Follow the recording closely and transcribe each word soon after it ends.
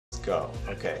go.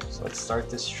 Okay, so let's start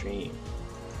the stream.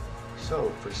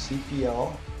 So for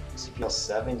CPL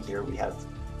 7 here, we have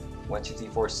 1, 2, 3,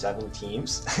 4, 7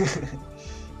 teams.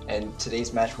 And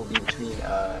today's match will be between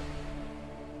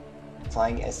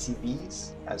Flying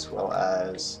SCVs as well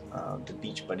as the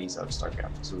Beach Buddies of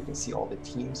StarCraft. So we can see all the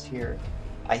teams here.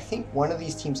 I think one of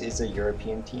these teams is a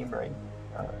European team, right?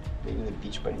 Maybe the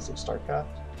Beach Buddies of StarCraft.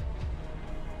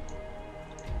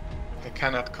 I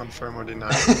cannot confirm or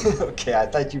deny. Okay, I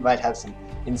thought you might have some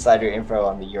insider info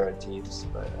on the Euro teams,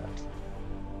 but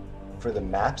for the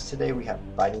maps today we have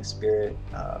Fighting Spirit,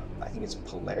 I think it's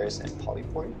Polaris and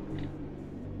Polyport.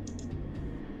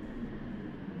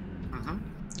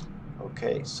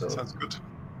 Okay, so sounds good.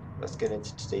 Let's get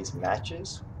into today's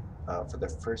matches. For the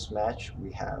first match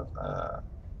we have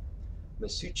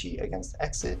Masucci against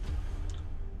Exit.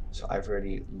 So I've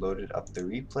already loaded up the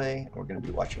replay. We're going to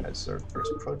be watching as Zerg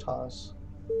versus Protoss.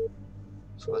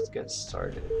 So let's get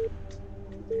started.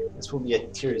 This will be a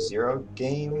tier 0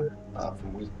 game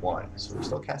from week 1. So we're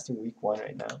still casting week 1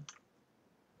 right now.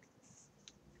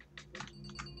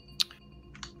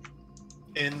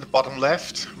 In the bottom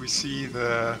left, we see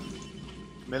the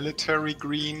military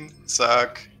green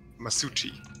Zerg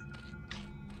Masucci.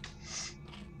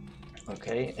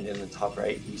 Okay, and in the top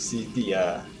right, you see the,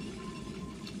 I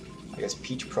guess,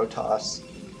 Peach Protoss,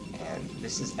 and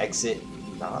this is Exit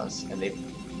Nas, and they've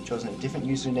chosen a different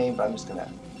username, but I'm just gonna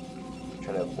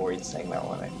try to avoid saying that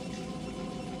one, I think.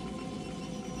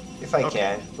 If I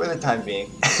can, for the time being.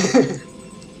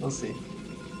 We'll see.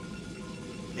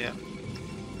 Yeah.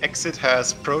 Exit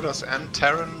has Protoss and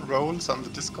Terran roles on the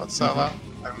Discord server.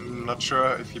 I'm not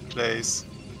sure if he plays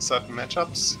certain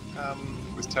matchups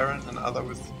with Terran and other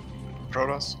with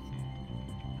Protoss.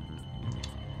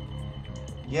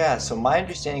 Yeah, so my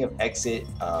understanding of Exit,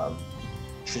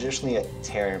 traditionally a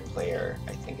Terran player.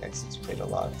 I think Exit's played a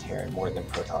lot of Terran, more than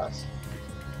Protoss.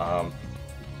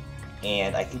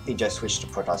 And I think they just switched to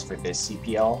Protoss for this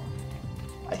CPL.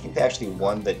 I think they actually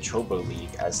won the Coach-Pupil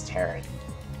League as Terran.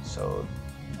 So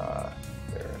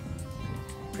they're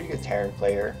a pretty good Terran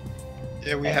player.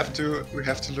 Yeah, we have to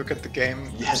look at the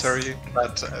game. Yes. Sorry,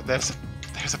 but there's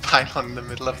a pylon in the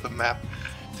middle of the map.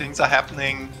 Things are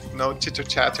happening. No chitter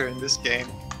chatter in this game.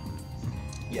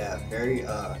 Yeah, very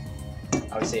I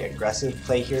would say aggressive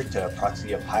play here to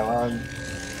proxy a pylon.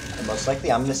 And most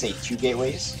likely, I'm gonna say 2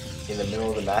 gateways in the middle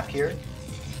of the map here.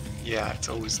 Yeah, it's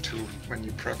always 2 when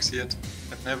you proxy it.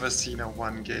 I've never seen a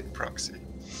 1-gate proxy.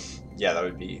 Yeah, that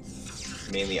would be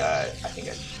mainly I think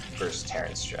a first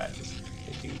Terran strat.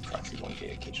 They do proxy 1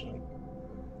 gate occasionally.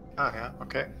 Ah, yeah,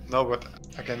 okay. No, but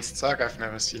against Zerg, I've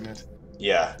never seen it.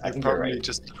 Yeah, I think you're probably right.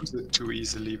 just lose it too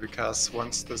easily, because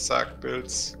once the Zerg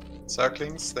builds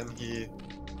circlings, then he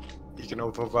can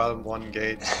overwhelm 1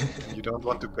 gate. And you don't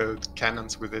want to build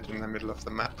cannons with it in the middle of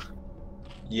the map.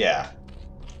 Yeah.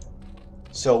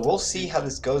 So we'll see how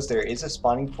this goes. There is a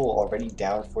spawning pool already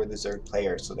down for the Zerg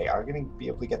player, so they are going to be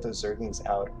able to get those Zerglings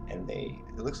out, and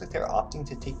it looks like they're opting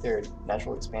to take their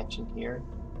natural expansion here.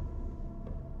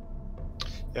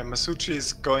 Yeah, Masucci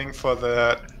is going for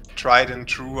the tried and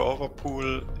true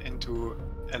overpool into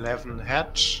 11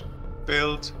 hatch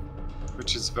build,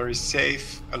 which is very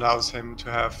safe, allows him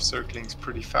to have Zerglings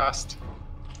pretty fast.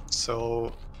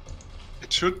 So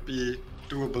it should be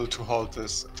doable to hold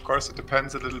this. Of course, it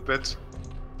depends a little bit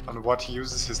on what he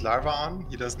uses his larva on.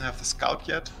 He doesn't have the scout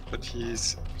yet, but he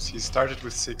started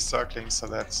with 6 Zerglings, so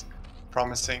that's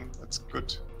promising. That's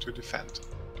good to defend.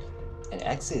 And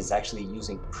Exit is actually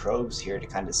using probes here to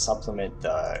kind of supplement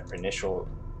the initial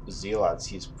Zealots.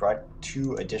 He's brought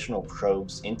 2 additional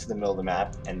probes into the middle of the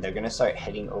map, and they're going to start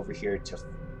heading over here to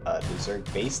the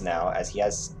Zerg base now, as he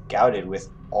has scouted with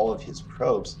all of his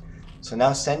probes. So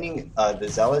now sending the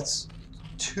Zealots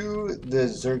to the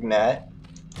Zerg net,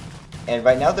 and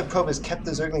right now the probe has kept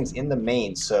the Zerglings in the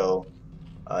main, so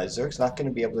Zerg's not going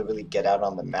to be able to really get out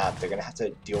on the map. They're going to have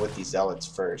to deal with these Zealots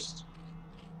first.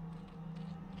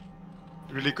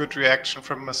 Really good reaction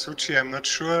from Masucci. I'm not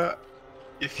sure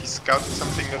if he scouted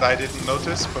something that I didn't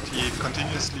notice, but he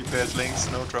continuously built links,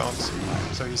 no drones.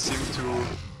 So he seemed to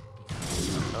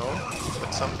know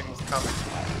that something was coming.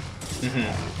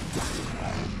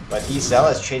 But these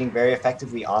Zealots trading very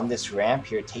effectively on this ramp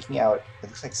here, taking out, it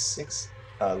looks like 6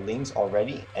 Lings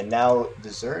already. And now the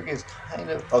Zerg is kind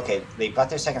of... Okay, they've got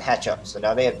their second hatch up, so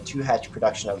now they have 2 hatch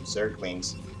production of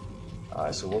Zerglings.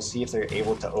 So we'll see if they're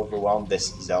able to overwhelm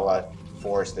this Zealot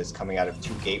force that's coming out of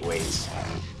 2 gateways.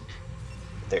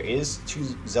 There is 2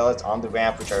 Zealots on the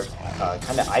ramp, which are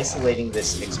kind of isolating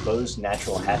this exposed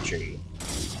natural hatchery.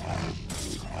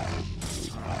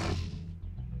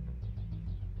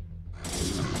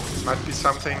 Might be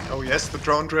something. Oh yes, the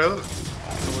drone drill.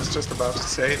 I was just about to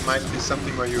say it might be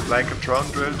something where you'd like a drone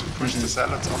drill to push the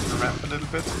zealots off the ramp a little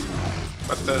bit,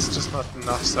 but there's just not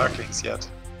enough circlings yet.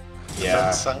 Yeah.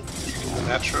 That sunk in the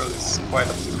natural is quite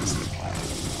optimistic.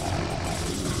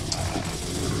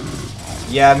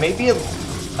 Yeah, maybe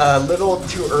a little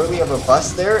too early of a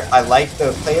bust there. I like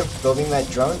the play of building that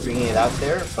drone, bringing it out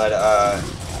there, but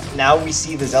now we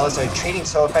see the Zealots are trading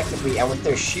so effectively, and with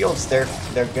their shields, they're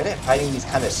good at fighting these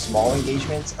kind of small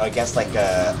engagements against like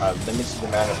a limited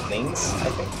amount of things, I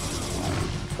think.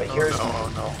 But here's no.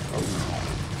 Oh,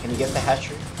 can you get the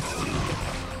hatchery?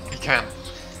 He can.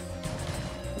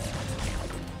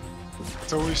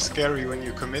 It's always scary when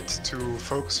you commit to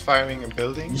focus firing a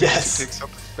building. Yes. It takes up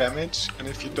damage, and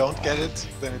if you don't get it,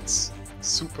 then it's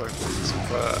super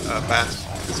bad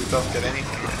because you don't get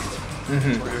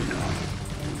anything.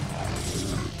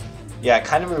 Yeah,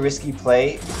 kind of a risky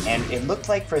play, and it looked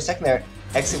like for a second there,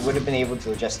 Exit would have been able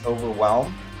to just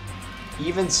overwhelm.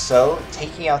 Even so,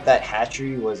 taking out that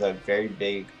hatchery was a very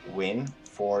big win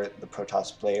for the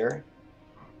Protoss player.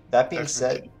 That being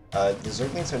said, the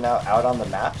Zerglings are now out on the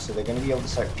map, so they're going to be able to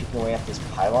start picking away at this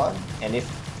pylon, and if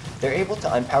they're able to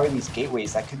unpower these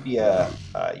gateways, that could be a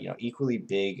equally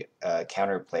big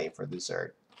counterplay for the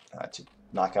Zerg to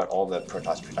knock out all the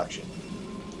Protoss production.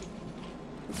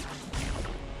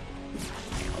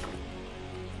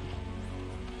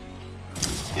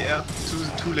 Yeah,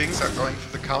 two Lings are going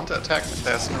for the counter-attack, but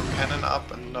there's no cannon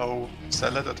up and no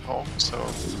Zealot at home, so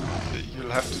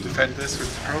you'll have to defend this with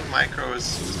Probe Micro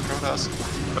as Protoss.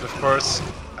 But of course,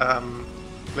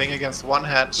 playing against one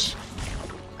hatch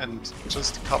and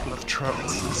just a couple of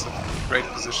drones is a great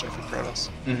position for Protoss.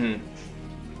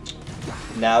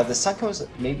 Now, the Sunken was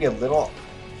maybe a little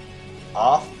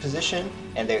off position,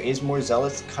 and there is more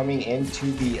Zealots coming into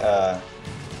the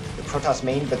Protoss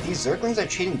main, but these Zerglings are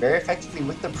trading very effectively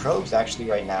with the probes actually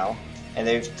right now, and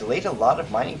they've delayed a lot of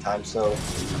mining time, so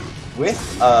with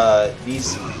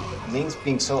these Lings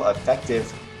being so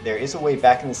effective, there is a way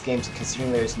back in this game,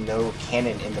 considering there's no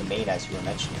cannon in the main, as you were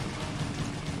mentioning.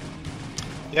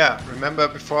 Yeah, remember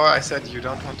before I said you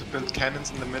don't want to build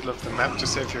cannons in the middle of the map to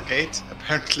save your gate?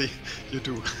 Apparently you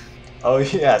do. Oh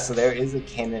yeah, so there is a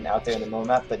cannon out there in the middle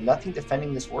map, but nothing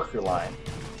defending this worker line.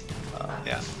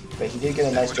 Yeah. But he did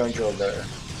get a nice drone drill there.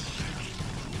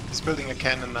 He's building a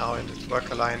cannon now in his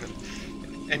worker line.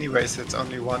 And anyways, it's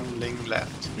only one Ling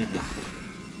left.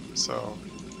 So,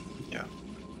 yeah.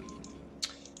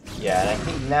 Yeah, and I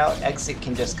think now Exit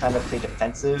can just kind of play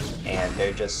defensive, and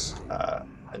they're just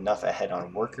enough ahead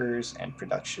on workers and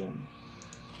production.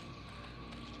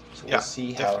 So we'll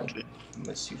see how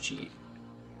Masucci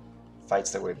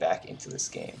fights their way back into this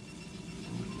game.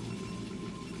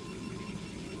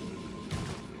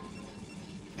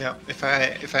 Yeah, if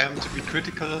I am to be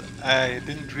critical, I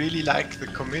didn't really like the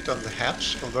commit on the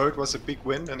hatch, although it was a big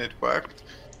win and it worked.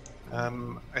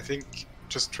 I think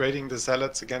just trading the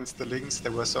Zealots against the Lings,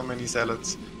 there were so many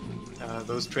Zealots,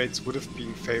 those trades would have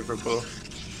been favorable,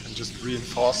 and just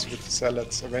reinforce with the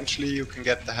Zealots. Eventually you can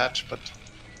get the hatch, but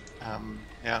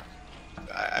yeah,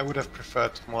 I would have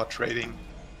preferred more trading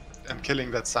and killing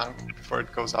that Sunk before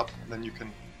it goes up, and then you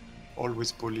can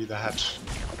always bully the hatch.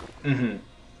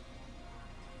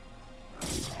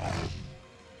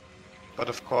 But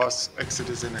of course, Exit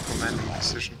is in a commanding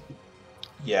position.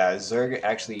 Yeah, Zerg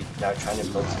actually now trying to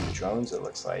build some drones, it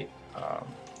looks like.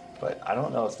 But I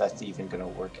don't know if that's even going to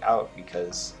work out,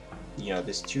 because, you know,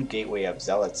 this 2 gateway of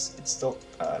Zealots, it's still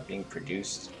being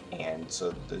produced. And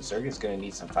so the Zerg is going to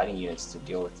need some fighting units to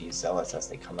deal with these Zealots as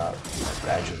they come out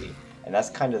gradually. And that's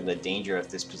kind of the danger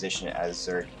of this position as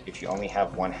Zerg. If you only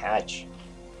have one hatch,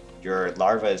 your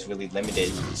larva is really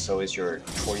limited, so is your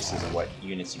choices of what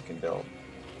units you can build.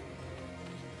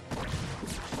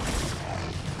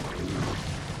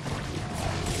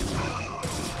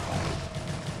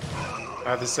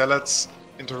 The Zealots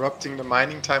interrupting the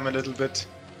mining time a little bit.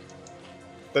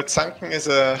 That Sunken is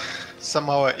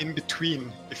somehow in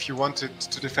between. If you wanted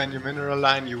to defend your mineral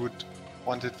line, you would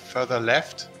want it further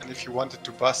left, and if you wanted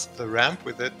to bust the ramp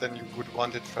with it, then you would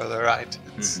want it further right.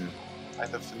 It's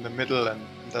kind of in the middle and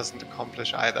doesn't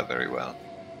accomplish either very well.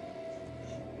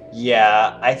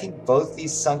 Yeah, I think both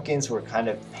these Sunkens were kind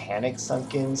of panic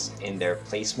Sunkens in their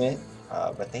placement,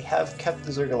 but they have kept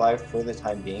the Zerg alive for the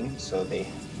time being, so they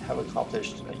have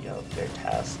accomplished, their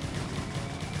task.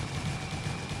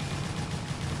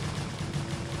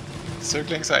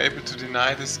 Zerglings are able to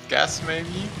deny this gas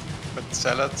maybe, but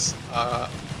Zealots are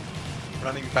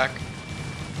running back.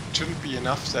 It shouldn't be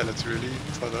enough Zealots really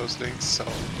for those Lings, so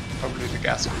probably the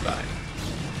gas will die.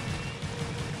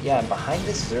 Yeah, and behind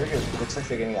this Zerg, it looks like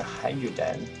they're getting a Hydra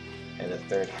Den and a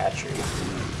 3rd hatchery.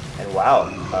 And wow,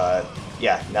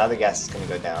 Yeah, now the gas is going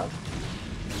to go down.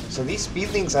 So these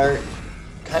speedlings are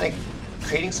kind of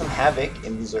creating some havoc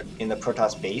in the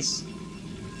Protoss base,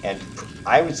 and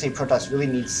I would say Protoss really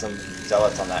needs some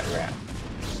zealots on that ramp.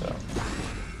 So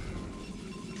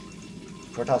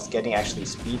Protoss getting actually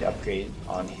speed upgrade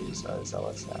on his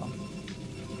zealots now.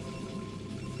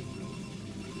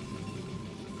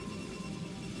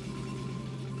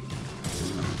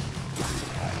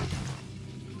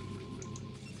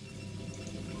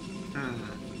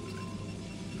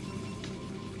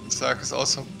 Zerg is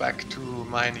also back to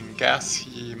mining gas.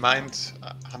 He mined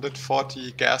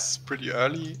 140 gas pretty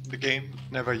early in the game,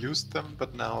 never used them,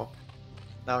 but now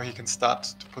he can start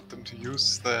to put them to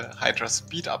use. The Hydra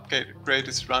speed upgrade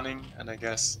is running, and I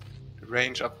guess the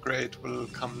range upgrade will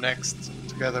come next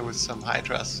together with some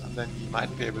Hydras, and then he might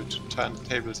be able to turn the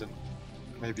tables and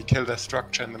maybe kill their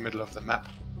structure in the middle of the map.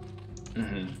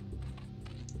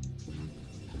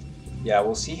 Yeah,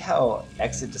 we'll see how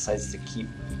Exit decides to keep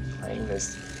playing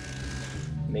this.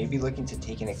 Maybe looking to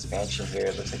take an expansion here.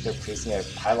 It looks like they're placing a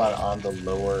pylon on the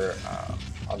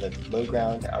low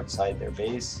ground outside their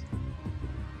base,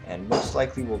 and most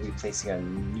likely we'll be placing a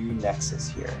new nexus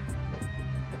here.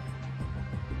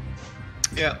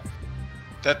 Yeah,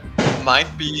 that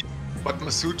might be what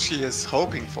Masucci is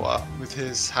hoping for with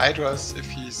his Hydras, if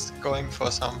he's going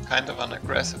for some kind of an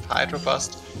aggressive Hydra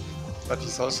bust, but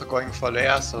he's also going for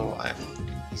Leia, so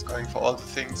he's going for all the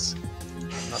things.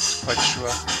 I'm not quite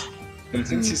sure. But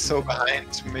since he's so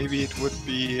behind, maybe it would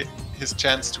be his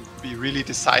chance to be really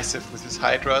decisive with his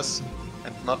Hydras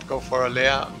and not go for a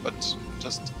Leia, but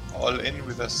just all in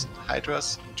with his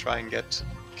Hydras and try and get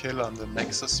kill on the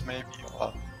Nexus maybe,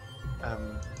 or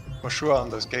for sure on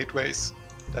those gateways.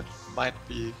 That might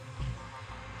be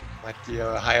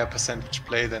a higher percentage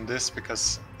play than this,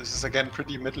 because this is again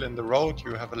pretty middle in the road.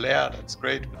 You have a Leia, that's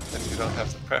great, but then you don't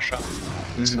have the pressure.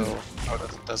 So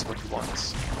Protoss does what he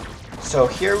wants. So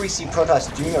here we see Protoss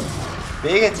doing a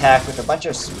big attack with a bunch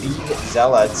of speed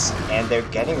zealots, and they're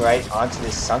getting right onto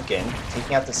this sunken,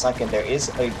 taking out the sunken. There is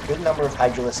a good number of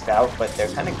Hydralisks out, but they're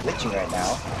kind of glitching right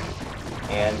now.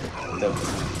 And the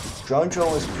drone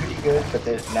drill was pretty good, but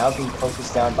they're now being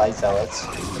focused down by zealots.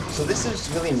 So this is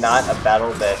really not a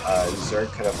battle that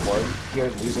Zerg could afford here,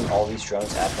 losing all these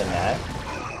drones at the net.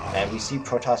 And we see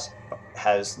Protoss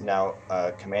has now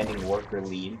a commanding worker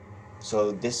lead.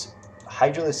 So this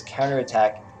Hydralisk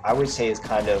counterattack, I would say, is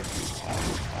kind of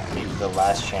maybe the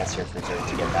last chance here for Zerg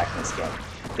to get back in this game.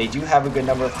 They do have a good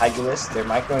number of Hydralisks. They're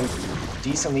going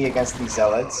decently against these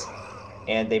zealots,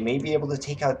 and they may be able to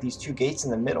take out these two gates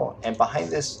in the middle. And behind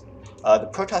this, the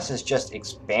Protoss has just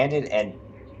expanded and,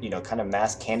 kind of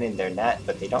mass cannon their net,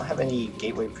 but they don't have any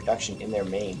gateway production in their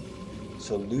main.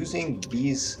 So losing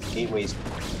these gateways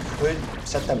could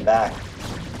set them back.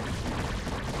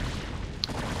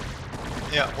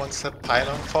 Yeah, once that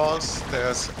pylon falls,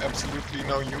 there's absolutely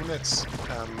no units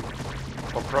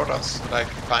for Protoss that I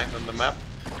can find on the map,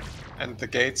 and the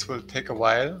gates will take a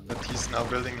while that he's now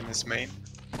building in his main.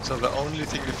 So the only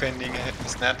thing defending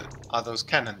his net are those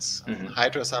cannons.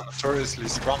 Hydras are notoriously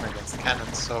strong against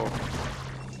cannons, so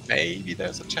maybe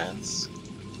there's a chance.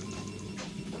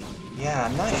 Yeah,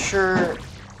 I'm not sure.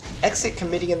 Exit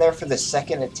committing in there for the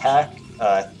second attack,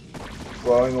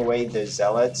 throwing away the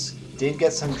zealots. Did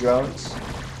get some drones,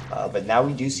 but now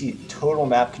we do see total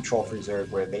map control for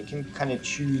Zerg, where they can kind of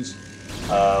choose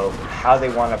how they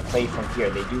want to play from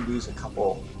here. They do lose a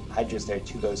couple Hydras there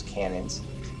to those cannons.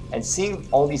 And seeing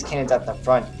all these cannons at the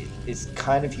front is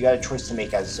kind of, you got a choice to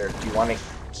make as Zerg. Do you want to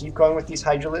keep going with these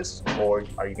Hydralisks, or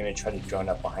are you going to try to drone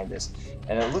up behind this?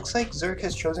 And it looks like Zerg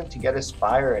has chosen to get a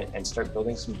Spire and start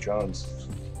building some drones.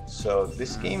 So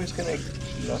this game is going to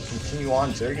continue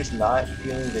on. Zerg is not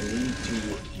feeling the need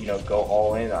to go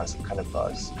all in on some kind of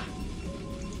buzz.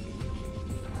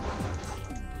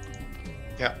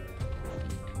 Yeah,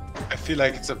 I feel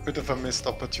like it's a bit of a missed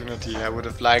opportunity. I would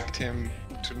have liked him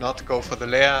to not go for the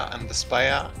Leia and the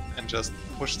Spire and just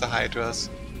push the Hydras.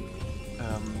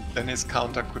 Then his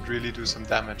counter could really do some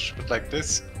damage. But like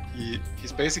this,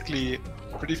 he's basically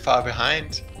pretty far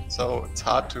behind, so it's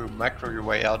hard to macro your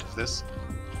way out of this.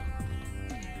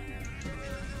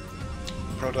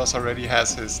 Protoss already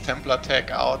has his Templar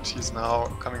tech out. He's now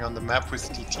coming on the map with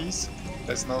DTs.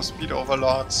 There's no speed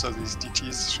overload, so these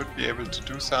DTs should be able to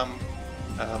do some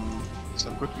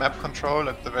good map control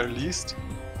at the very least.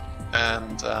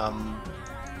 And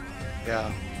yeah,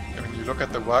 when you look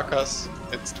at the workers,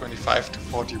 it's 25 to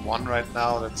 41 right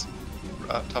now. That's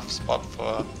a tough spot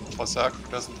for Zerg, who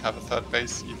doesn't have a third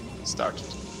base even started.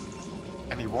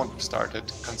 And he won't start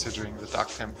it, considering the Dark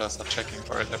Templars are checking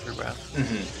for it everywhere.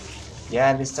 Yeah,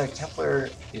 and this Dark Templar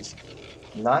is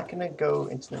Not gonna go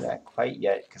into the net quite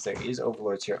yet because there is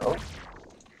overlords here. Oh,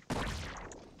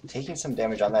 taking some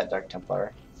damage on that Dark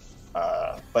Templar.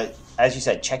 But as you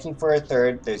said, checking for a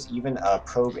third. There's even a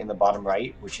probe in the bottom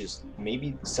right, which is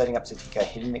maybe setting up to take a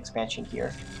hidden expansion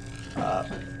here.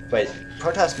 But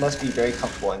Protoss must be very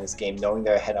comfortable in this game, knowing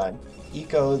they're ahead on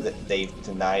Eco, that they've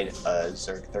denied a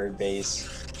Zerg third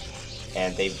base,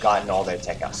 and they've gotten all their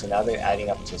tech out. So now they're adding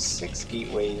up to 6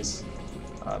 gateways.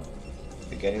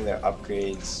 They're getting their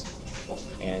upgrades,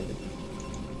 and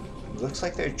it looks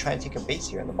like they're trying to take a base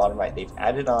here in the bottom right. They've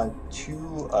added on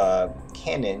 2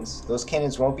 cannons. Those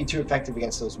cannons won't be too effective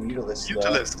against those Mutalisks.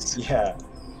 Mutalisks. Yeah.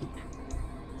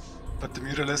 But the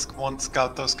Mutalisk won't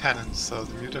scout those cannons, so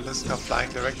the Mutalisk are flying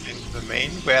directly into the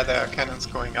main where there are cannons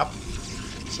going up.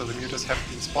 So the Mutas have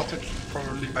been spotted,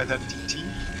 probably by that DT.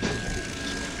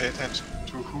 Pay attention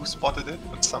to who spotted it,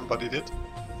 but somebody did.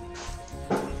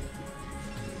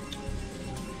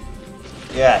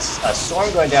 Yes, a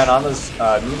storm going down on those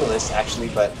Mutalisks actually,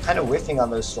 but kind of whiffing on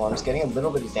those storms, getting a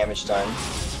little bit of damage done.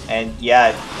 And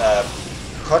yeah,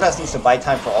 Protoss needs to buy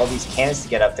time for all these cannons to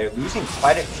get up. They're losing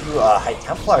quite a few High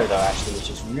Templar though, actually, which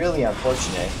is really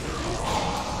unfortunate.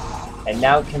 And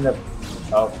now can the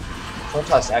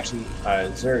Protoss actually,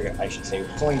 Zerg, I should say,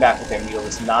 pulling back with their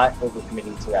Mutalisks, not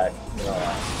overcommitting to that mineral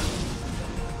line.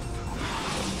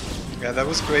 Yeah, that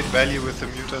was great value with the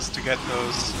Mutas to get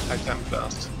those High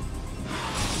Templars.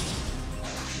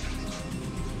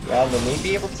 Yeah, they may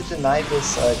be able to deny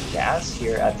this gas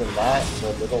here at the mat for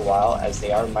a little while as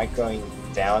they are microing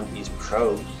down these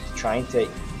probes, trying to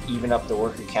even up the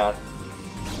worker count.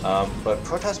 But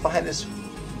Protoss behind this,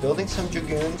 building some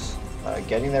Dragoons,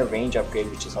 getting their range upgrade,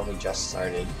 which is only just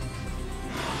started.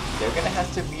 They're going to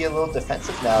have to be a little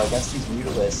defensive now against these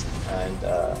Mutalisks and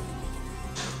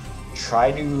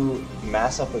try to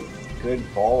mass up a good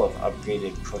ball of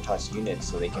upgraded Protoss units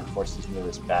so they can force these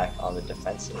Mutalisks back on the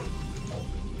defensive.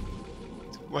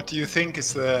 What do you think?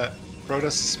 Is the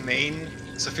Protoss' main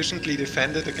sufficiently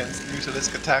defended against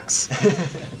Mutalisk attacks?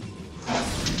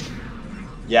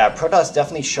 Yeah, Protoss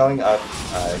definitely showing up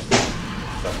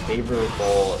the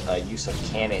favorable use of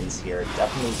cannons here.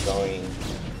 Definitely going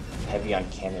heavy on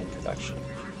cannon production.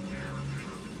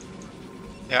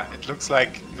 Yeah, it looks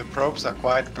like the probes are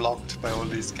quite blocked by all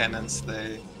these cannons.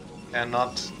 They are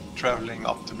not traveling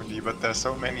optimally, but there are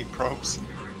so many probes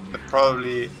that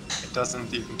probably it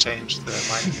doesn't even change the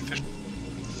mining efficiency.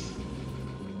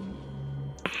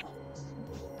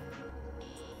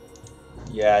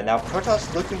 Yeah, now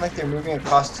Protoss looking like they're moving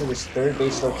across to this third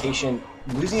base location,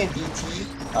 losing a DT,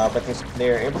 but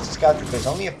they're able to scout that there's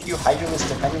only a few Hydralisks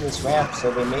defending this ramp,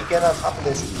 so they may get on top of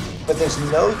this, but there's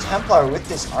no Templar with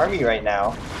this army right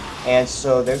now, and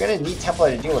so they're going to need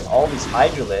Templar to deal with all these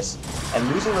Hydralisks, and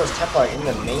losing those Templar in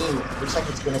the main looks like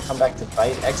it's going to come back to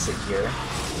bite exit here.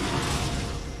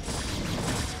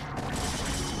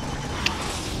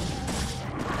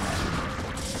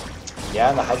 Yeah,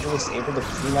 and the Hydralisk is able to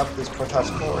clean up this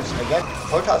Protoss course. Again,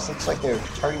 Protoss looks like they're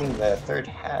targeting the third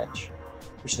hatch,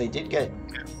 which they did get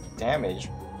damaged,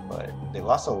 but they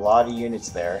lost a lot of units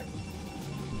there.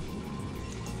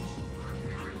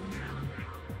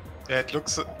 Yeah, it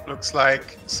looks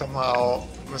like somehow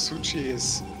Masucci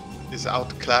is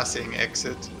outclassing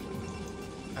Exit,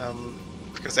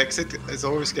 because Exit is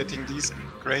always getting these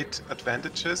great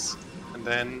advantages, and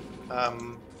then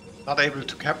not able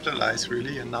to capitalize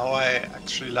really, and now I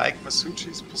actually like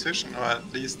Masucci's position, or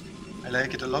at least I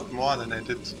like it a lot more than I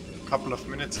did a couple of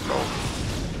minutes ago.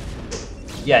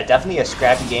 Yeah, definitely a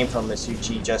scrappy game from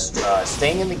Masucci, just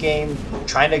staying in the game,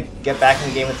 trying to get back in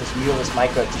the game with this Mutalisk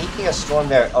micro, taking a storm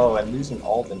there, oh, and losing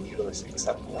all the Mutalisks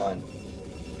except one.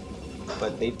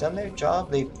 But they've done their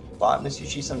job, they've bought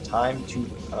Masucci some time to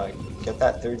get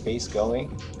that third base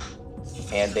going,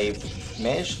 and they've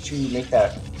managed to make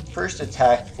that first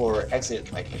attack for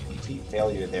Exit like a complete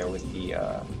failure there with the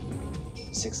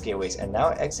 6 gateways, and now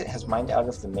Exit has mined out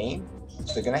of the main,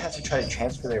 so they're going to have to try to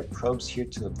transfer their probes here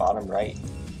to the bottom right.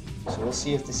 So we'll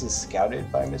see if this is scouted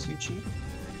by Masucci.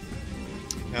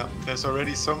 Yeah, there's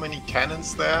already so many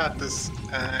cannons there at this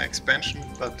expansion,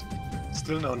 but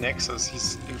still no Nexus.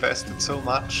 He's invested so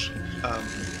much and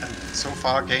so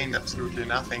far gained absolutely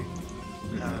nothing.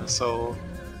 So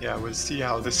yeah, we'll see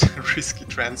how this risky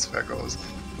transfer goes.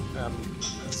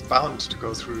 It's bound to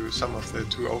go through some of the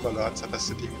 2 overlords that are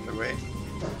sitting in the way.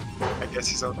 I guess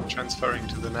he's only transferring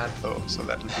to the net though, so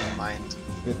that will be mined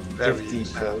With very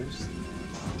 50 probes.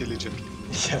 diligently.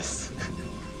 Yes.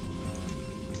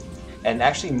 And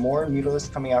actually more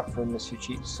Mutalisks coming out from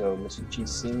Masucci, so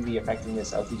Masucci's seeing the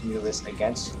effectiveness of these Mutalisks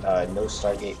against no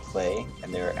Stargate play,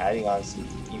 and they're adding on some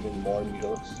even more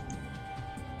Mutalisks.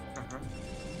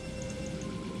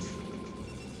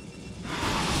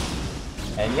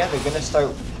 And yeah, they're gonna start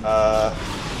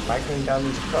microing down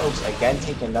these probes. Again,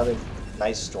 take another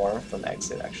nice storm from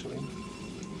exit, actually.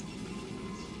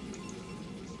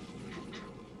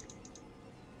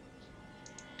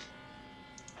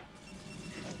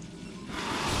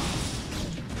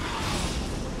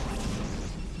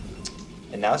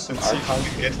 And now some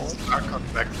Archon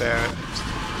back there.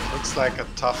 Looks like a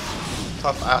tough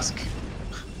ask.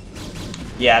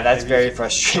 Yeah, that's very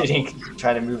frustrating,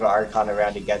 trying to move an Archon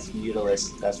around against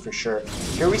Mutalisk, that's for sure.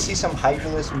 Here we see some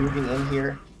Hydralisks moving in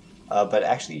here, but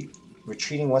actually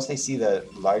retreating once they see the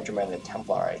large amount of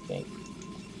Templar, I think.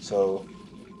 So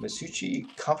Masucci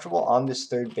comfortable on this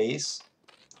third base,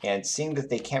 and seeing that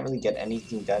they can't really get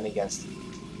anything done against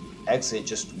exit,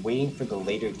 just waiting for the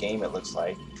later game, it looks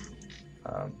like.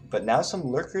 But now some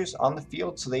lurkers on the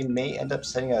field, so they may end up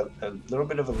setting a little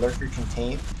bit of a lurker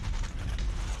contain.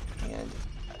 And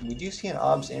we do see an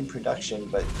obs in production,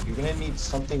 but you're going to need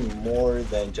something more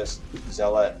than just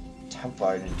Zealot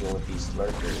Templar to deal with these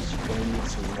lurkers. You're going to need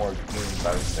some more goons,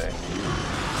 I would say.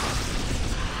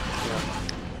 Yeah.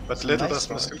 But little does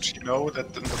Masucci know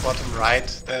that in the bottom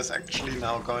right there's actually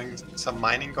now some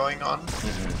mining going on.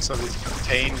 So this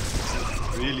contain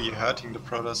isn't really hurting the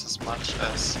Protoss as much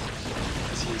as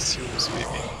he assumes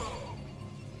maybe.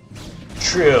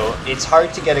 True, it's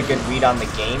hard to get a good read on the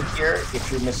game here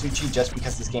if you're Masucci, just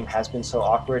because this game has been so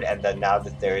awkward, and then now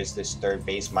that there is this third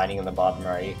base mining in the bottom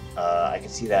right, I can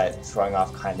see that throwing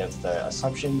off kind of the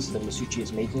assumptions that Masucci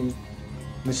is making.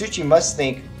 Masucci must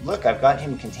think, look, I've got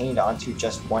him contained onto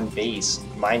just one base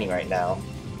mining right now.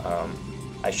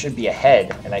 I should be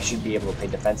ahead, and I should be able to play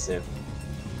defensive.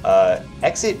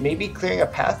 Exit maybe clearing a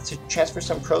path to transfer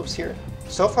some probes here.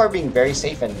 So far being very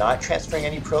safe and not transferring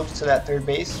any probes to that third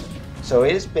base. So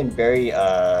it has been very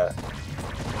a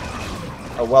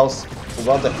well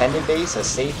defended base, a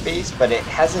safe base, but it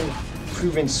hasn't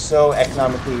proven so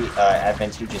economically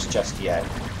advantageous just yet.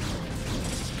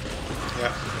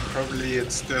 Yeah, probably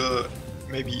it's still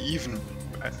maybe even.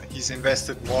 He's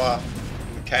invested more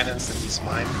in the cannons than he's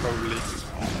mined, probably.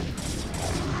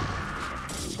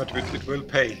 But it will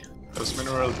pay. Those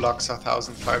mineral blocks are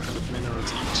 1,500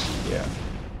 minerals each. Yeah.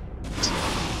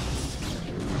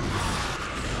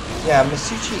 Yeah,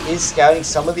 Masucci is scouting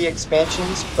some of the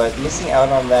expansions, but missing out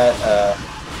on that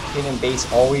hidden base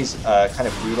always kind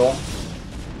of brutal.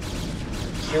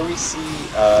 Here we see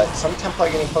some Templar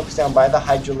getting focused down by the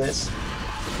Hydralisk,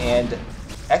 and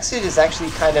Exit is actually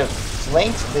kind of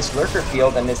flanked this lurker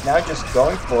field and is now just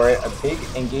going for it. A big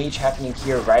engage happening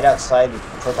here right outside the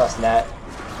Protoss net,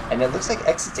 and it looks like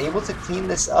Exit's able to clean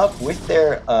this up with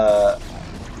their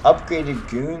upgraded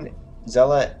Goon,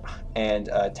 Zealot, and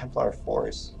Templar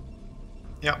force.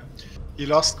 Yeah, he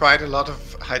lost quite a lot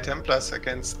of High Templars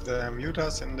against the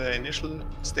Mutas in the initial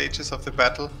stages of the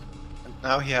battle, and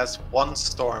now he has one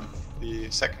Storm. The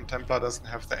second Templar doesn't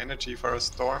have the energy for a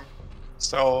Storm,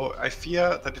 so I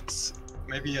fear that it's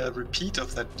maybe a repeat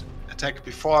of that attack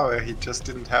before where he just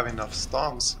didn't have enough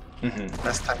Storms.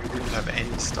 Last time he didn't have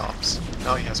any Storms,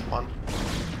 now he has one.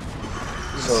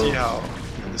 We'll see how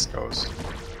this goes.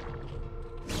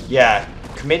 Yeah,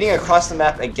 committing across the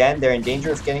map again, they're in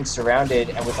danger of getting surrounded,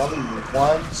 and with only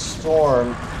one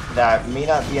storm, that may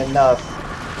not be enough.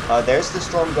 There's the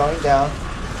storm going down.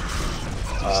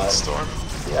 Storm?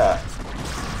 Yeah.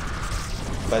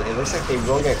 But it looks like they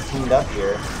will get cleaned up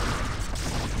here.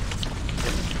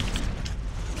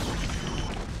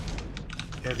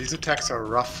 Yeah, these attacks are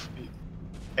rough.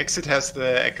 Exit has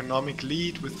the economic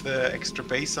lead with the extra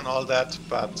base and all that,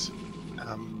 but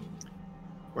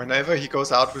whenever he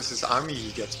goes out with his army, he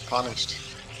gets punished.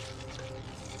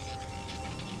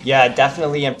 Yeah,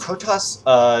 definitely. And Protoss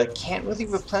can't really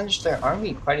replenish their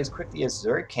army quite as quickly as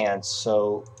Zerg can,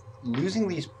 so losing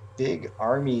these big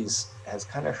armies has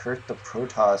kind of hurt the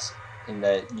Protoss in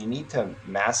that you need to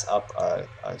mass up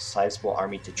a sizable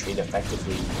army to trade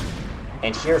effectively.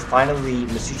 And here, finally,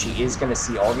 Masucci is going to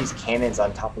see all these cannons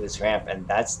on top of this ramp, and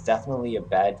that's definitely a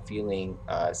bad feeling,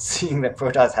 seeing that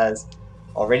Protoss has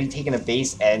already taken a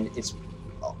base, and it's,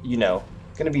 you know,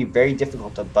 going to be very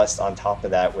difficult to bust on top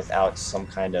of that without some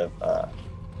kind of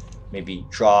maybe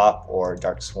drop or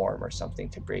Dark Swarm or something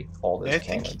to break all those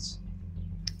cannons.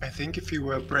 I think if he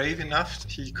were brave enough,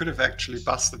 he could have actually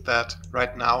busted that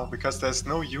right now, because there's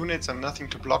no units and nothing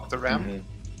to block the ramp.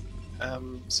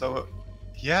 So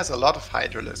he has a lot of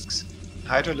Hydralisks.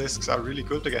 Hydralisks are really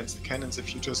good against the cannons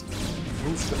if you just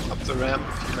move them up the ramp,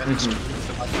 if you manage to move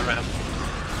them up the ramp.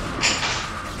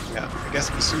 Yeah, I guess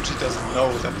Masucci doesn't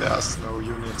know that there's no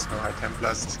units, no High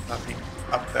Templars, nothing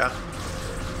up there.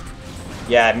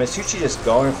 Yeah, Masucci just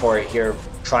going for it here.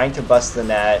 trying to bust the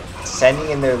net, sending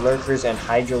in their lurkers and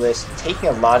hydralisks, taking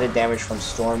a lot of damage from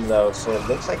Storm though, so it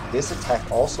looks like this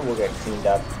attack also will get cleaned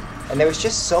up. And there was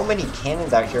just so many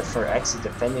cannons out here for Exit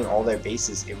defending all their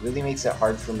bases. It really makes it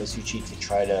hard for Masucci to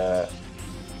try to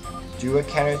do a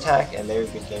counterattack, and their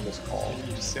good game is called.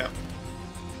 Yeah.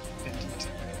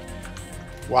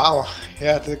 Wow,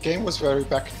 yeah, the game was very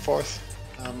back and forth.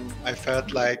 I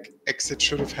felt like Exit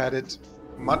should have had it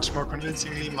much more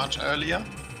convincingly, much earlier,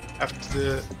 after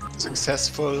the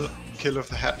successful kill of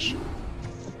the hatch.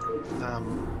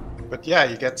 But yeah,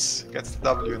 he gets the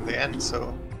W in the end,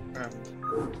 so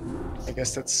I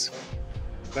guess that's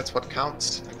what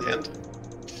counts at the end.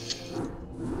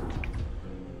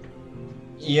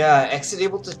 Yeah, Exit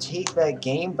able to take that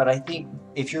game, but I think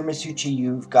if you're Masucci,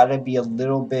 you've got to be a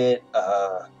little bit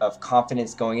of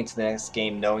confidence going into the next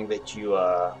game, knowing that you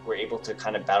were able to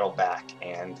kind of battle back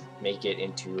and make it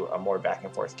into a more back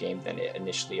and forth game than it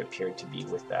initially appeared to be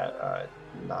with that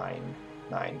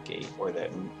 9 gate, or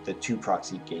the 2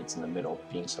 proxy gates in the middle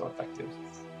being so effective.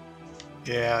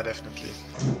 Yeah, definitely.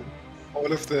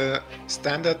 All of the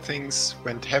standard things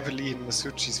went heavily in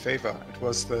Masucci's favor. It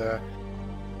was the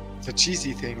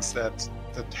cheesy things that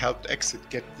helped Exit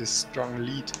get this strong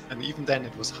lead, and even then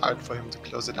it was hard for him to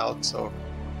close it out. So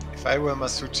if I were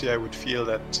Masucci, I would feel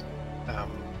that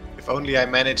if only I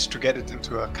managed to get it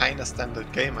into a kind of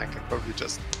standard game, I could probably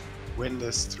just win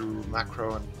this through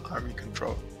macro and army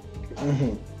control.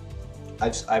 Mm-hmm.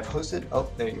 I've hosted. Oh,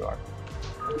 there you are.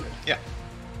 Yeah.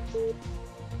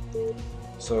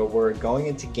 So we're going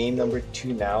into game number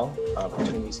 2 now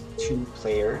between these 2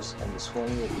 players, and this one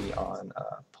will be on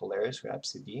Polaris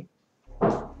Rhapsody.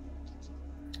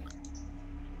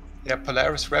 Yeah,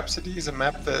 Polaris Rhapsody is a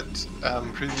map that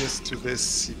previous to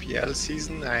this CPL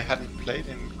season I hadn't played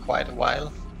in quite a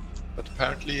while, but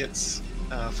apparently it's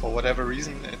for whatever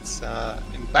reason it's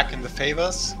back in the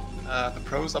favors. The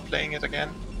pros are playing it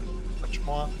again much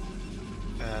more,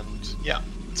 and yeah,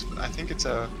 I think it's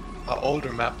a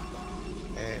older map.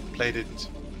 I played it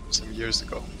some years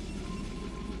ago.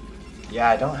 Yeah,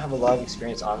 I don't have a lot of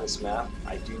experience on this map.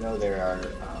 I do know there are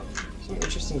some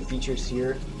interesting features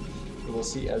here that we'll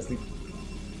see as the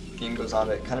game goes on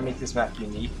that kind of make this map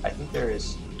unique. I think there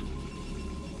is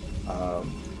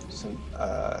some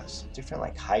different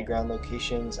like high ground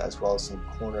locations, as well as some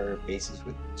corner bases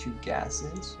with 2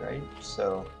 gases, right?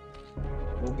 So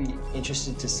we'll be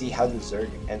interested to see how the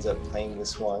Zerg ends up playing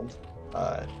this one,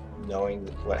 knowing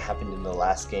what happened in the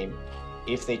last game.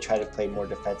 If they try to play more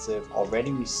defensive,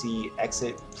 already we see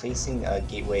Exit placing a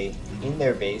gateway in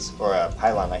their base, or a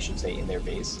pylon I should say, in their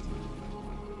base.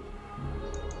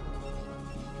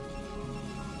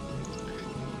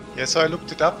 Yeah, so I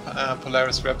looked it up.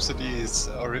 Polaris Rhapsody is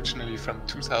originally from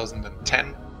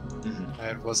 2010. Mm-hmm.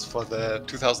 It was for the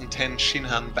 2010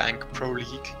 Shinhan Bank Pro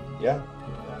League. Yeah.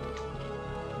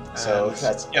 So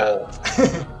that's old.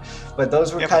 But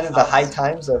those were kind of the high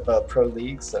times of Pro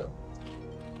League, so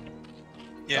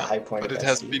yeah, high point. But it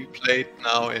has been played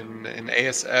now in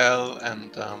ASL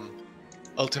and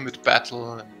Ultimate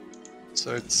Battle, and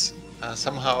so it's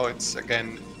somehow it's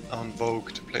again on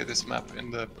vogue to play this map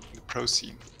in the pro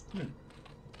scene.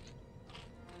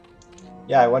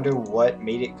 Yeah, I wonder what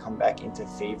made it come back into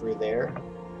favor there.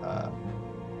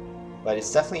 But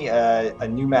it's definitely a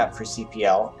new map for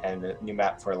CPL and a new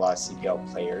map for a lot of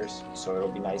CPL players. So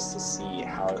it'll be nice to see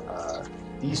how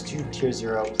these 2 Tier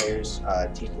 0 players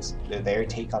take their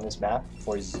take on this map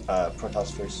for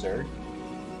Protoss vs Zerg.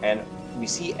 And we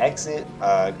see Exit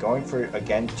going for,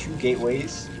 again, 2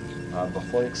 gateways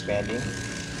before expanding.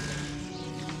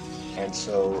 And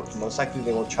so most likely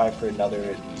they will try for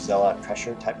another Zealot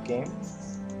pressure type game.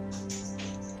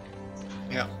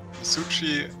 Yeah.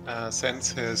 Masucci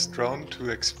sends his drone to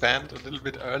expand a little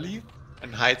bit early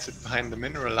and hides it behind the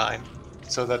mineral line,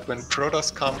 so that when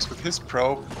Protoss comes with his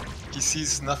probe, he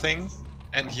sees nothing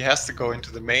and he has to go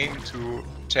into the main to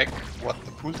check what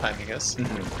the pool timing is.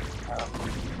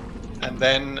 Mm-hmm. And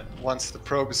then once the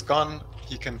probe is gone,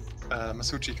 he can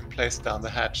Masucci can place down the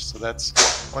hatch. So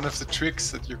that's one of the tricks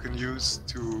that you can use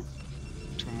to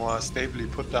more stably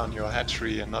put down your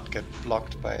hatchery and not get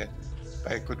blocked by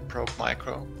a good probe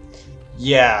micro.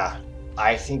 Yeah,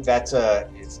 I think that's a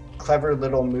clever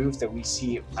little move that we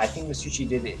see. I think Masucci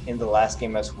did it in the last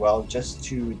game as well, just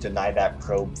to deny that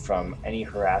probe from any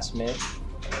harassment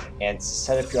and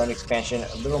set up your own expansion.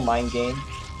 A little mind game.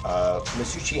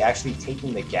 Masucci actually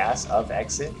taking the gas of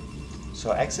Exit.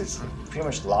 So Exit's pretty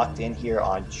much locked in here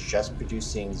on just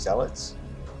producing Zealots.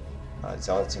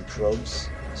 Zealots and probes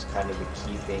is kind of the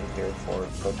key thing here for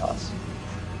Protoss.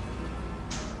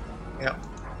 Yeah.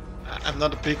 I'm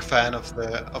not a big fan of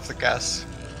the gas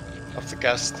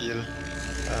steal.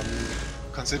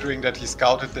 Considering that he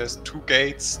scouted there's 2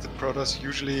 gates, the Protoss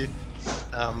usually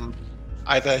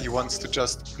either he wants to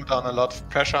just put on a lot of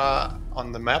pressure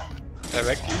on the map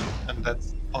directly, and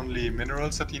that's only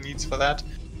minerals that he needs for that,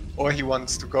 or he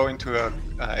wants to go into a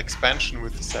expansion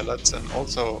with the Zealots, and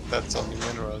also that's only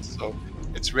minerals. So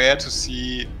it's rare to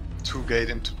see 2 gate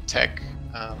into tech.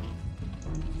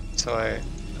 So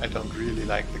I don't really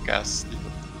like the gas steal.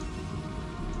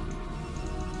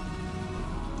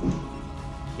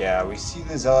 Yeah, we see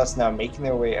the Zealots now making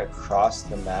their way across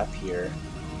the map here.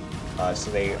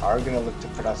 So they are going to look to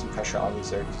put on some pressure on the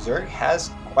Zerg. Zerg has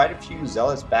quite a few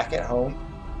Zealots back at home,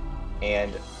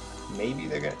 and maybe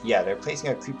they're going to... Yeah, they're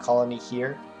placing a creep colony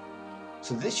here.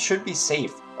 So this should be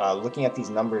safe. Looking at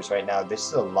these numbers right now, this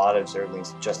is a lot of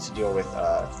Zerglings just to deal with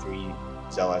 3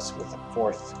 Zealots with a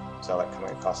 4th Zealot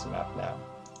coming across the map now.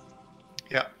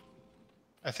 Yeah,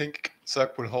 I think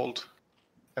Zerg will hold.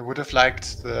 I would have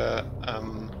liked the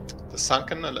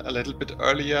sunken a little bit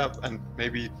earlier and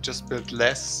maybe just build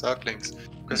less Zerglings,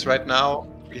 because right now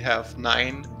we have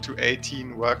 9 to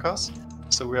 18 workers,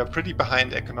 so we are pretty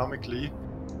behind economically,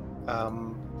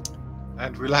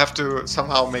 and we'll have to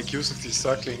somehow make use of these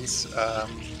Zerglings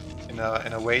in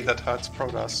a way that hurts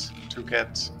Protoss to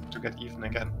get even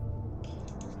again.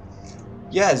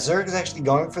 Yeah, Zerg is actually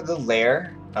going for the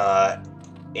lair.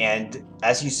 And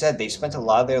as you said, they've spent a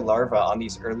lot of their larvae on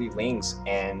these early lings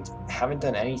and haven't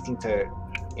done anything to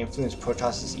influence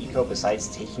Protoss' eco besides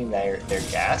taking their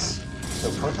gas. So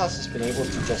Protoss has been able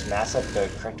to just mass up the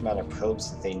correct amount of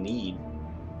probes that they need.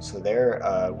 So their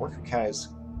worker count is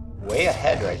way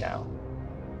ahead right now.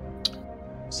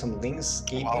 Some lings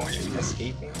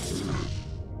escaping.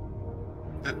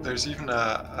 There's even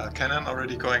a cannon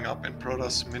already going up in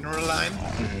Protoss mineral line,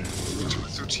 which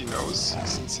Masucci knows,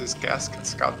 since his gas can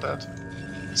scout that.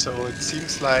 So it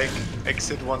seems like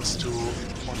Exit wants to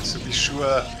be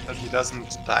sure that he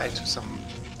doesn't die to some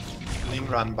ling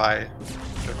run by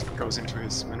that goes into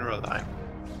his mineral line.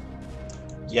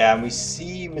 Yeah, and we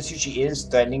see Masucci is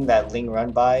threatening that ling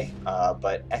run by,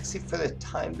 but Exit for the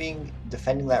time being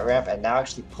defending that ramp and now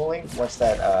actually pulling once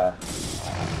that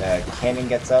the cannon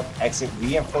gets up. Exit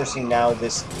reinforcing now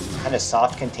this kind of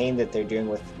soft contain that they're doing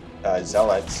with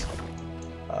Zealots,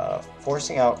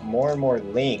 forcing out more and more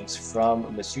lings from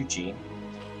Masucci.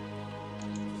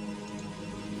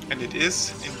 And it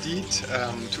is indeed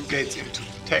 2 gates into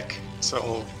tech,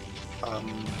 so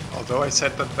although I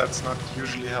said that that's not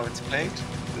usually how it's played,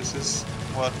 this is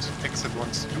what Exit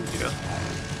wants to do here.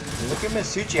 Look at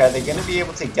Masucci, are they going to be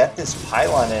able to get this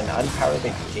pylon and unpower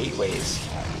the gateways?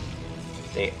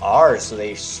 They are, so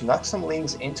they snuck some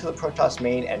lings into the Protoss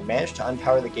main and managed to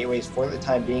unpower the gateways for the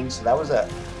time being, so that was a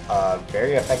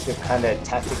very effective kind of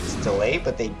tactic to delay,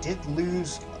 but they did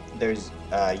lose their,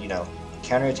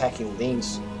 counterattacking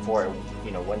lings for,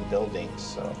 one building,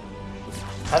 so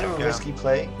kind of a risky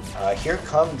play. Here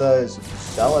come the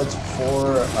Zealots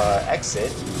for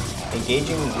Exit,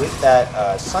 engaging with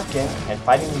that sunken and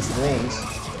fighting these lings.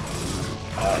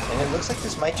 And it looks like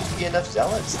this might just be enough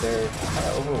Zealots. They're kind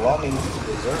of overwhelming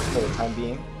the Zerg for the time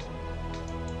being.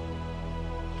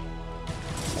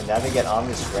 And now they get on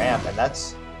this ramp, and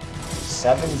that's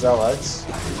 7 Zealots.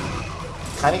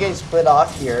 Kind of getting split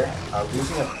off here,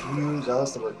 losing a few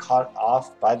Zealots that were caught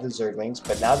off by the Zerglings,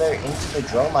 but now they're into the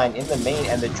drone line in the main,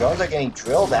 and the drones are getting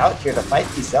drilled out here to fight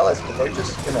these Zealots, but they're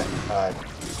just gonna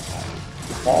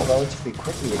fall relatively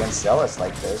quickly against Zealots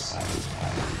like this.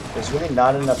 There's really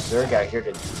not enough Zerg out here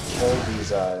to kill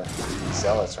these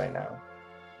Zealots right now.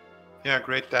 Yeah,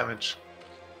 great damage.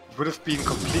 It would have been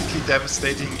completely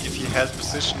devastating if he held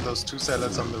position those 2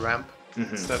 Zealots on the ramp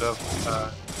instead of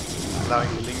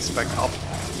allowing the lings back up.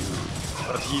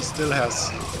 But he still has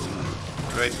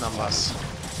great numbers.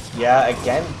 Yeah,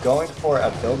 again, going for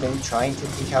a building, trying to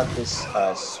take out this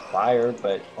spire,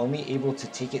 but only able to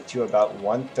take it to about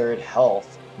 1/3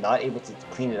 health, not able to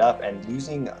clean it up, and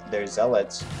losing their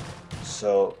Zealots.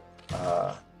 So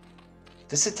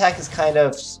this attack is kind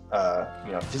of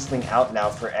fizzling out now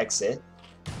for Exit,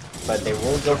 but they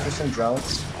will go for some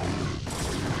drones.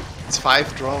 It's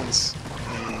 5 drones.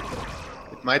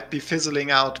 It might be fizzling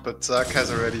out, but Zerg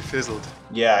has already fizzled.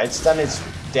 Yeah, it's done its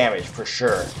damage for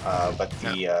sure, but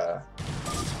the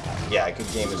a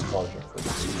good game is called here for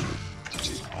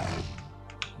this.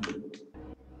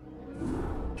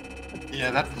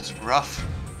 Yeah, that was rough.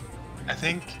 I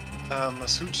think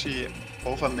Masucci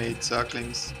overmade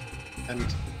Zerglings and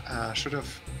should have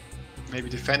maybe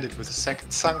defended with a second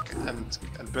sunk and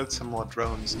built some more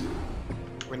drones.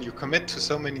 When you commit to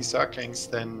so many Zerglings,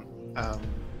 then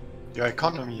your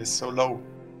economy is so low,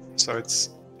 so it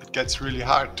gets really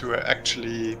hard to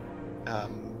actually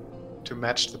to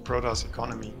match the Protoss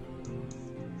economy.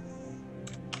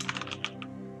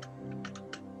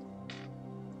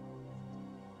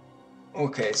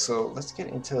 Okay, so let's get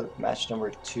into match number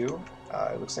 2.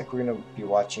 It looks like we're going to be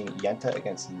watching Yenta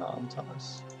against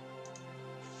Namtas.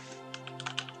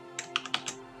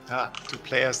 Ah, 2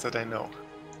 players that I know.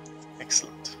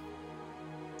 Excellent.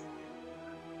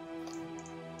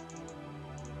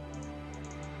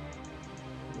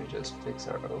 Let me just fix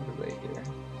our overlay here.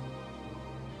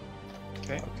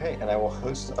 Okay. Okay, and I will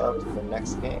host up the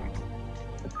next game.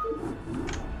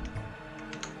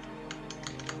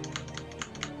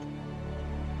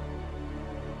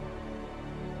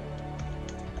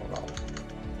 Hold on.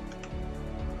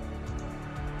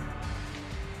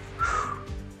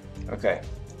 Okay.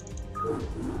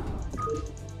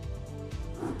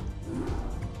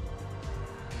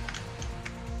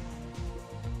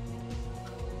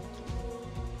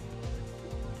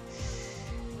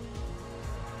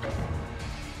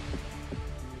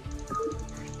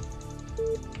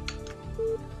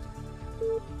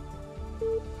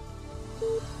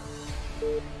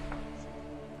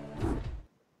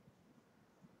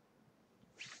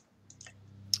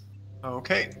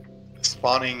 Okay,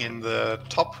 spawning in the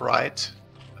top right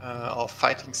of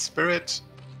Fighting Spirit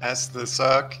as the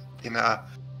Zerg in a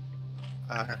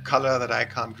color that I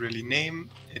can't really name.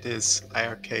 It is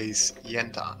IRK's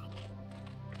Yenta.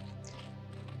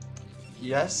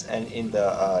 Yes, and in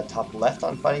the top left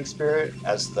on Fighting Spirit,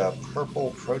 as the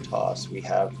purple Protoss, we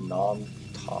have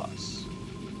Namtas.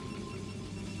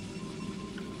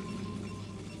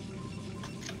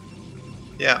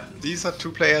 Yeah, these are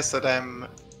 2 players that I'm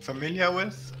familiar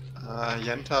with.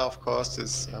 Yenta, of course,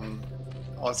 is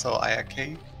also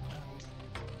IRK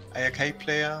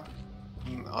player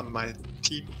on my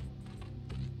team.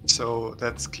 So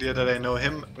that's clear that I know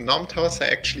him. Namtas I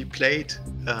actually played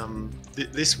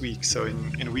this week, so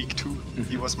in week 2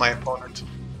 he was my opponent.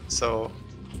 So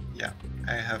yeah,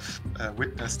 I have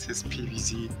witnessed his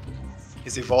PvZ,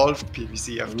 his evolved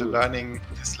PvZ after learning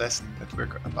this lesson that we're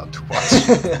about to watch.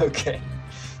 Okay,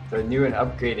 the new and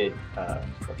upgraded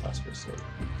Protoss Berserk.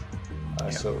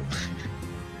 So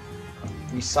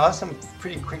we saw some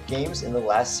pretty quick games in the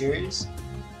last series,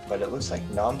 but it looks like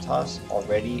Namtas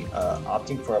already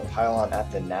opting for a pylon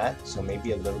at the Nat, so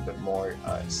maybe a little bit more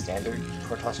standard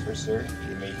Protoss Berserk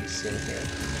you may be seeing here.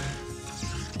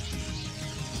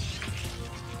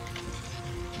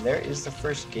 And there is the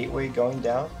first gateway going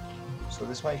down, so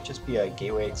this might just be a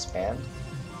gateway expand.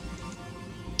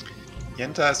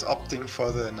 Yenta is opting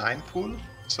for the 9 pool,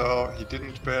 so he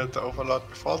didn't build the Overlord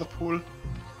before the pool.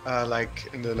 Like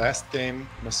in the last game,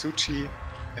 Masuchi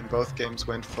in both games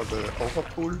went for the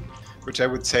overpool, which I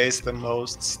would say is the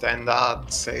most standard,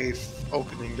 safe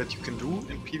opening that you can do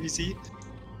in PvZ.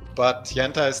 But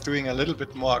Yenta is doing a little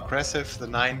bit more aggressive, the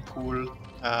 9 pool,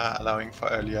 allowing for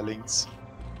earlier links.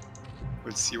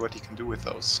 We'll see what he can do with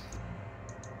those.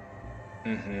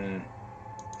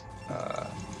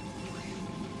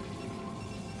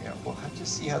 Yeah, we'll have to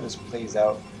see how this plays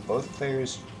out. Both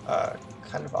players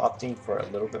kind of opting for a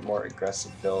little bit more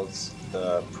aggressive builds.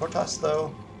 The Protoss,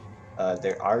 though,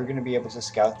 they are going to be able to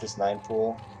scout this 9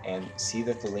 pool and see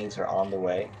that the links are on the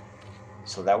way.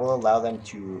 So that will allow them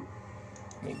to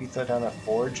maybe throw down a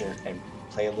forge and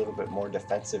play a little bit more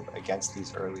defensive against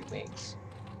these early links.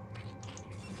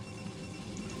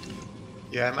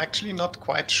 Yeah, I'm actually not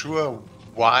quite sure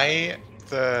why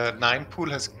the 9 pool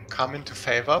has come into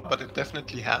favor, but it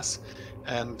definitely has.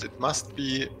 And it must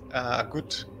be a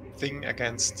good thing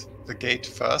against the gate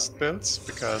first builds,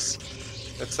 because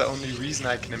that's the only reason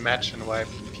I can imagine why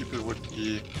people would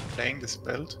be playing this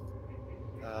build.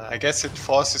 I guess it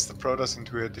forces the Protoss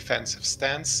into a defensive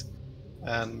stance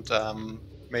and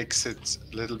makes it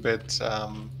a little bit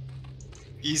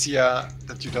easier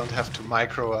that you don't have to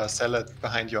micro a Zealot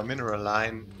behind your mineral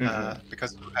line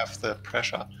because you have the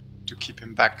pressure to keep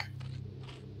him back.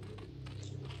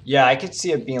 Yeah, I could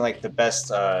see it being like the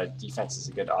best defense is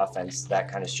a good offense,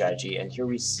 that kind of strategy. And here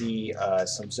we see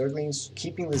some Zerglings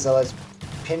keeping the Zealots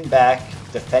pinned back,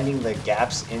 defending the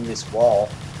gaps in this wall.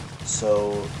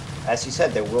 So, as you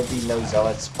said, there will be no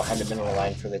Zealots behind the mineral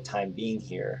line for the time being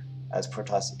here, as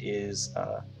Protoss is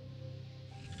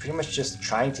pretty much just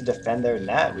trying to defend their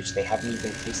Nat, which they haven't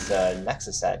even placed the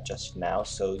Nexus at just now.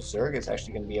 So Zerg is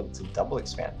actually going to be able to double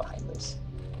expand behind this.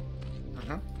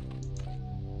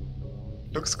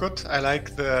 Looks good. I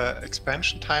like the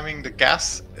expansion timing. The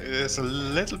gas is a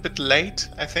little bit late,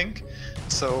 I think.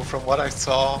 So from what I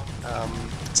saw,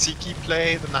 Siki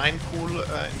play the 9 pool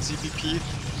in ZBP.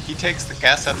 He takes the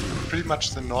gas at pretty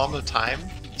much the normal time,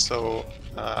 so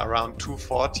around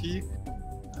 240,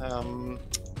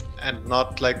 and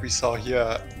not like we saw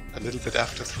here a little bit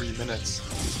after 3 minutes.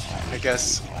 I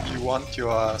guess you want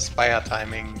your Spire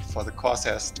timing for the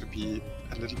Corsairs to be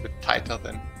a little bit tighter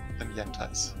than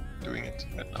Yenta is doing it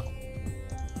right now.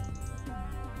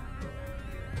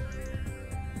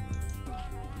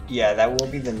 Yeah, that will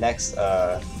be the next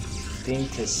thing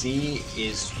to see.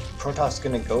 Is Protoss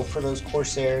going to go for those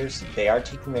Corsairs? They are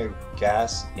taking their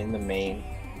gas in the main,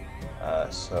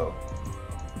 so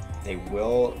they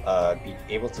will be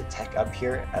able to tech up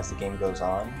here as the game goes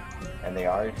on, and they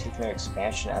are taking their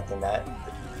expansion at the net.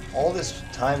 All this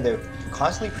time they're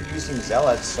constantly producing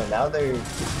Zealots, so now they've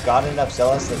got enough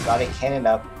Zealots, they've got a cannon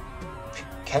up,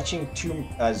 catching 2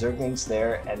 Zerglings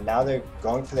there, and now they're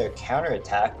going for their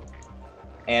counterattack.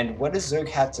 And what does Zerg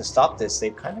have to stop this?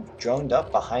 They've kind of droned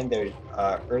up behind their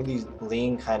early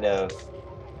Ling kind of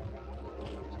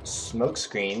smoke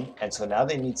screen, and so now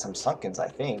they need some Sunkens, I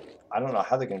think. I don't know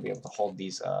how they're going to be able to hold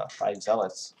these 5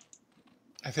 Zealots.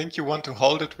 I think you want to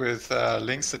hold it with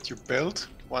links that you build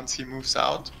once he moves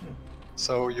out.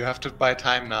 So you have to buy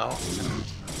time now and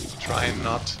try and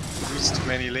not lose too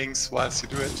many links whilst you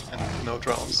do it, and no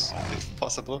drones if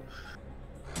possible.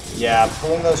 Yeah,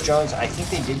 pulling those drones, I think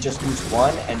they did just lose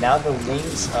 1, and now the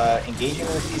Lings engaging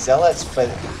with these Zealots, but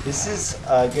this is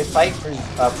a good fight for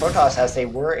Protoss, as they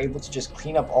were able to just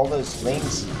clean up all those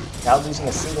Lings without losing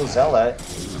a single Zealot.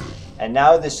 And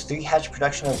now this 3-hatch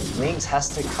production of Lings has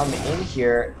to come in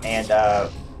here and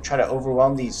try to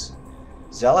overwhelm these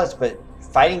Zealots, but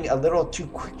fighting a little too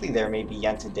quickly there, maybe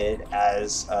Yenta did,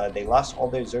 as they lost all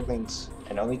their Zerglings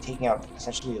and only taking out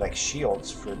essentially like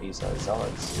shields for these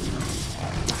Zealots.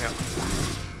 Yeah.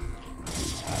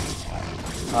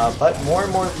 But more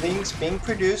and more Lings being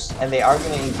produced, and they are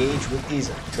going to engage with these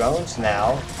drones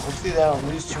now. Hopefully they don't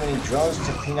lose too many drones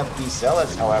to clean up these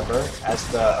Zealots, however, as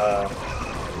the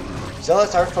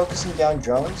Zealots are focusing down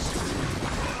drones.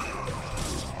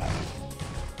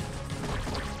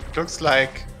 It looks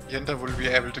like Yenta will be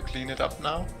able to clean it up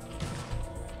now.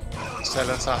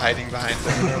 Zealots are hiding behind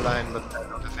the middle line, but they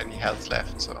don't have any health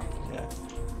left, so Yeah.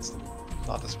 it's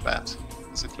not as bad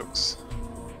as it looks.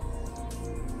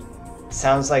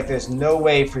 Sounds like there's no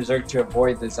way for Zerg to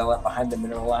avoid the Zealot behind the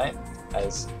mineral line,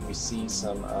 as we see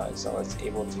some Zealots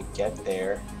able to get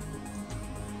there.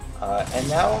 And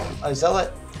now a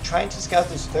Zealot trying to scout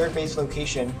this 3rd base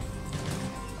location.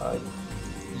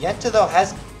 Yenta though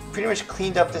has pretty much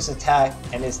cleaned up this attack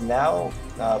and is now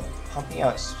pumping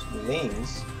out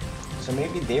Lings, so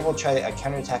maybe they will try a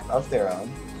counterattack of their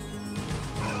own.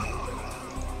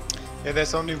 Yeah,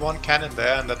 there's only 1 cannon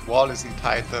there, and that wall isn't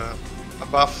tight.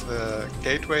 Above the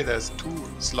gateway there's 2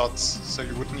 slots, so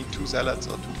you would need 2 Zealots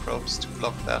or 2 probes to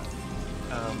block that.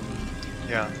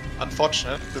 Yeah,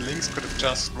 unfortunate. The Lings could have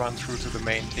just run through to the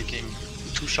main, taking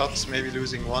 2 shots, maybe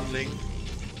losing 1 Ling.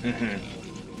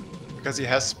 Because he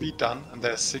has speed done, and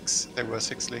there were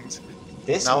 6 Lings.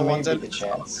 This now may one be Zealot the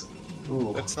chance.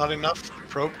 Ooh. That's not enough.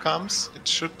 Probe comes, it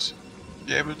should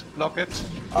be able to block it.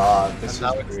 This And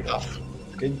now was it's brutal. tough.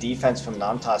 Good defense from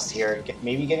Namtas here.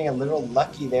 Maybe getting a little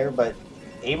lucky there, but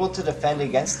able to defend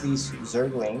against these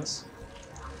Zerglings.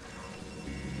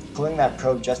 Pulling that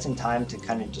probe just in time to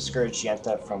kind of discourage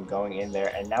Yenta from going in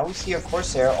there. And now we see a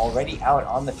Corsair already out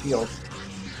on the field.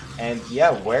 And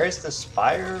yeah, where's the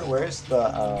Spire? Where's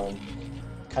the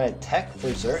kind of tech for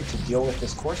Zerg to deal with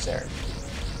this Corsair?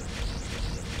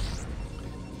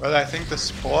 Well, I think the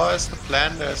Spore is the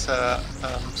plan. There's a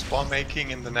Spore making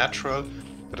in the natural,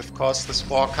 but of course the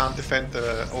Spore can't defend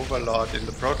the Overlord in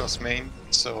the Protoss main,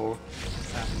 so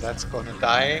that's gonna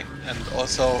die. And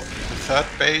also the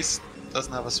 3rd base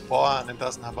doesn't have a Spore and it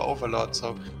doesn't have an Overlord,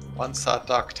 so once a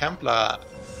Dark Templar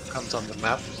comes on the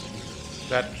map,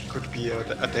 that could be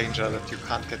a danger that you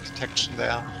can't get detection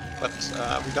there. But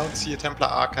we don't see a Templar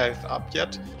archive up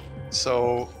yet,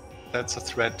 so that's a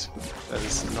threat that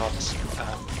is not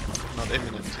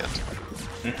imminent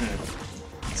yet.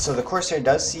 So the Corsair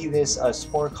does see this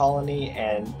Spore colony,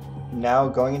 and now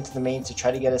going into the main to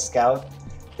try to get a scout.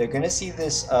 They're going to see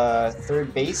this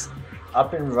 3rd base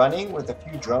up and running with a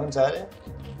few drones at it.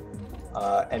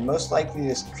 And most likely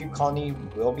this creep colony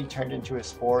will be turned into a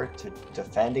Spore to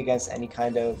defend against any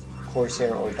kind of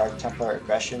Corsair or Dark Templar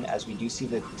aggression, as we do see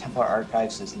the Templar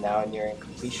Archives is now nearing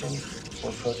completion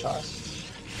for Protoss.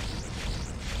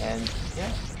 And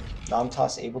yeah,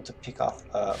 Namtas able to pick off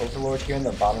Overlord here in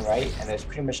the bottom right, and there's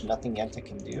pretty much nothing Yenta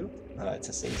can do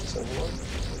to save this Overlord.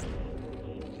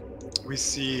 We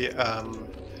see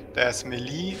there's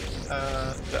melee.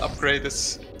 The upgrade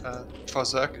is for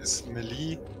Zerg is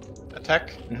melee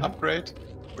attack upgrade,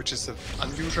 which is an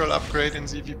unusual upgrade in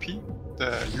ZVP.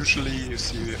 Usually you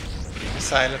see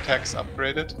missile attacks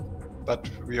upgraded. but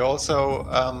we also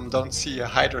don't see a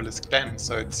Hydralisk Den,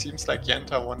 so it seems like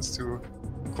Yenta wants to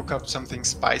cook up something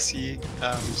spicy,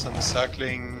 some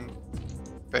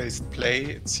circling-based play,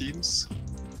 it seems.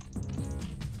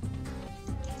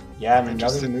 Yeah, and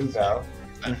another move out.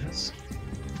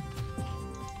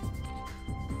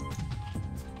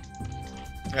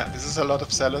 Yeah, this is a lot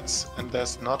of zealots, and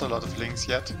there's not a lot of links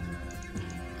yet.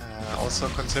 Also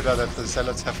consider that the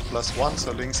zealots have +1,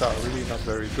 so links are really not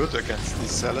very good against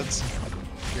these zealots.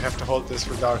 We have to hold this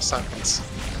with our Sunkens.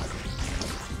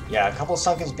 Yeah, a couple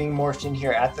Sunkens being morphed in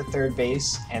here at the third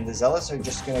base, and the Zealots are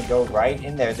just going to go right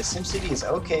in there. The SimCity is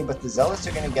okay, but the Zealots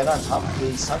are going to get on top of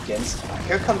the Sunkens.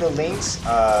 Here come the Lynx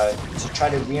to try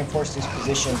to reinforce this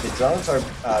position. The drones are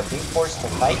being forced to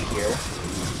fight here.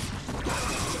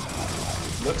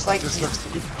 Looks like this looks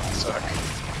good.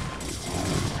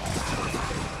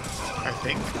 I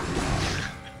think.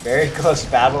 Very close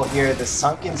battle here. The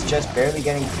Sunken's just barely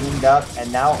getting cleaned up, and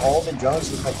now all the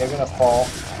drones look like they're going to fall.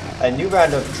 A new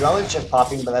round of drones just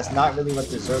popping, but that's not really what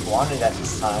the Zerg wanted at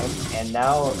this time. And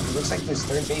now it looks like this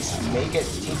third base may get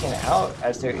taken out,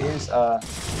 as there is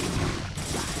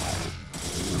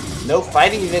no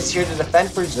fighting units here to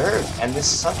defend for Zerg. And this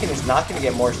Sunken is not going to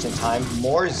get morphed in time.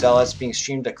 More Zealots being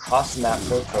streamed across the map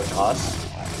for Protoss.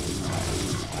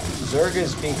 Zerg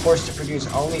is being forced to produce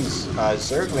only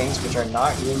Zerglings, which are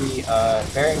not really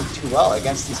faring too well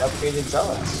against these upgraded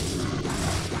Zealots.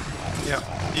 Yeah,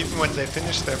 even when they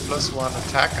finish their +1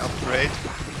 attack upgrade,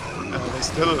 they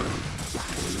still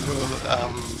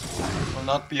will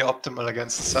not be optimal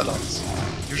against the Zealots.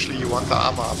 Usually you want the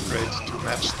armor upgrade to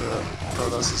match the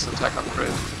Protoss' attack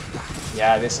upgrade.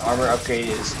 Yeah, this armor upgrade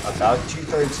is about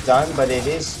 2/3 done, but it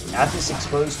is at this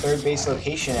exposed third base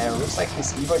location, and it looks like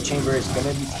this Evo chamber is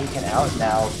going to be taken out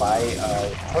now by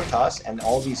Protoss and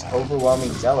all these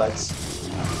overwhelming Zealots.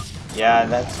 Yeah,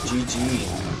 that's GG.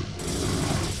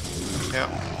 Yeah,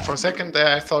 for a second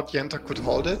there I thought Yenta could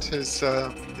hold it. His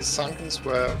Sunkens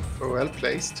were well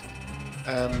placed,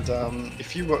 and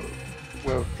if he were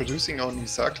producing only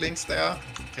Zerglings there,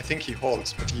 I think he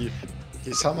holds, but he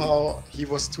somehow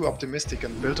was too optimistic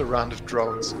and built a round of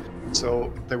drones.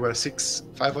 So there were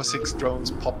 5 or 6 drones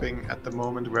popping at the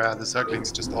moment where the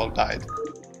Zerglings just all died.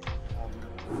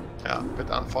 Yeah, a bit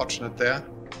unfortunate there.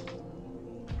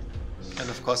 And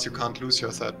of course you can't lose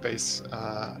your third base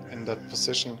in that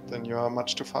position, then you are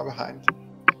much too far behind.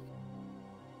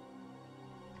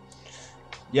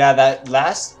 Yeah, that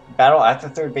last battle at the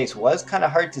third base was kind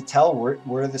of hard to tell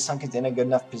were the Sunkens in a good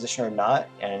enough position or not,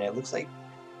 and it looks like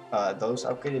those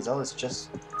upgraded Zealots just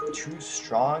too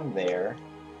strong there.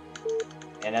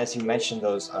 And as you mentioned,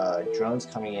 those drones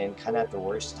coming in kind of at the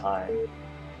worst time.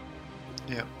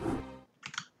 Yeah.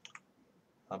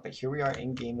 But here we are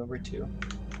in game number 2.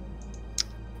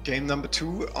 Game number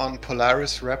 2 on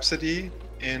Polaris Rhapsody.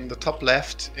 In the top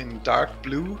left, in dark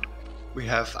blue, we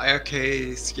have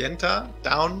IRK Sienta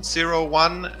down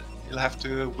 0-1. He'll have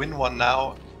to win one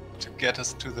now to get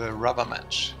us to the rubber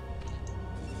match.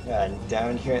 Yeah, and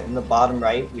down here in the bottom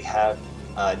right, we have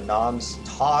Nom's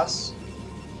Toss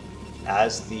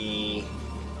as the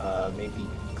maybe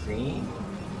green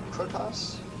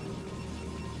Protoss?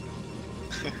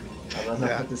 I don't know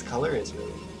what this color is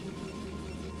really.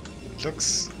 It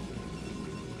looks...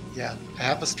 yeah, I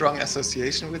have a strong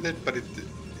association with it, but it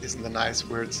isn't a nice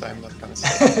word, so I'm not gonna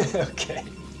say it. Okay.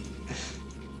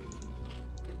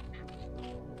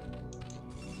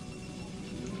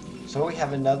 So we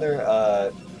have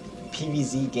another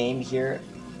PvZ game here.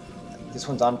 This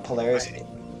one's on Polaris,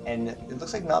 and it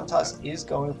looks like Nomtoss is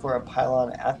going for a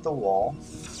pylon at the wall.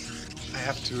 I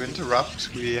have to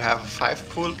interrupt. We have a 5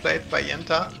 pool played by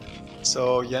Yenta,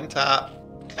 so Yenta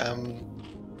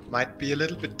might be a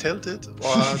little bit tilted,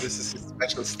 or this is his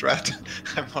special strat.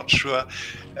 I'm not sure.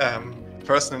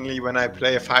 Personally, when I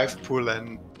play a 5 pool,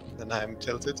 then I'm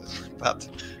tilted, but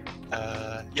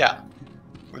yeah,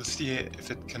 we'll see if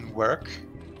it can work.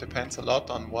 Depends a lot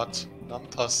on what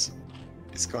Nomtoss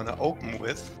is going to open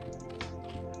with.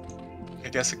 I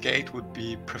guess a gate would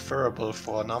be preferable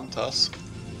for Nomtoss.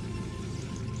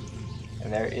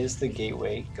 And there is the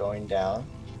gateway going down.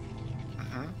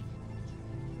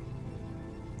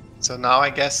 So now I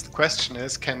guess the question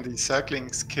is, can the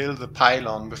Zerglings kill the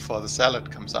pylon before the Zealot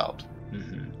comes out?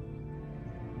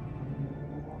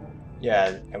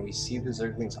 Yeah, and we see the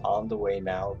Zerglings on the way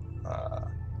now.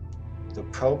 The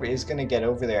probe is going to get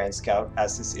over there and scout,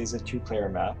 as this is a 2-player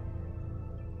map.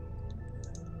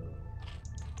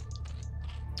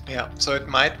 Yeah, so it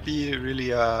might be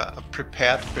really a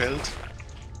prepared build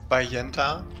by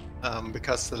Yenta,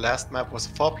 because the last map was a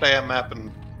 4-player map,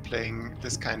 and playing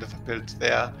this kind of a build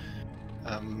there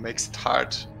makes it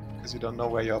hard because you don't know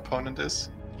where your opponent is,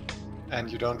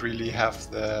 and you don't really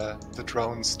have the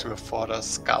drones to afford a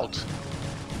scout.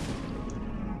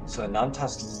 So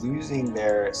Namtas losing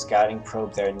their scouting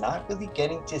probe, they're not really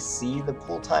getting to see the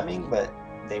pull timing, but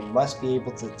they must be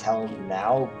able to tell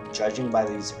now, judging by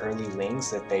these early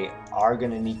lings, that they are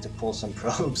going to need to pull some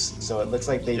probes. So it looks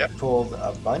like they've pulled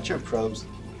a bunch of probes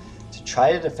to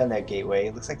try to defend that gateway.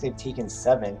 It looks like they've taken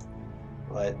 7,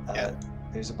 but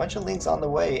there's a bunch of lings on the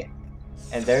way,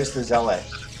 and there's the Zealot.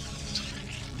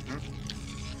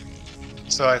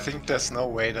 So I think there's no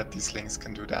way that these lings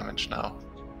can do damage now.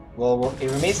 Well, it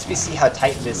remains to be seen how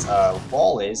tight this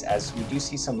wall is, as we do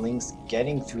see some lings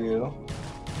getting through.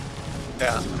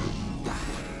 Yeah.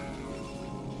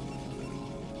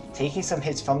 Taking some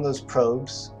hits from those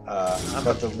probes,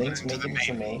 but the lings making it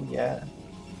to main, yeah.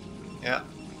 Yeah.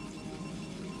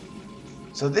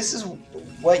 So this is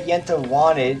what Yenta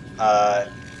wanted.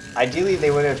 Ideally,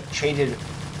 they would have traded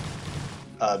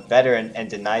better and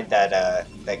denied that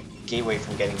gateway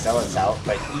from getting zealots out.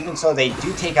 But even so, they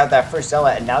do take out that first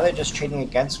zealot, and now they're just trading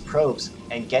against probes.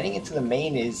 And getting into the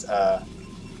main is,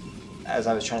 as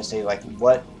I was trying to say, like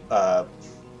what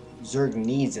Zerg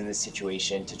needs in this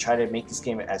situation to try to make this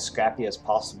game as scrappy as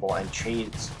possible and trade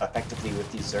effectively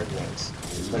with these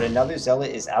Zerglings. But another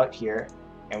zealot is out here,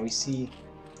 and we see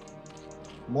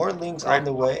more lings on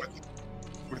the way.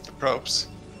 With the probes.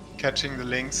 Catching the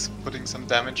lings, putting some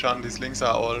damage on. These lings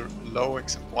are all low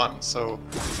except one, so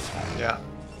yeah,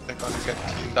 they're gonna get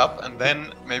cleaned up, and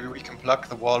then maybe we can plug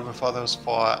the wall before those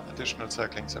 4 additional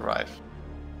Zerglings arrive.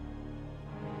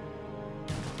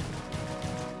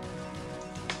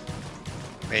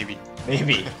 Maybe.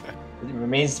 Maybe. It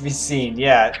remains to be seen.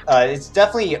 Yeah, it's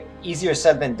definitely easier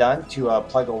said than done to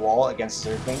plug a wall against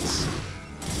Zerglings.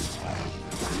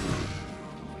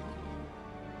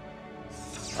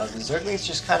 The Zerglings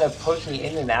just kind of poking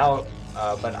in and out,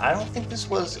 but I don't think this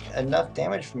was enough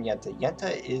damage from Yenta.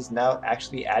 Yenta is now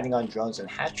actually adding on drones and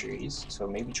hatcheries, so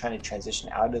maybe trying to transition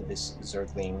out of this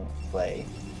Zergling play.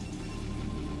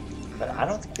 But I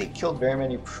don't think they killed very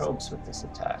many probes with this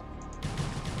attack.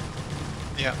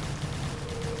 Yeah.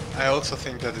 I also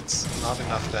think that it's not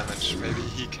enough damage. Maybe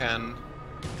he can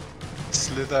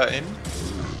slither in.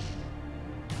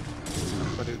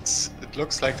 But it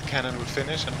looks like the cannon will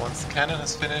finish, and once the cannon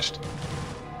is finished,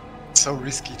 it's so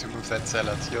risky to move that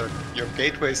zealot. Your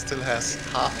gateway still has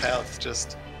half health,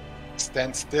 just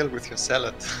stand still with your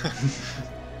zealot.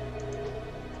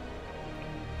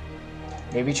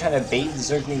 Maybe trying to bait the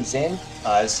Zerglings in.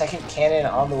 Second cannon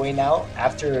on the way now,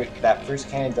 after that first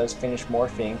cannon does finish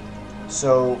morphing.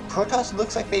 So Protoss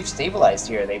looks like they've stabilized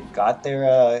here. They've got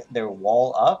their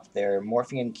wall up, they're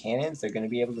morphing in cannons, they're going to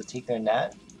be able to take their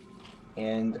nat.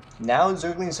 And now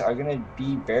Zerglings are going to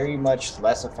be very much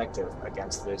less effective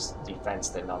against this defense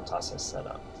that Namtas has set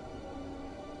up.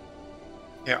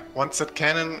 Yeah, once that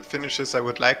cannon finishes, I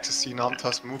would like to see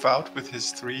Namtas move out with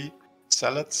his 3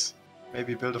 zealots,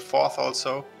 maybe build a 4th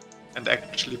also, and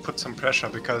actually put some pressure,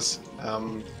 because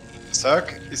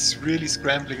Zerg is really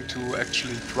scrambling to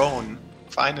actually drone,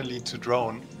 finally to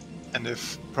drone, and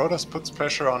if Protoss puts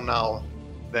pressure on now,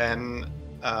 then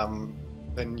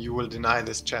you will deny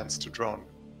this chance to drone.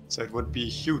 So it would be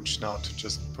huge now to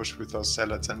just push with those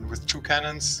zealots, and with 2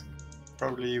 cannons,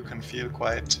 probably you can feel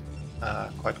quite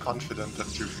confident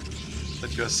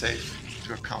that you're safe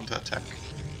to a counterattack.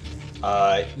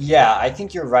 Yeah, I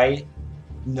think you're right.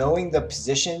 Knowing the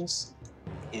positions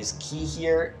is key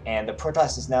here, and the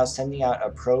Protoss is now sending out a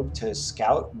probe to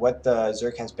scout what the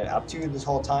Zerg has been up to this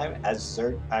whole time. As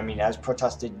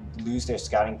Protoss did lose their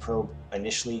scouting probe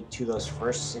initially to those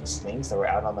first 6 lings that were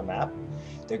out on the map,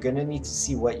 they're going to need to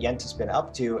see what Yenta's been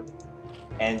up to.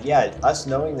 And yeah, us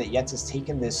knowing that Yenta's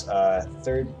taken this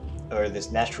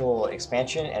this natural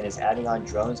expansion and is adding on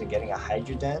drones and getting a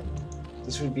Hydra Den,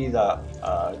 this would be the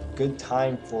good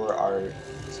time for our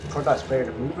Protoss player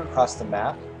to move across the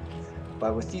map.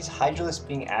 But with these Hydralisks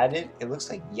being added, it looks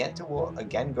like Yenta will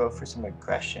again go for some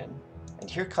aggression. And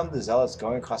here come the Zealots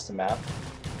going across the map.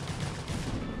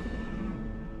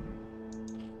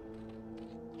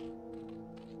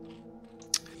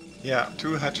 Yeah,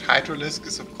 2 Hydralisk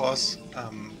is of course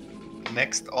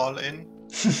next all-in.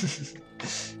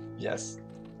 Yes.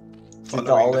 Did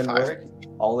the all-in work?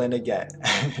 All-in again.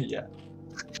 Yeah.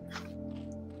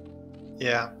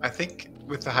 Yeah, I think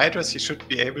with the Hydras he should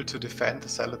be able to defend the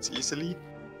Zealots easily,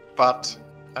 but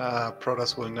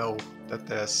Protoss will know that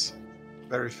there's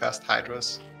very fast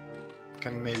Hydras.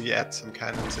 Can maybe add some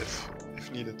cannons if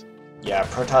needed. Yeah,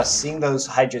 Protoss seeing those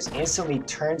Hydras instantly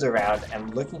turns around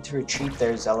and looking to retreat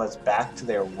their Zealots back to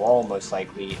their wall most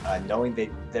likely, knowing that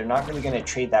they're not really going to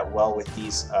trade that well with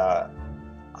these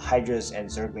Hydras and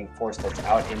Zergling force that's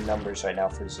out in numbers right now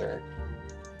for Zerg.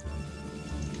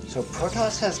 So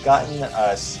Protoss has gotten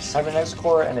a Cybernetics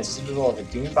Core and a Citadel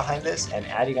of Doom behind this, and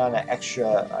adding on an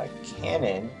extra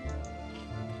cannon.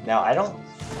 Now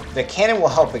the cannon will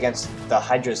help against the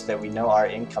Hydras that we know are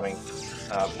incoming,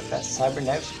 but that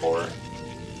Cybernetics Core,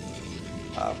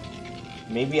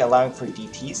 maybe allowing for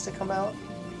DTs to come out?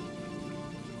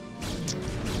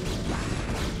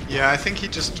 Yeah, I think he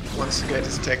just wants to get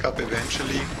his tech up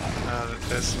eventually.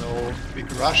 There's no big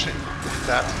rush in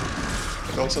that.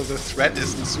 But also the threat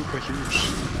isn't super huge.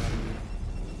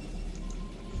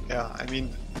 Yeah, I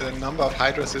mean, the number of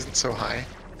Hydras isn't so high.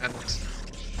 And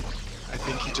I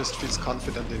think he just feels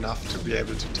confident enough to be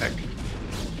able to tech.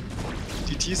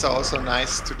 DTs are also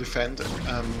nice to defend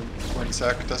when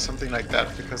Zerg does something like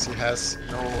that, because he has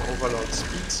no overload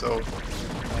speed, so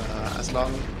as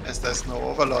long as there's no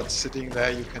overlord sitting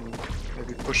there, you can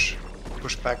maybe push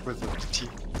back with the DT.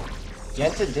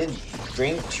 Yenta did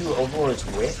bring 2 overlords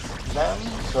with them,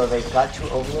 so they've got 2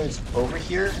 overlords over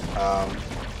here.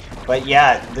 But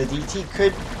yeah, the DT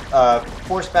could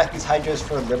force back these Hydras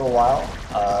for a little while.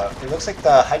 It looks like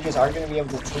the Hydras are going to be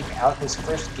able to take out this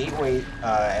first gateway,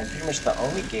 and pretty much the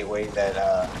only gateway that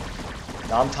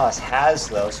Namtas has,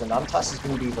 though. So Namtas is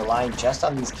going to be relying just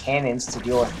on these cannons to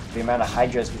deal with the amount of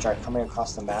Hydras which are coming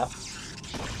across the map.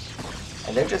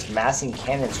 And they're just massing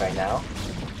cannons right now.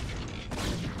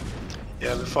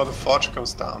 Yeah, before the forge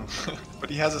goes down. But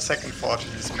he has a second forge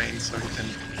in his main, so he can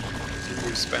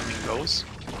continue spamming those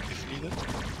if needed.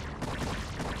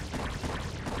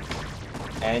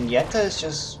 And Yenta is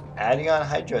just adding on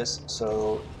Hydras,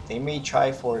 so they may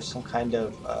try for some kind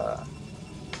of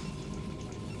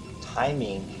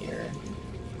timing here.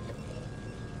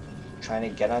 Trying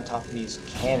to get on top of these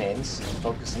cannons and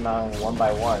focus them on one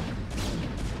by one.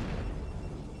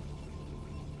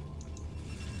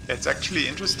 It's actually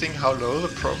interesting how low the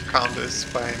probe count is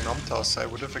by Nomtos. I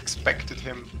would have expected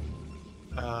him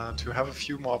to have a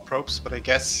few more probes, but I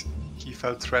guess he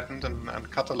felt threatened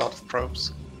and cut a lot of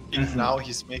probes. Even now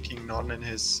he's making none in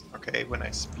his... Okay, when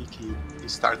I speak he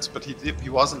starts, but he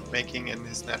wasn't making in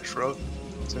his natural,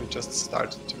 so he just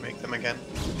started to make them again.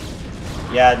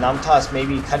 Yeah, Namtas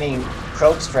maybe cutting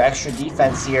probes for extra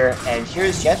defense here, and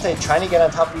here's Yenta trying to get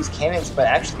on top of these cannons, but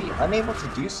actually unable to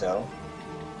do so.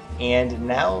 And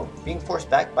now being forced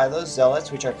back by those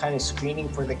zealots, which are kind of screening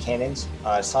for the cannons,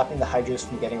 stopping the Hydras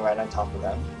from getting right on top of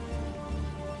them.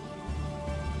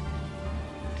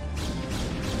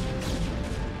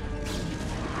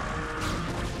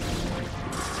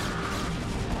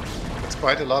 It's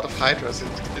quite a lot of Hydras.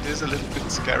 It is a little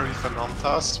bit scary for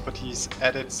Nomtas, but he's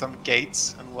added some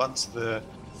gates, and once the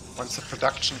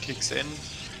production kicks in,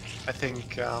 I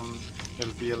think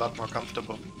he'll be a lot more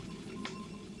comfortable.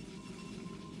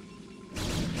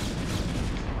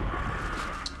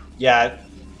 Yeah,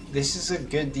 this is a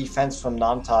good defense from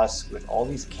Namtas with all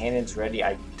these cannons ready.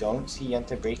 I don't see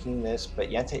Yenta breaking this, but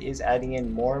Yenta is adding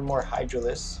in more and more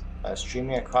Hydralisks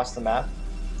streaming across the map.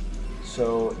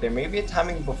 So there may be a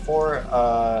timing before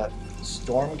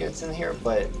Storm gets in here,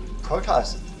 but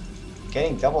Protoss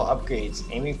getting double upgrades,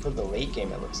 aiming for the late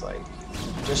game it looks like.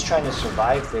 Just trying to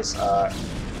survive this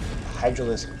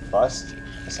Hydralisk bust,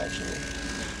 essentially.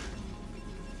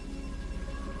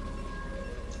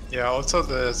 Yeah, also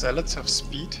the Zealots have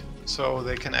speed, so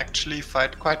they can actually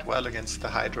fight quite well against the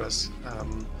Hydras.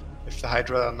 If the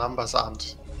Hydra numbers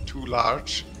aren't too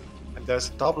large. And there's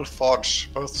a double forge,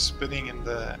 both spinning in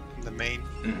the main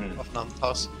of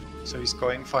Namtas, so he's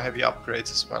going for heavy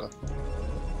upgrades as well.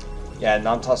 Yeah,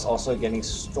 Namtas also getting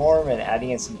Storm and adding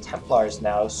in some Templars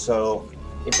now, so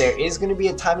if there is going to be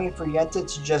a timing for Yenta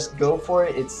to just go for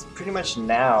it, it's pretty much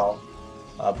now.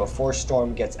 Before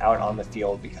Storm gets out on the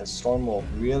field, because Storm will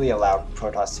really allow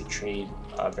Protoss to trade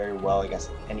very well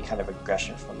against any kind of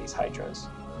aggression from these Hydras.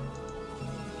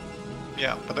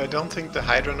 Yeah, but I don't think the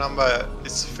Hydra number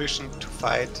is sufficient to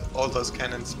fight all those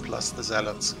cannons plus the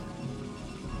Zealots.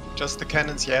 Just the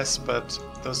cannons, yes, but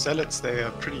those Zealots, they are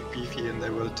pretty beefy and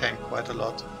they will tank quite a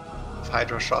lot of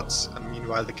Hydra shots, and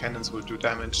meanwhile the cannons will do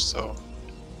damage, so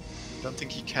I don't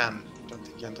think he can. I don't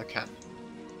think Yenta can.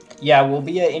 Yeah, will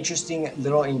be an interesting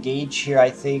little engage here, I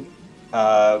think,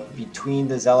 between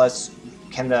the Zealots.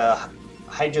 Can the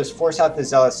Hydras force out the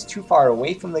Zealots too far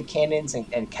away from the cannons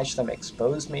and catch them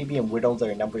exposed maybe and whittle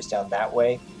their numbers down that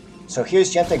way? So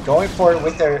here's Yenta going for it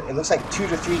with their, it looks like 2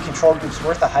 to 3 control groups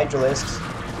worth of Hydralisks.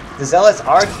 The Zealots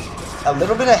are a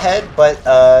little bit ahead, but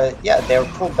yeah, they're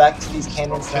pulled back to these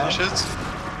cannons now. Finishes.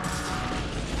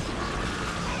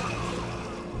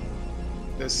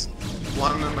 There's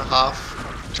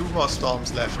 1.5, 2 more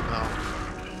storms left now.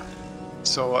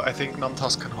 So I think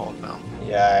Namtos can hold now.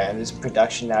 Yeah, and this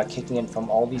production now kicking in from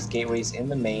all these gateways in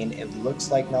the main. It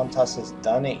looks like Namtos has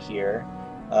done it here.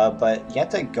 But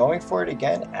Yenta going for it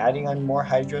again, adding on more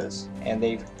Hydras. And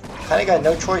they've kind of got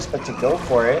no choice but to go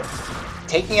for it.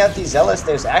 Taking out these Zealots,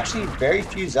 there's actually very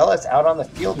few Zealots out on the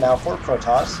field now for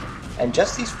Protoss. And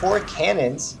just these 4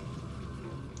 cannons.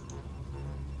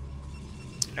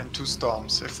 And 2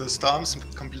 Storms. If the Storms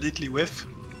completely whiff,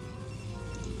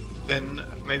 then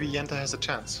maybe Yenta has a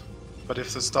chance. But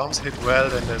if the Storms hit well,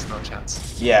 then there's no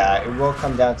chance. Yeah, it will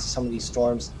come down to some of these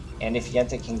Storms. And if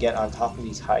Yenta can get on top of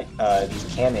these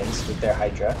cannons with their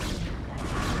Hydra.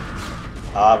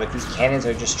 But these cannons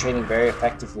are just trading very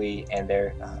effectively, and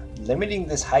they're limiting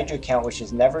this Hydra count, which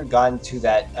has never gotten to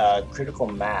that critical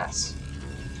mass.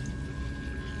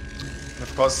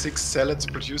 Of course, 6 Zealots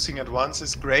producing at once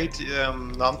is great.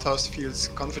 Namtos feels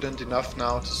confident enough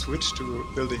now to switch to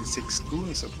building 6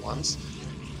 goons at once.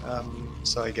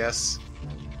 So I guess,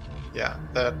 yeah,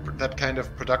 that kind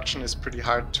of production is pretty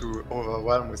hard to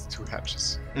overwhelm with 2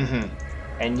 hatches.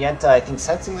 And Yenta, I think,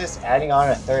 sensing this, adding on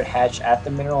a 3rd hatch at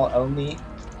the mineral only,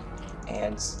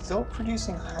 and still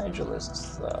producing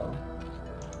Hydralisks though.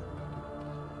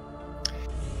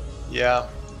 Yeah.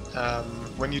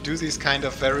 When you do these kind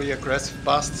of very aggressive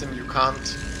busts and you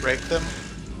can't break them,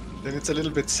 then it's a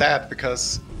little bit sad,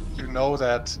 because you know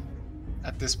that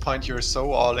at this point you're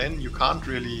so all in, you can't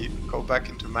really go back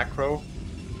into macro,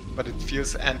 but it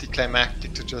feels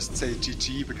anticlimactic to just say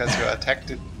GG because your attack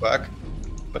didn't work.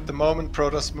 But the moment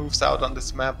Protoss moves out on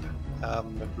this map,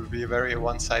 it will be a very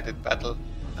one-sided battle,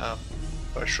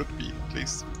 or should be at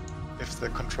least, if the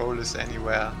control is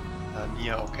anywhere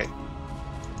near okay.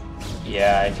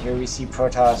 Yeah, and here we see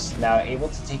Protoss now able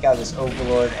to take out this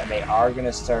Overlord, and they are going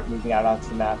to start moving out onto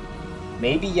the map.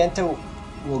 Maybe Yenta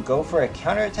will go for a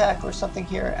counterattack or something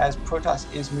here, as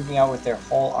Protoss is moving out with their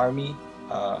whole army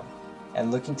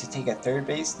and looking to take a 3rd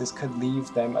base. This could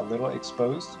leave them a little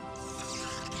exposed.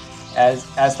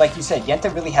 As like you said,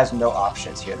 Yenta really has no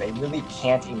options here. They really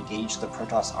can't engage the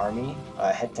Protoss army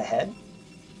head-to-head.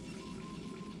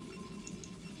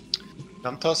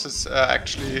 Namtos is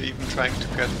actually even trying to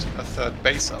get a 3rd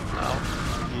base up now.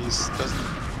 Doesn't...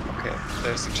 Okay,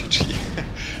 there's a GG.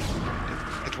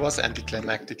 It was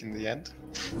anticlimactic in the end.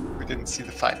 We didn't see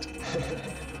the fight.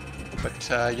 But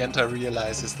Yenta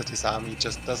realizes that his army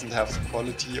just doesn't have the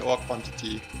quality or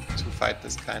quantity to fight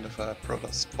this kind of a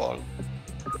Protoss ball.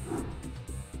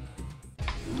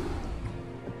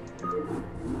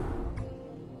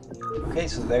 Okay,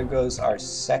 so there goes our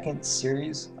 2nd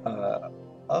series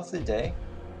of the day,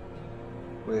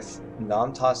 with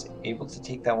Namtos able to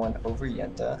take that one over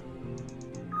Yenta.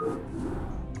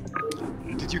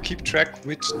 Did you keep track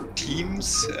which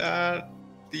teams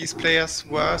these players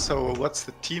were? So what's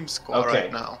the team score right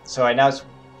now? So right now it's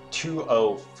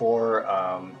 2-0 for,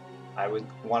 I would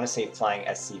want to say, flying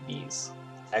SCVs.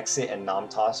 Exit and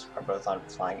Namtos are both on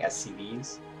flying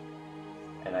SCVs.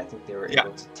 And I think they were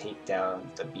able to take down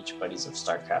the Beach Buddies of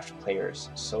StarCraft players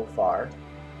so far.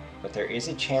 But there is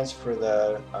a chance for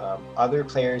the other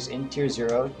players in Tier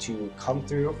 0 to come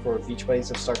through for Beach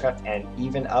Buddies of StarCraft and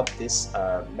even up this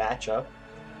matchup,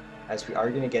 as we are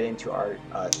going to get into our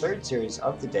 3rd series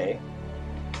of the day.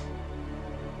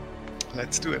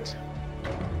 Let's do it.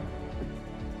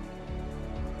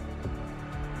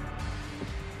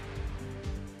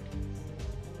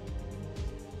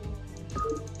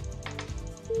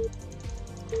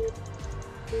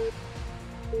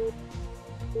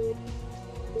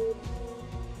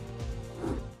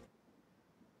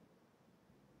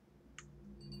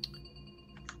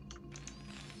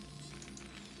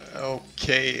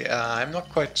 Okay, I'm not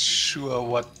quite sure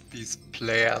what these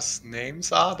players'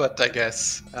 names are, but I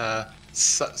guess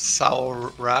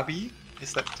Saurabi,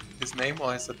 is that his name,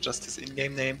 or is that just his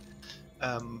in-game name?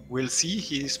 We'll see.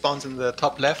 He spawns in the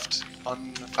top left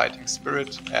on Fighting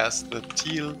Spirit as the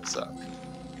teal Zerg.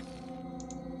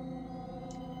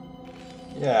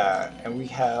 Yeah, and we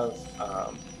have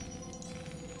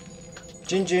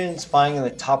Jinjin spawning in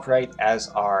the top right as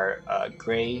our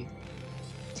gray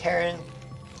Terran.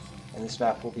 And this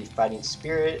map will be Fighting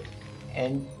Spirit,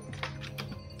 and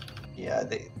yeah,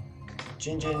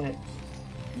 Jinjin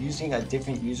using a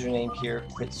different username here,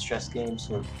 Quit Stress Games,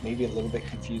 so maybe a little bit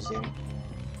confusing.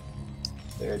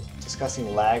 They're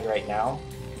discussing lag right now.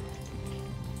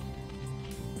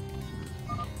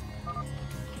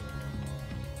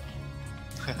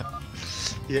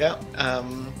 Yeah,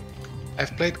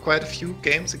 I've played quite a few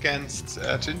games against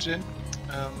Jinjin.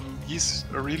 He's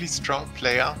a really strong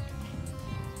player.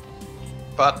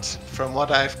 But from what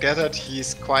I've gathered,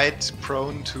 he's quite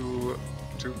prone to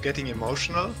getting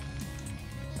emotional.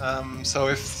 So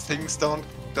if things don't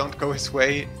go his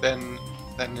way, then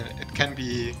it can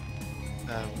be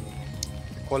the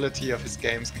quality of his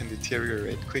games can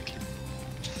deteriorate quickly.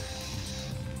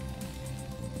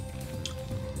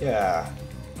 Yeah,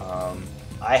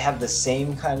 I have the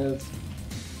same kind of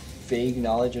vague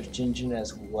knowledge of Jinjin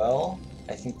as well.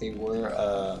 I think they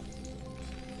were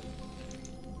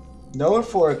known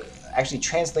for actually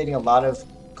translating a lot of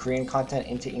Korean content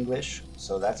into English,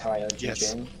 so that's how I know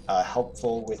Jinjin. Yes.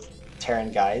 Helpful with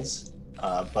Terran guides,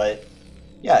 but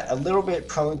yeah, a little bit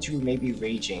prone to maybe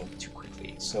raging too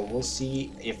quickly. So we'll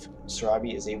see if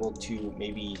Sarabi is able to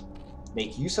maybe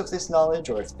make use of this knowledge,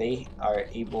 or if they are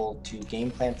able to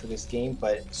game plan for this game.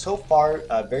 But so far,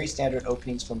 very standard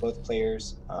openings from both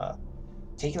players.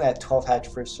 Taking that 12 hatch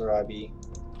for Sarabi,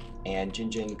 and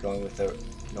Jinjin going with the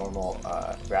normal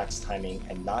Rax timing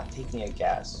and not taking a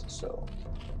gas. So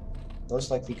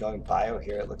most likely going bio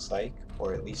here, it looks like,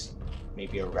 or at least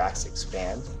maybe a Rax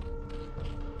expand.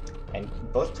 And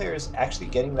both players actually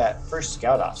getting that first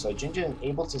scout off. So Jinjin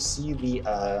able to see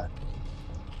the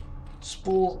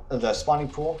spawning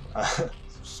pool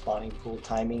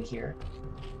timing here.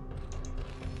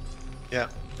 Yeah,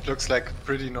 it looks like a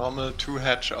pretty normal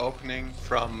 2-hatch opening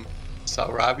from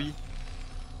Sarabi,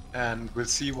 and we'll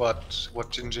see what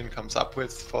Jinjin comes up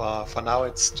with. For now,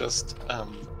 it's just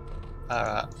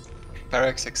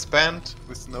barracks expand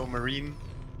with no marine,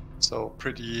 so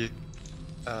pretty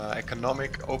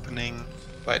economic opening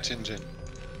by Jinjin.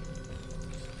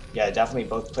 Yeah, definitely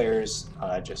both players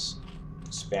just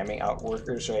spamming out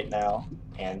workers right now,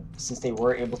 and since they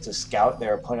were able to scout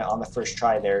their opponent on the first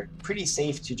try, they're pretty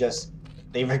safe to just,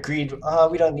 they've agreed,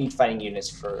 we don't need fighting units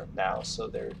for now, so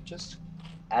they're just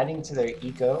adding to their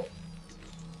eco.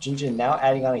 Jinjin now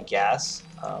adding on a gas,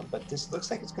 but this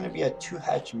looks like it's going to be a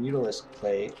 2-hatch Mutalisk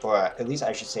play, or at least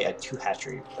I should say a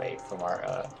 2-hatchery play from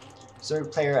our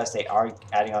Zerg player, as they are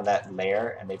adding on that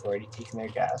layer and they've already taken their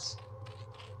gas.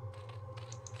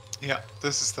 Yeah,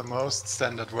 this is the most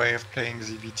standard way of playing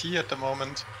ZVT at the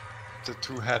moment. The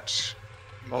 2-hatch,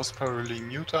 most probably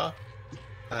Muta.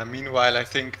 Meanwhile, I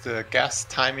think the gas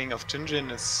timing of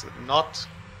Jinjin is not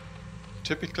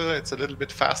typical. It's a little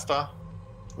bit faster.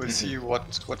 We'll see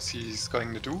what he's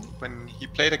going to do. When he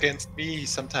played against me, he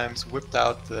sometimes whipped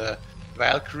out the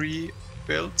Valkyrie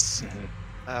builds,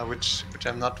 which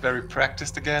I'm not very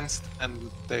practiced against,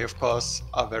 and they of course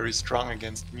are very strong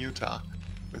against Muta.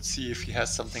 We'll see if he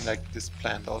has something like this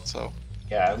planned also.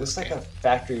 Yeah, it looks like a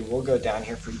factory will go down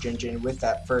here for Jinjin with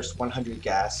that first 100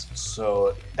 gas,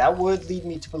 so that would lead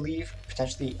me to believe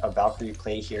potentially a Valkyrie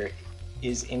play here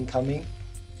is incoming.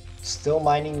 Still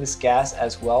mining this gas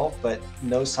as well, but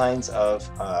no signs of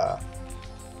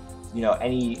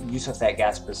any use of that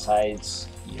gas besides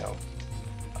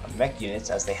mech units,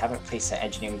 as they haven't placed an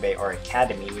engineering bay or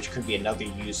academy, which could be another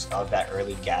use of that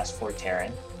early gas for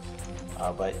Terran.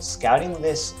 But scouting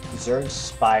this Zerg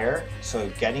Spire, so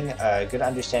getting a good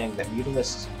understanding that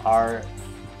Mutalisks are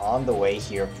on the way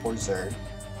here for Zerg.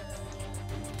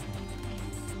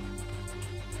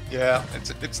 Yeah,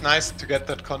 it's nice to get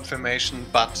that confirmation,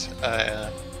 but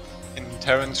in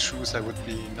Terran's shoes I would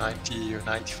be 90 or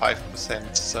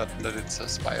 95% certain that it's a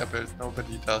Spire build.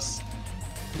 Nobody does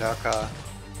Lurker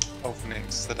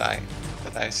openings that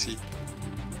I see.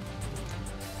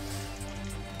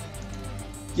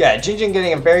 Yeah, Jinjin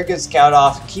getting a very good scout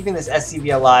off, keeping this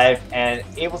SCV alive, and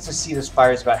able to see the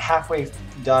Spires about halfway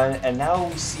done. And now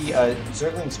we see a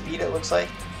Zergling speed, it looks like.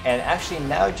 And actually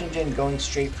now Jinjin going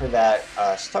straight for that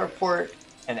starport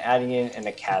and adding in an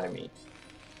academy.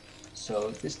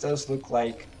 So this does look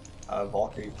like a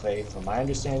Valkyrie play from my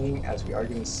understanding, as we are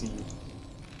going to see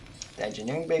the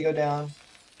engineering bay go down.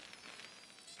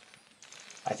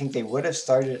 I think they would have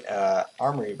started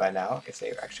armory by now if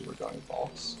they actually were going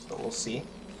vaults, but we'll see.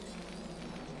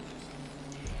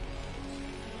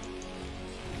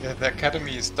 Yeah, the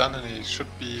academy is done and he should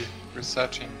be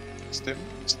researching Stim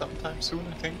sometime soon,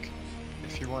 I think.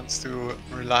 If he wants to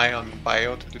rely on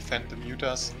bio to defend the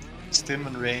mutas, Stim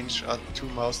and range are the two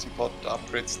most important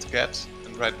upgrades to get,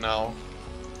 and right now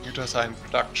mutas are in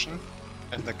production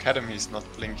and the academy is not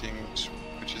blinking,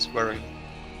 which is worrying.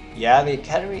 Yeah, the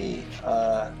academy,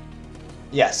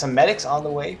 yeah, some medics on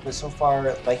the way, but so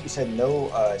far, like you said,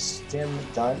 no stim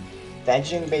done. The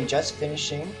engineering bay just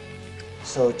finishing,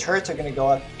 so turrets are going to go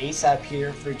up ASAP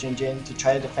here for Jinjin to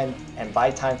try to defend and buy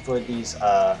time for these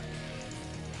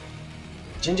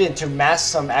Jinjin to mass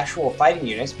some actual fighting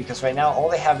units, because right now all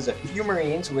they have is a few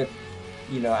marines with,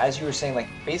 as you were saying, like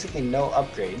basically no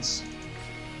upgrades.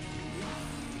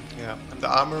 Yeah, and the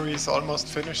armory is almost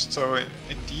finished, so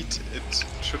indeed it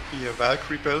should be a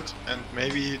Valkyrie build, and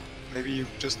maybe you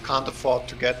just can't afford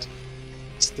to get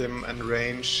stim and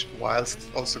range whilst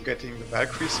also getting the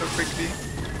Valkyrie so quickly.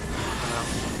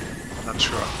 I'm not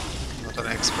sure. I'm not an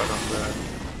expert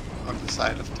on the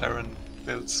side of Terran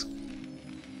builds.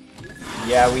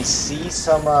 Yeah, we see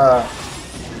some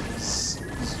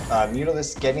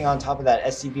Mutalisks getting on top of that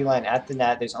SCV line at the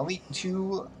net. There's only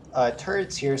 2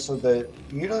 turrets here, so the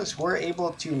Mutalisks were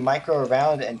able to micro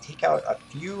around and take out a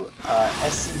few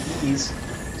SCVs.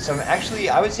 Some actually,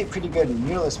 I would say, pretty good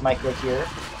Mutalisk micro here,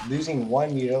 losing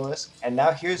 1 Mutalisk, and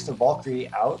now here's the Valkyrie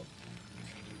out.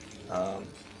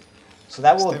 So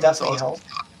that will Stim definitely help.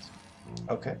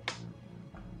 Okay.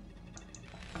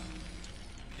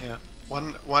 Yeah.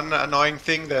 One annoying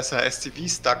thing, there's a SCV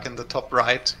stuck in the top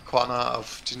right corner of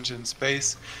Jinjin's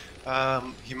base.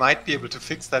 He might be able to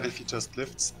fix that if he just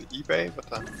lifts the eBay,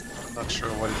 but I'm not sure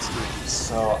what it's doing.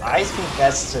 So I think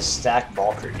that's to stack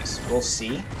Valkyries. We'll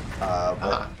see.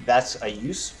 But that's a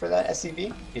use for that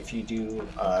SCV. If you do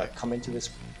come into this,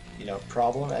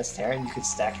 problem as Terran, you could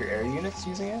stack your air units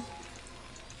using it.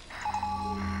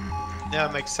 Yeah,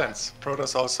 makes sense.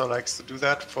 Protoss also likes to do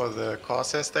that for the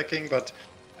Corsair stacking, but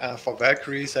for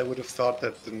Valkyries, I would have thought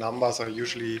that the numbers are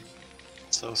usually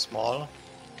so small.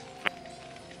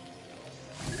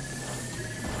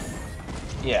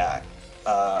 Yeah,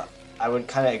 I would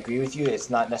kind of agree with you. It's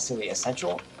not necessarily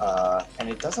essential, and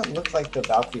it doesn't look like the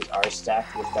Valkyries are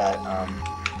stacked with that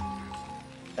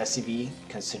SCV,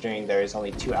 considering there is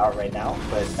only 2 out right now.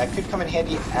 But that could come in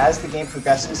handy as the game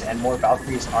progresses and more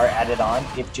Valkyries are added on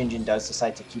if Jinjin does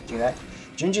decide to keep doing that.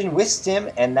 Jinjin with Stim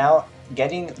and now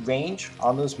getting range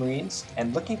on those Marines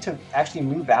and looking to actually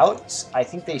move out. I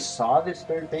think they saw this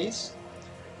 3rd base,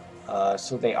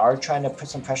 so they are trying to put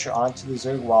some pressure onto the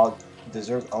Zerg while the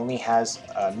Zerg only has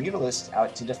Mutalisks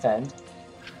out to defend.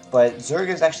 But Zerg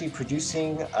is actually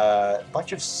producing a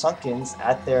bunch of Sunkens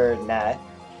at their nat,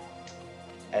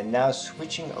 and now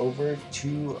switching over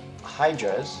to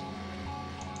Hydras.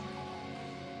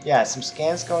 Yeah, some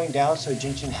scans going down, so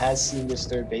Jinjin has seen this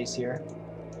 3rd base here.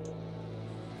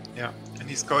 Yeah, and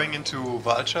he's going into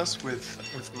Vultures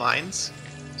with mines.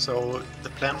 So the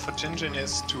plan for Jinjin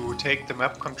is to take the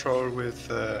map control with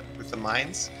the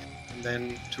mines, and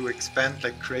then to expand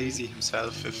like crazy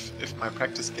himself if my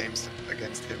practice games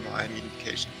against him are any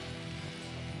indication.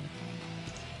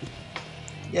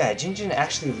 Yeah, Jinjin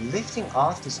actually lifting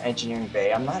off this engineering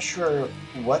bay. I'm not sure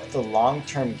what the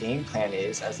long-term game plan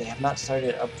is, as they have not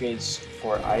started upgrades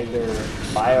for either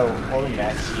Bio or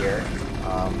Mech here.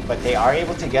 But they are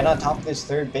able to get on top of this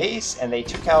 3rd base, and they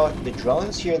took out the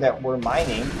drones here that were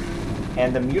mining.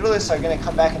 And the Mutalisks are going to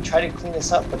come back and try to clean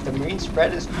this up, but the Marine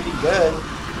spread is pretty good.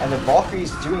 And the Valkyrie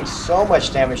is doing so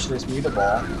much damage to this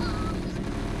Mutaball.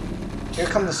 Here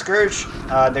come the Scourge.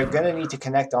 They're going to need to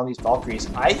connect on these Valkyries.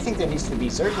 I think there needs to be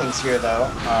Zerglings here,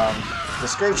 though. The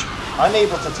Scourge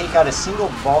unable to take out a single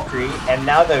Valkyrie, and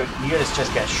now the units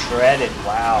just get shredded.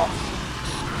 Wow.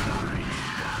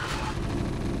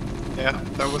 Yeah,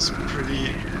 that was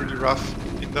pretty rough.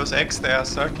 In those eggs there are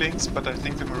Zerglings, but I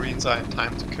think the Marines are in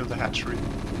time to kill the hatchery.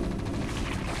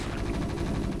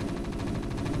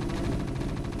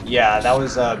 Yeah, that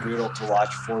was brutal to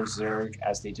watch for Zerg,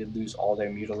 as they did lose all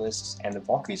their Mutalisks, and the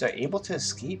Valkyries are able to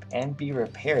escape and be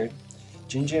repaired.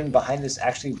 Jinjin behind this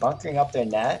actually bunkering up their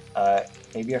nat,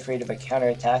 maybe afraid of a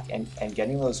counterattack, and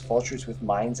getting those vultures with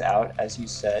mines out, as you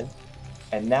said.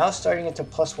 And now starting into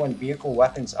 +1 vehicle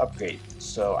weapons upgrade.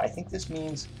 So I think this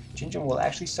means Jinjin will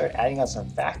actually start adding on some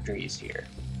factories here,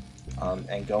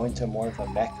 and go into more of a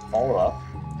mech follow-up.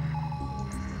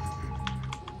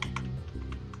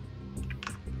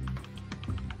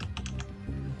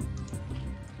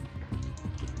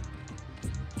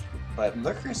 But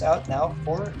Lurker's out now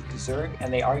for Zerg,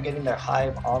 and they are getting their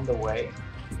hive on the way.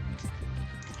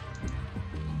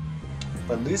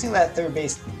 But losing that 3rd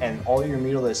base and all your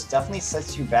Mutalisks definitely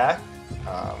sets you back.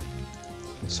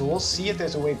 So we'll see if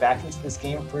there's a way back into this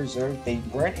game for Zerg. They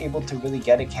weren't able to really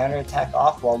get a counterattack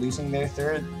off while losing their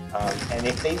 3rd. And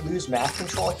if they lose map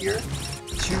control here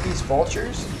to these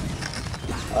Vultures,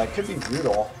 it could be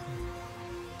brutal.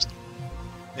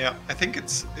 Yeah, I think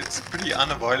it's pretty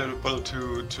unavoidable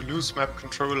to lose map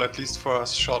control, at least for a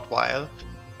short while,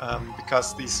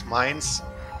 because these mines,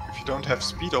 if you don't have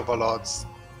speed overlords,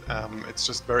 it's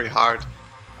just very hard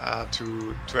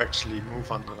to actually move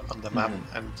on the map.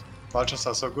 And Vultures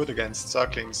are so good against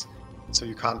Zerglings, so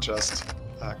you can't just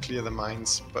clear the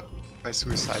mines but by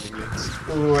suiciding links.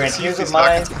 Ooh, and here's a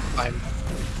mine. Find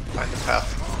the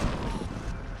path.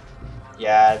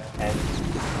 Yeah, and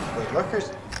the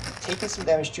Lurkers taking some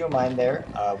damage to a mine there,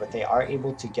 but they are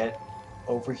able to get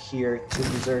over here to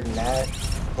the Zerg net,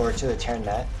 or to the Terran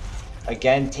net.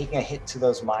 Again, taking a hit to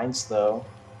those mines though.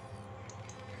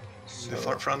 The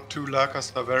front two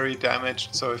lurkers are very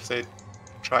damaged, so if they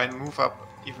try and move up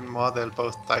even more, they'll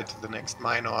both die to the next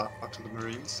mine or to the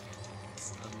marines.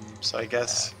 So I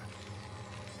guess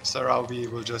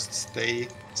Sarawi will just stay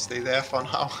there for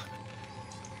now.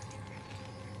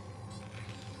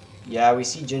 Yeah, we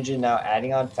see Jinjin now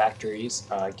adding on factories,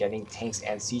 getting tanks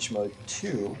and siege mode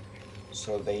 2.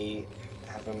 So they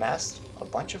have amassed a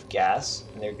bunch of gas,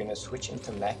 and they're going to switch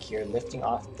into mech here, lifting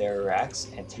off their racks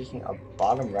and taking a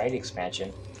bottom right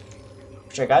expansion,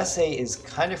 which I gotta say is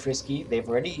kind of risky. They've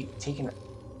already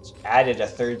added a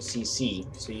third CC,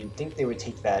 so you'd think they would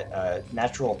take that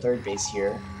natural third base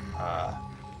here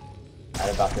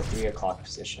at about the 3 o'clock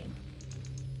position.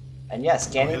 And yeah,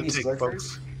 scanning these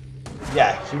lurkers.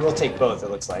 Yeah, he will take both, it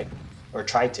looks like. Or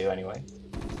try to, anyway.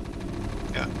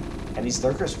 Yeah. And these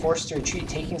lurkers forced to retreat,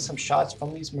 taking some shots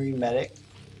from these Marine Medic.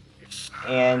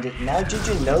 And now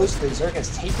Jinjin knows that Zerg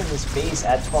has taken this base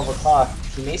at 12 o'clock.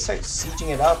 He may start sieging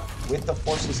it up with the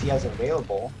forces he has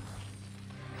available.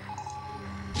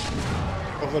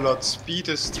 Overlord speed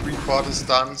is 3/4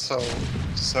 done, so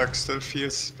Zerg still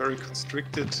feels very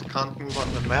constricted, can't move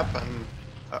on the map, and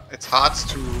it's hard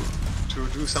to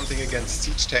do something against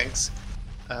siege tanks.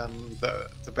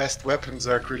 The best weapon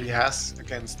Zerg really has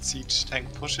against siege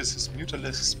tank pushes is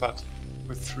Mutalisks, but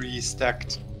with 3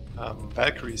 stacked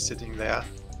Valkyries sitting there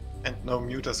and no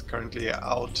Mutas currently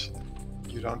out,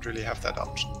 you don't really have that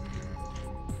option.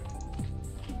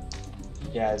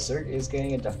 Yeah, Zerg is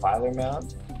getting a Defiler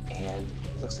mount, and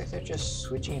it looks like they're just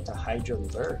switching into Hydra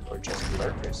Lurk, or just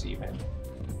Lurkers even.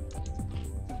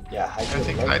 Yeah, Hydra Lurk. I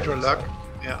think Hydra Lurk,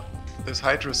 yeah. There's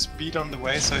Hydra speed on the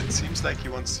way, so it seems like he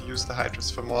wants to use the Hydras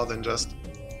for more than just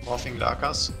morphing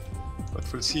Lurkers. But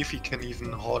we'll see if he can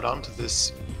even hold on to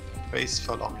this base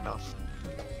for long enough.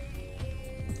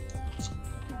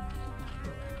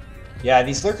 Yeah,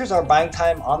 these Lurkers are buying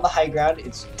time on the high ground.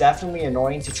 It's definitely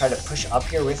annoying to try to push up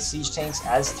here with siege tanks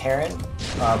as Terran,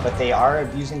 but they are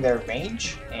abusing their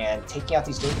range and taking out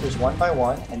these Lurkers one by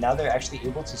one, and now they're actually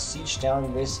able to siege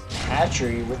down this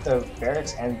hatchery with the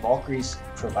barracks and Valkyries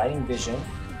providing vision.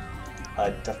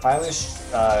 Defilers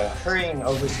hurrying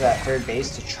over to that third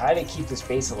base to try to keep this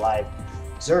base alive.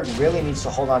 Zerg really needs to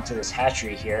hold on to this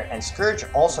hatchery here, and Scourge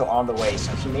also on the way,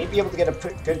 so he may be able to get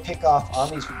a good pick off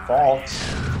on these vaults.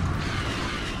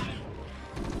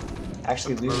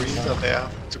 Actually, the Marines are there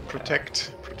to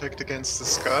protect against the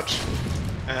Scourge,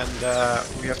 and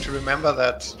we have to remember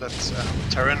that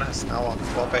Terran has now on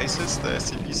 4 bases. The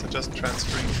SCVs are just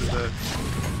transferring to the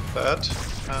third,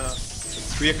 the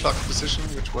 3 o'clock position,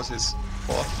 which was his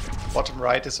 4th. Bottom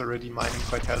right is already mining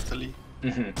quite healthily.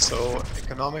 So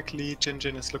economically,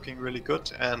 Jinjin is looking really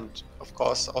good, and of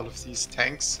course, all of these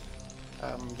tanks,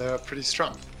 they're pretty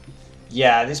strong.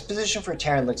 Yeah, this position for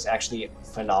Terran looks actually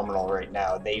phenomenal right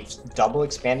now. They've double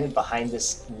expanded behind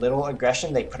this little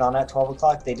aggression they put on at 12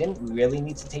 o'clock. They didn't really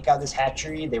need to take out this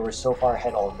hatchery. They were so far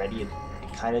ahead already, it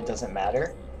kind of doesn't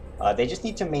matter. They just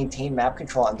need to maintain map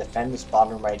control and defend this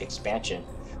bottom right expansion,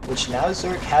 which now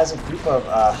Zerg has a group of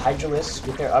Hydralisks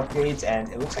with their upgrades, and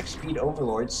it looks like speed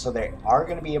overlords, so they are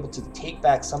going to be able to take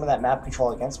back some of that map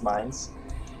control against mines.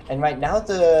 And right now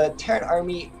the Terran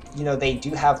army, you know, they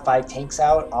do have 5 tanks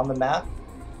out on the map,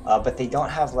 but they don't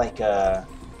have like a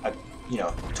you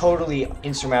know, totally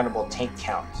insurmountable tank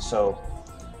count. So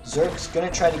Zerg's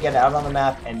gonna try to get out on the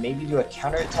map and maybe do a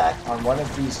counterattack on one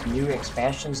of these new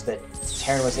expansions that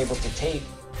Terran was able to take.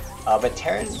 But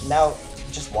Terran now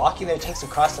just walking their tanks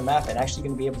across the map and actually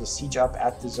gonna be able to siege up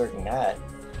at the Zerg Nad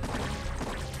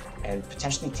and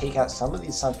potentially take out some of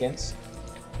these Sunkens.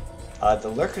 The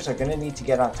Lurkers are going to need to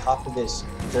get on top of this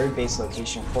third base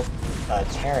location for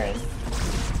Terran.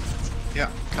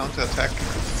 Yeah, counterattack at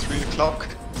 3 o'clock.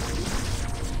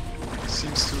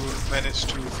 Seems to manage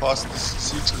to force the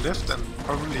siege to lift, and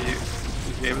probably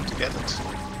will be able to get it.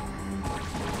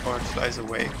 Or it flies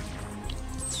away.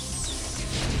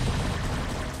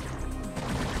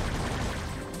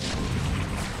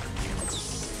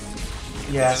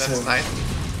 Yeah, that's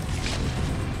nice.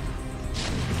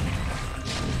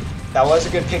 That was a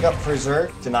good pickup for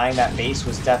Zerg. Denying that base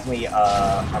was definitely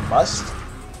a must.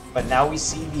 But now we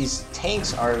see these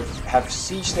tanks have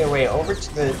sieged their way over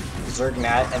to the Zerg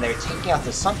Nad, and they're taking out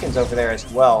the Sunkens over there as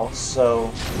well.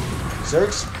 So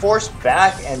Zerg's forced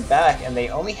back, and they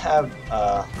only have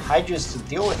Hydras to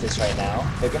deal with this right now.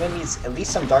 They're going to need at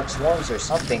least some Dark Swarms or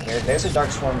something here. There's a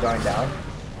Dark Swarm going down.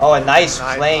 Oh, a nice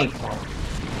flank.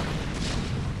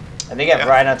 And they get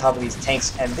right on top of these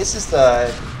tanks, and this is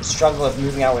the struggle of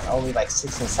moving out with only like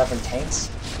 6 and 7 tanks.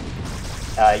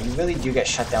 You really do get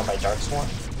shut down by Dark Swarm.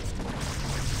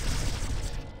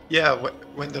 Yeah,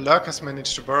 when the lurkers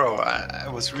managed to burrow, I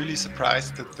was really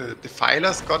surprised that the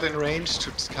defilers got in range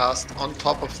to cast on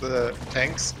top of the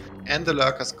tanks, and the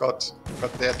lurkers got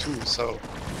there too. So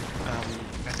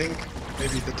I think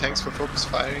maybe the tanks were focus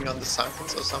firing on the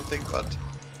Sunkens or something, but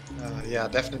yeah,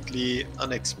 definitely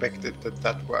unexpected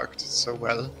that worked so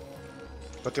well.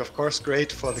 But of course,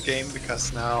 great for the game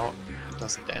because now it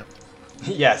doesn't end.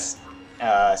 Yes.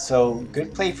 So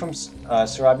good play from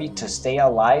Sarabi to stay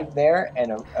alive there,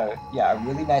 and yeah, a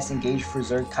really nice engage for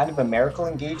Zerg. Kind of a miracle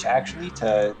engage actually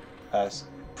to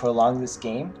prolong this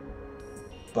game.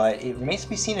 But it remains to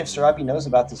be seen if Sarabi knows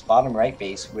about this bottom right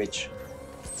base, which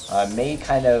may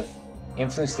kind of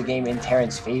influence the game in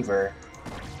Terran's favor,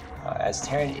 as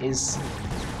Terran is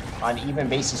on even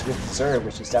basis with Zerg,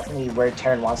 which is definitely where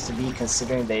Terran wants to be,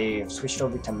 considering they've switched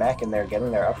over to mech and they're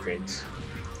getting their upgrades.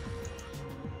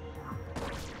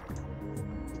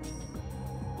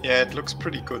 Yeah, it looks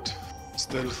pretty good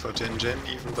still for Jinjin,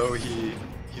 even though he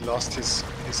lost his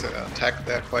attack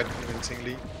there quite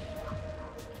convincingly.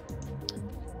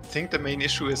 I think the main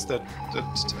issue is that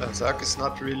Zerg is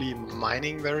not really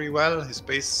mining very well. His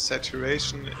base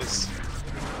saturation is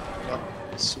not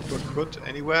super good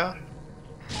anywhere.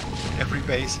 Every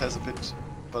base has a bit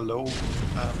below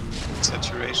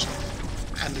saturation,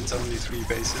 and it's only 3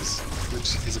 bases,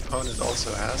 which his opponent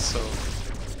also has,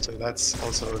 so that's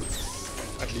also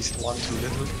at least 1 too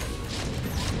little.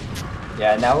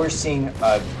 Yeah, now we're seeing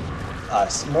a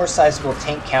more sizable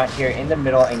tank count here in the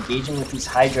middle, engaging with these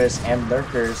Hydras and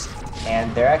Lurkers,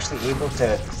 and they're actually able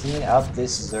to clean up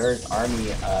this Zerg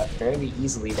army fairly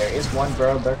easily. There is one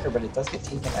Burrowed Lurker, but it does get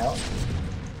taken out.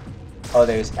 Oh,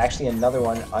 there's actually another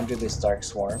one under this Dark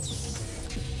Swarm.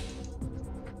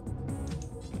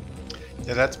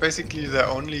 Yeah, that's basically the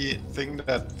only thing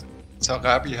that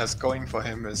Sarabi has going for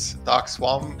him is Dark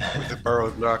Swarm with the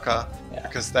Burrowed Lurker, Yeah.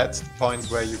 because that's the point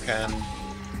where you can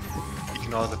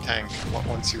ignore the tank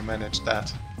once you manage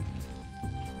that.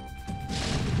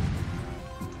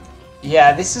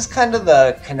 Yeah, this is kind of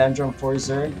the conundrum for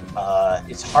Zerg.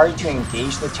 It's hard to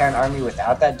engage the Terran army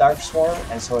without that Dark Swarm,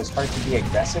 and so it's hard to be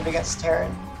aggressive against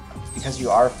Terran, because you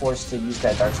are forced to use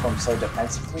that Dark Swarm so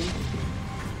defensively.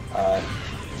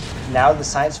 Now the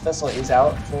Science Vessel is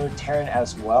out for Terran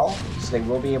as well, so they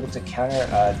will be able to counter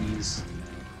these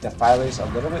Defilers a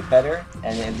little bit better,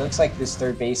 and it looks like this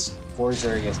third base for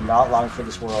Zerg is not long for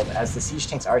this world, as the siege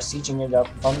tanks are sieging it up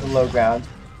from the low ground.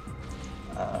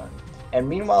 And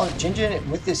meanwhile, Jinjin,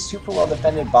 with this super well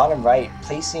defended bottom right,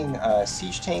 placing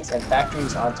siege tanks and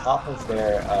factories on top of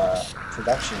their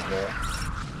production here.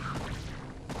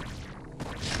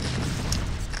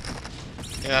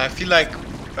 Yeah, I feel like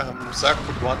Zerg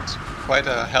would want quite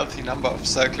a healthy number of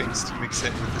Zerglings to mix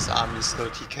in with his army so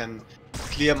that he can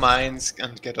clear mines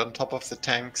and get on top of the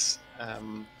tanks,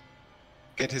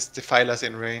 get his Defilers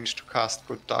in range to cast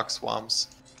good Dark Swarms.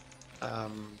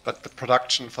 But the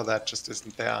production for that just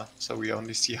isn't there, so we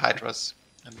only see Hydras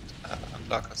and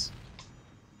Lurkers.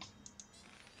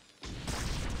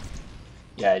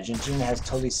 Yeah, Jinjin has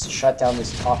totally shut down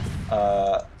this top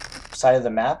side of the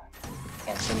map,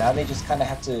 and so now they just kind of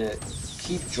have to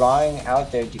keep drawing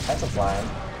out their defensive line.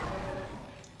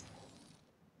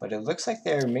 But it looks like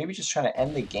they're maybe just trying to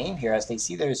end the game here, as they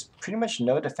see there's pretty much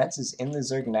no defenses in the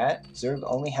Zerg net. Zerg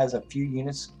only has a few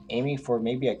units aiming for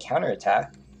maybe a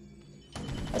counterattack,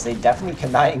 as they definitely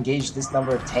cannot engage this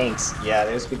number of tanks. Yeah,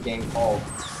 there's a good game called.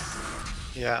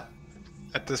 Yeah,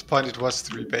 at this point it was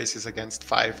 3 bases against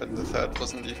 5, and the third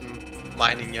wasn't even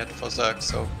mining yet for Zerg,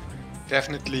 so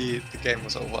definitely the game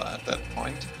was over at that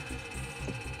point.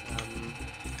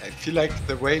 I feel like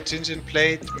the way Jinjin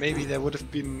played, maybe there would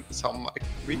have been some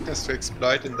weakness to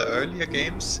exploit in the earlier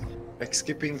games, like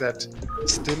skipping that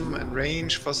stim and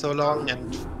range for so long,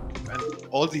 and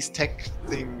all these tech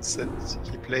things that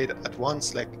he played at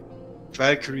once, like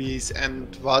Valkyries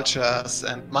and Vultures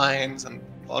and Mines and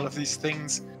all of these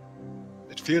things.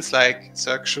 It feels like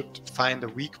Zerg should find a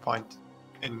weak point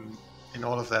in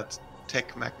all of that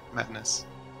tech madness.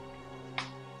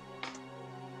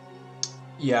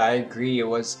 Yeah, I agree. It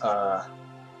was kind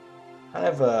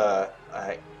of a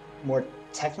more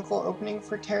technical opening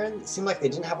for Terran. It seemed like they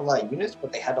didn't have a lot of units,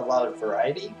 but they had a lot of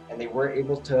variety, and they were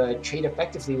able to trade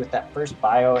effectively with that first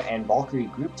Bio and Valkyrie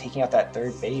group, taking out that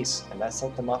third base, and that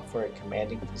set them up for a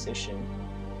commanding position.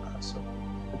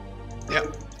 Yeah,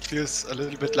 it feels a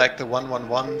little bit like the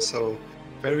 1-1-1, so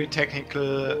very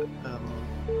technical,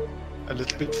 a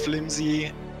little bit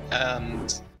flimsy,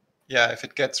 and yeah, if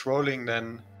it gets rolling,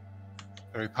 then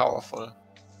very powerful.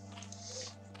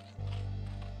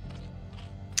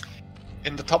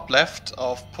 In the top left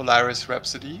of Polaris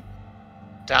Rhapsody,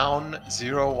 down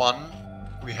 0-1,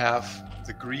 we have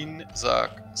the green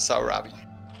Zerg, Saurabi.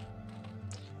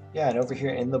 Yeah, and over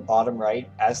here in the bottom right,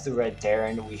 as the red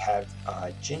Darren, we have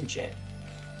Jinjin.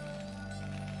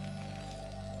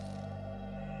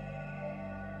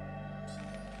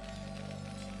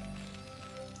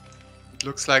 It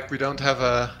looks like we don't have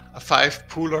a 5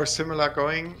 pool or similar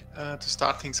going to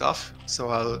start things off, so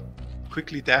I'll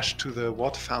quickly dash to the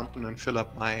water fountain and fill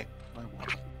up my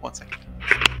water. 1 second.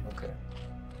 Okay.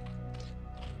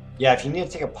 Yeah, if you need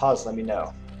to take a pause, let me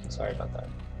know. Sorry about that.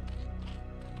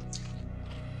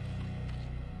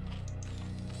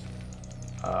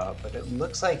 But it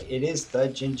looks like it is the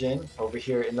Jinjin over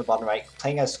here in the bottom right,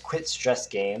 playing as Quit Stress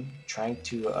Game, trying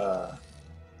to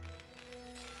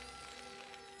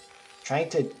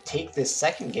take this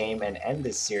second game and end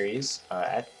this series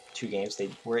at 2 games. They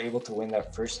were able to win their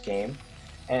first game.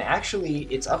 And actually,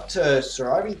 it's up to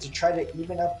Saurabi to try to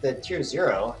even up the tier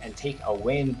 0 and take a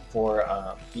win for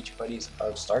Beach Buddies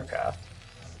of StarCraft.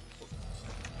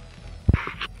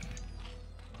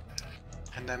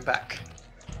 And I'm back.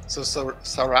 So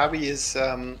Saurabi is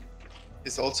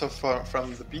also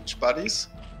from the Beach Buddies.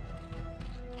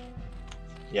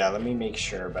 Yeah, let me make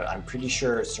sure, but I'm pretty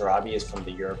sure Saurabi is from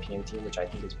the European team, which I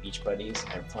think is Beach Buddies,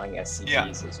 and flying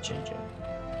SCVs is Jinjin.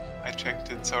 I checked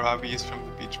it, Saurabi is from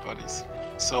the Beach Buddies.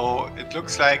 So it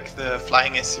looks like the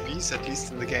flying SCVs, at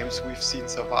least in the games we've seen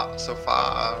so far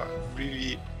are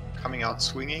really coming out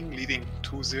swinging, leading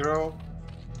 2-0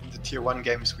 in the tier 1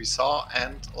 games we saw,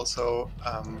 and also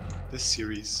this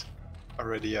series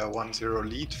already a 1-0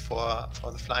 lead for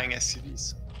the flying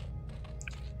SCVs.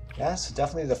 Yeah, so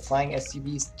definitely the flying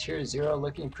SCVs tier 0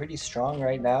 looking pretty strong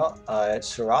right now.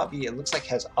 Saurabi, it looks like,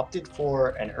 has opted for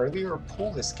an earlier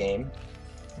pull this game,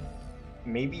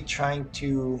 maybe trying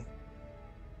to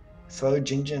throw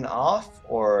Jinjin off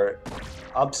or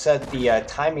upset the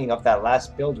timing of that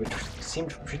last build, which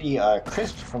seemed pretty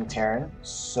crisp from Terran.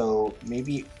 So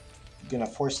maybe gonna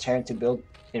force Terran to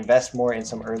invest more in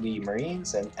some early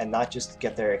Marines and not just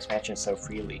get their expansion so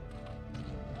freely.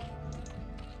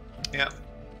 Yeah,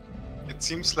 it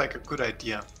seems like a good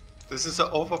idea. This is an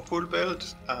overpool build,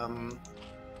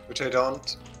 which I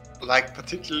don't like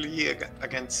particularly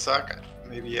against Zerg.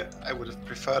 Maybe I would have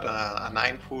preferred a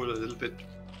 9 pool, a little bit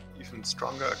even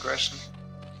stronger aggression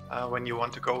when you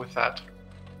want to go with that.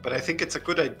 But I think it's a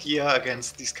good idea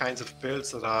against these kinds of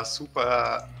builds that are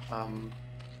super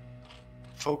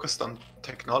focused on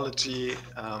technology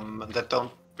and that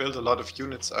don't build a lot of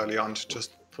units early on, to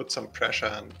just put some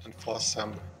pressure and force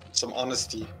some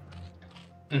honesty.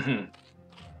 Mm-hmm.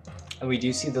 And we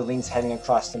do see the Lings heading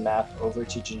across the map over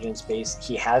to Jinjin's base.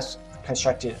 He has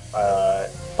constructed a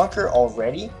bunker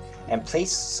already and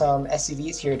placed some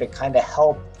SCVs here to kind of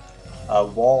help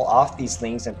wall off these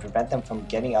Lings and prevent them from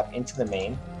getting up into the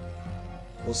main.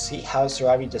 We'll see how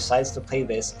Saurabi decides to play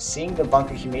this. Seeing the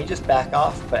bunker, he may just back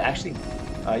off, but actually,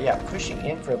 pushing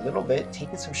in for a little bit,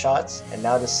 taking some shots, and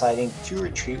now deciding to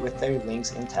retreat with their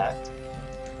Lings intact.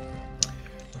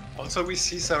 Also, we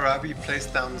see Saurabi place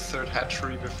down the 3rd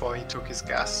hatchery before he took his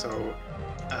gas, so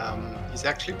he's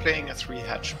actually playing a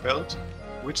 3-hatch build,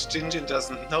 which Jinjin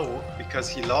doesn't know because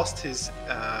he lost his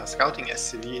scouting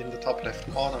SCV in the top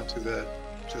left corner to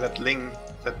that Ling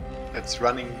that's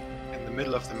running in the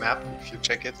middle of the map. If you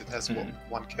check it, it has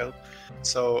one kill.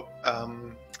 So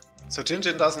so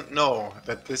Jinjin doesn't know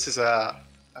that this is a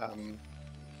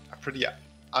pretty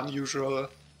unusual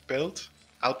build,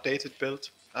 outdated build,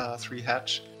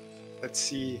 3-hatch. Let's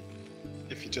see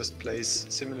if he just plays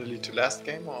similarly to last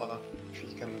game or if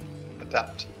he can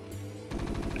adapt.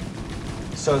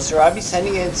 So Saurabi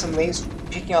sending in some Lings,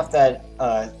 picking off that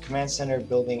command center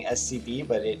building SCV,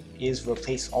 but it is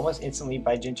replaced almost instantly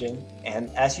by Jinjin. And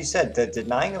as you said, the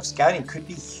denying of scouting could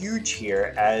be huge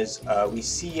here, as we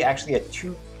see actually a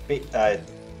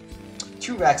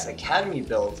 2-Rax Academy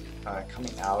build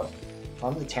coming out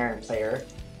from the Terran player.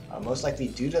 Most likely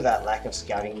due to that lack of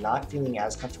scouting, not feeling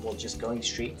as comfortable just going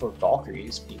straight for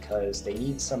Valkyries, because they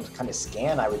need some kind of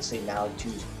scan, I would say, now to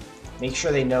make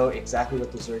sure they know exactly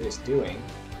what the Zerg is doing.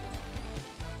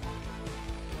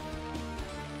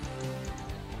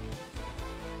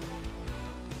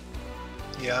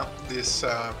 Yeah, this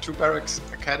 2-Barracks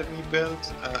Academy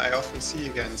build I often see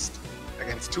against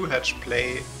 2-hatch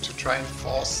play to try and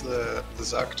force the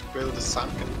Zerg to build a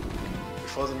sunken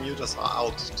before the mutas are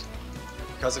out.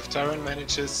 Because if Terran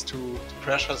manages to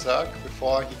pressure Zerg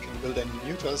before he can build any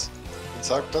mutas, then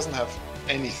Zerg doesn't have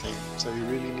anything, so he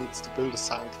really needs to build a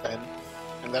sunk then,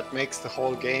 and that makes the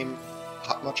whole game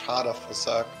much harder for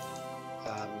Zerg.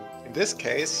 In this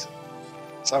case,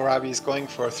 Saurabi is going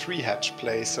for a 3-hatch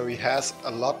play, so he has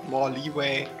a lot more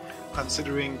leeway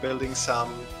considering building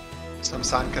some some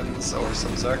Sunkens or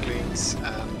some Zerglings,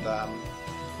 and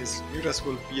his mutas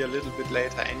will be a little bit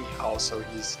later anyhow, so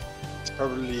he's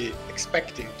probably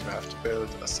expecting to have to build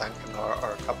a Sunken or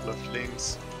a couple of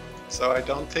Lings. So I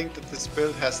don't think that this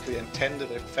build has the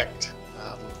intended effect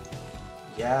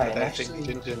Yeah, that and I actually,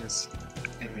 think Jinjin is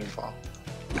aiming for.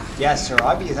 yeah,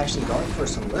 Sarabi is actually going for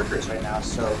some lurkers right now,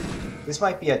 so this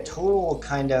might be a total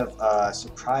kind of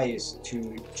surprise to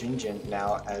Jinjin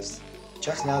now, as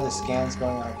just now the scan's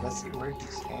going on. Let's see, where did he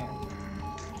scan?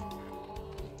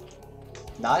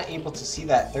 Not able to see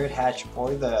that third hatch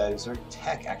or the Zerg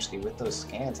tech actually with those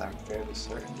scans, I'm fairly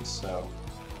certain. So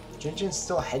Jinjin's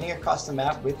still heading across the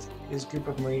map with his group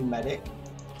of Marine Medic.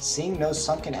 Seeing no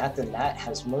Sunken at the net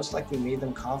has most likely made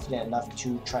them confident enough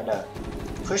to try to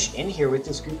push in here with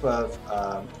this group of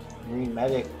Marine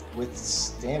Medic with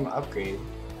Stim upgrade.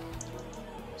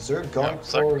 Zerg going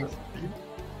for...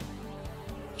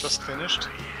 Just finished.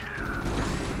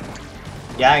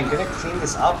 Yeah, I'm gonna clean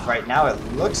this up right now. It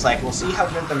looks like we'll see how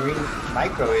good the Marine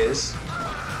Micro is.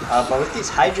 But with these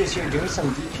Hydras here doing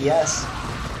some DPS,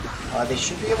 they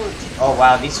should be able to... Oh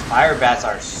wow, these Fire Bats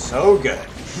are so good.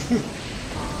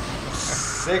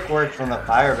 Sick work from the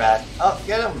Fire Bat. Oh,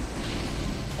 get him!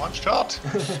 One shot.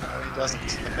 No, he doesn't.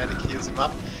 The medic heals him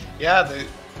up. Yeah, the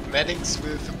medics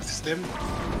with Stim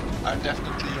are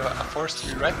definitely a force to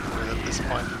be reckoned with at this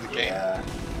point in the game. Yeah.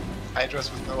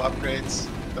 Hydras with no upgrades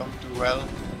don't do well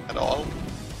at all.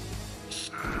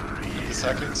 And the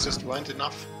Cyclings just weren't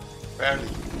enough. Barely.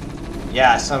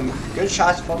 Yeah, some good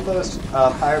shots from those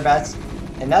Fire Bats.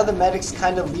 And now the medics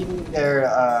kind of leaving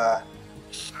their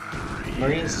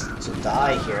Marines to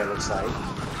die here, it looks like.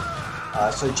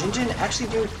 So Jinjin actually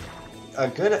doing a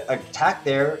good attack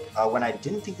there when I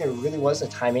didn't think there really was a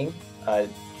timing.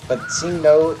 But seeing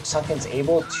no Sunken's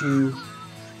able to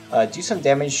do some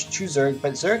damage to Zerg,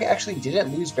 but Zerg actually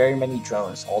didn't lose very many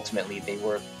drones ultimately. They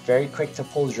were very quick to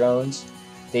pull drones.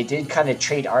 They did kind of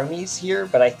trade armies here,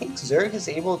 but I think Zerg is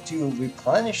able to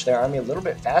replenish their army a little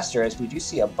bit faster, as we do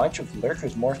see a bunch of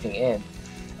lurkers morphing in.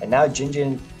 And now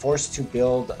Jinjin forced to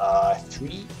build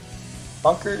 3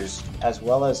 bunkers as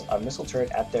well as a missile turret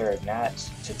at their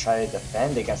nats to try to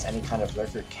defend against any kind of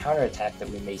lurker counterattack that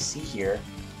we may see here.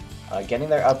 Getting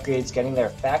their upgrades, getting their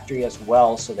factory as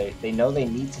well, so they know they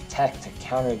need to tech to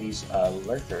counter these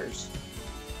lurkers.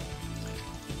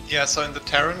 Yeah, so in the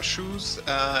Terran shoes,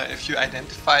 if you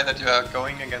identify that you are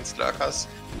going against lurkers,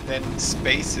 then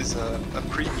space is a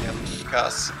premium,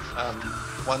 because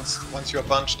once you're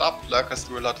bunched up, lurkers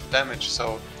do a lot of damage.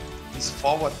 So these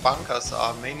forward bunkers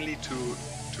are mainly to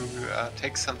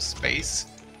take some space.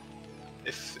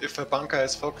 If a bunker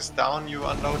is focused down, you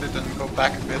unload it and go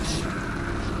back a bit.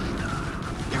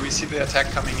 Here we see the attack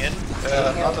coming in.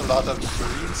 Not a lot of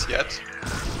Marines yet.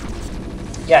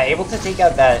 Yeah, able to take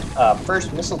out that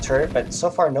first missile turret, but so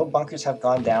far no bunkers have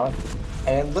gone down.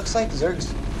 And it looks like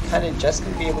Zerg's kind of just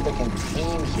going to be able to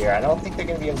contain here. I don't think they're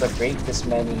going to be able to break this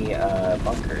many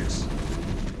bunkers.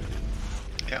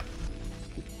 Yeah.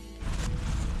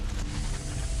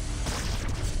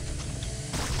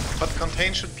 But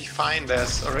contain should be fine.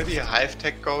 There's already a hive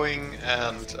tech going,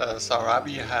 and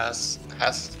Sarabi has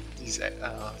these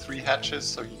 3 hatches,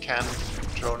 so he can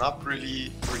drone up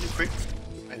really quick.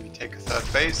 Maybe take a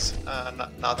 3rd base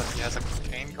now that he has a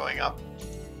contain going up.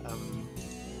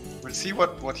 We'll see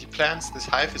what he plans. This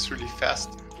hive is really fast.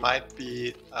 It might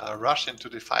be a rush into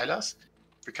defilers,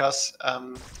 because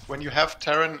when you have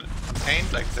Terran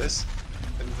contained like this,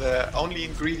 then the only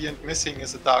ingredient missing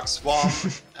is a Dark Swarm,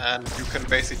 and you can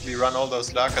basically run all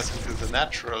those lurkers into the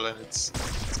natural, and it's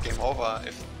game over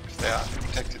if they are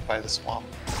protected by the Swarm.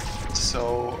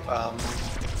 So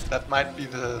that might be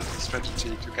the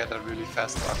strategy, to get a really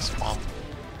fast Dark Swarm.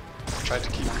 Try to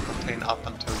keep the contain up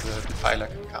until the defiler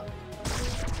can come.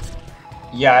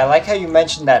 Yeah, I like how you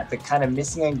mentioned that the kind of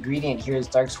missing ingredient here is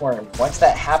Dark Swarm. Once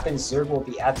that happens, Zerg will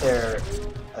be at their,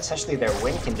 essentially their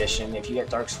win condition if you get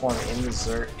Dark Swarm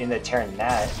in the Terran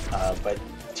nat. But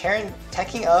Terran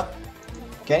teching up,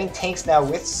 getting tanks now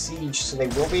with Siege, so they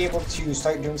will be able to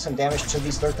start doing some damage to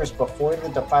these lurkers before the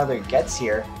defiler gets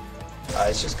here.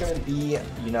 It's just going to be,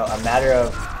 you know, a matter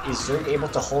of, is Zerg able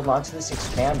to hold on to this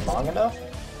expand long enough?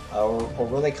 Or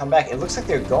will they come back? It looks like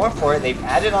they're going for it. They've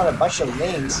added on a bunch of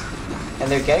Lings, and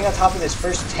they're getting on top of this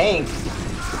first tank.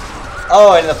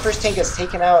 Oh, and the first tank is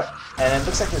taken out, and it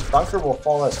looks like this bunker will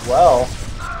fall as well.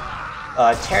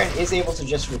 Terran is able to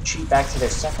just retreat back to their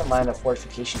second line of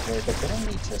fortification here. They're going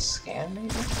to need to scan, maybe?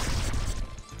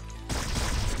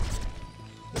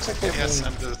 Looks like they're Yes,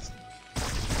 and the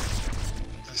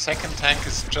second tank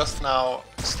is just now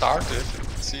started.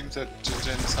 It seems that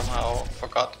Jinjin somehow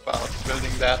forgot about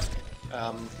building that.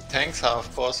 Tanks are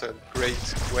of course a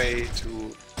great way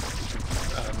to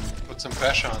put some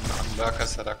pressure on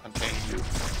lurkers that are containing you.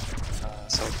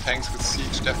 So tanks with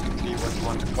siege definitely what you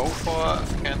want to go for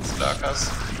against lurkers.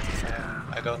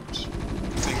 I don't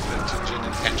think that Jinjin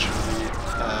intentionally.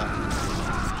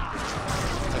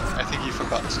 I think he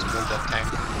forgot to build that tank.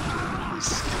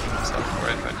 He's kicking himself for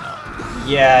it right now.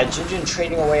 Yeah, Jinjin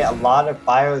trading away a lot of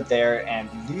bio there and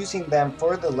losing them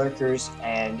for the lurkers.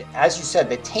 And as you said,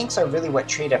 the tanks are really what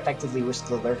trade effectively with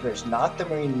the lurkers, not the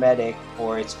Marine Medic,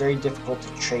 or it's very difficult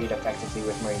to trade effectively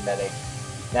with Marine Medic.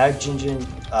 Now Jinjin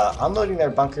unloading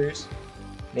their bunkers,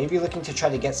 maybe looking to try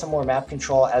to get some more map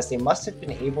control, as they must have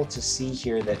been able to see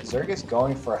here that Zerg is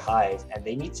going for Hive, and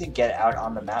they need to get out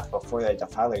on the map before the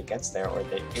Defiler gets there, or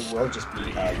it will just be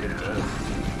a good game.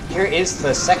 Here is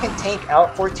the second tank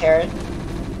out for Terran,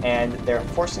 and they're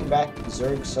forcing back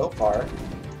Zerg so far.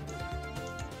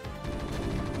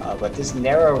 But this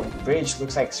narrow bridge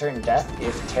looks like certain death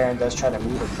if Terran does try to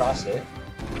move across it.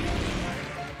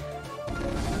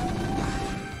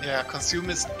 Yeah, Consume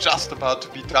is just about to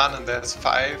be done, and there's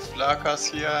 5 lurkers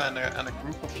here and a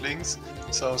group of links.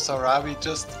 So Sorabi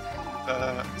just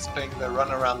is playing the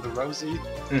run around the rosy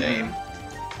game,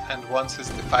 and once his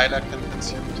Defiler can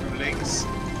consume 2 links,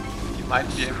 he might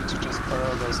be able to just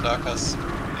burrow those lurkers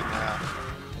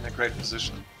in a great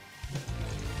position.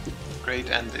 Great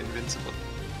and invincible.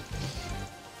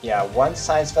 Yeah, one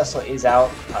science vessel is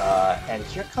out, and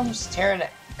here comes Terran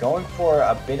going for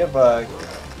a bit of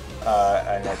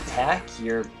an attack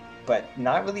here, but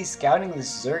not really scouting this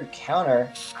Zerg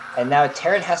counter. And now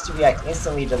Terran has to react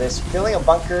instantly to this, filling a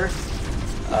bunker,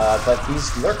 but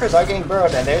these lurkers are getting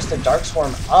burrowed, and there's the Dark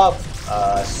Swarm up.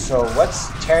 So what's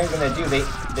Terran gonna do?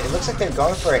 It looks like they're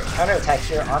going for a counterattack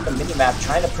here on the minimap,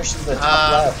 trying to push into the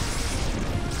top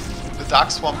left. The Dark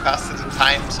Swarm passed it in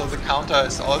time, so the counter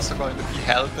is also going to be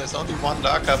held. There's only one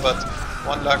lurker, but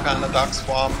one lurker and a Dark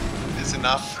Swarm is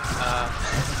enough,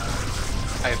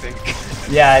 I think.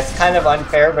 Yeah, it's kind of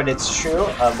unfair, but it's true.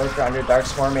 Lurker under Dark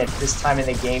Swarm at this time in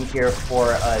the game here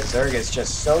for Zerg is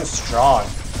just so strong.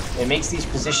 It makes these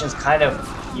positions kind of,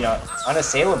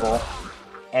 unassailable.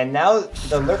 And now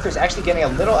the Lurker's actually getting a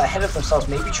little ahead of themselves,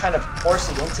 maybe trying to force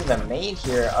it into the main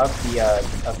here of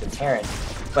the Terran.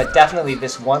 But definitely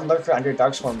this one Lurker under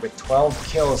Dark Swarm with 12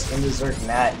 kills in the Zerg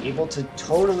mat, able to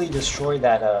totally destroy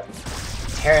that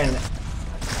Terran,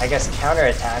 I guess,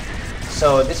 counterattack.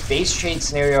 So this base trade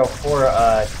scenario for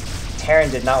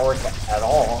Terran did not work at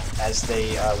all, as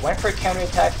they went for a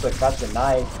counterattack but got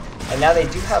denied. And now they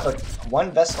do have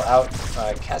one vessel out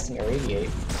casting Irradiate,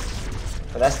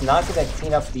 but that's not going to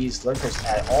clean up these Lurkers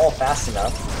at all fast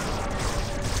enough,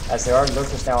 as there are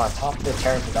Lurkers now on top of the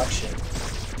Terran production.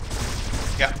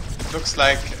 Yeah, it looks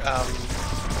like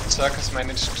Circus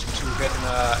managed to get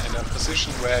in a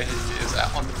position where he is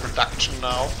on the production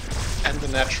now, and the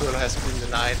natural has been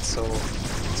denied, so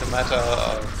it's a matter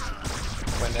of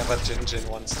whenever Jinjin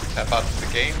wants to tap out of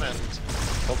the game, and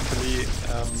hopefully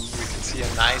we can see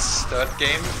a nice third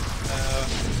game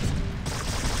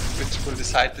which will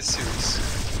decide the series.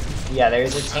 Yeah,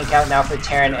 there's a tank out now for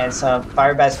Terran, and some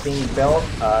fire bats being built,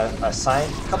 a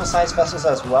couple science vessels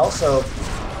as well, so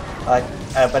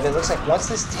but it looks like once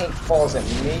this tank falls, it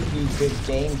may be a good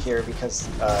game here, because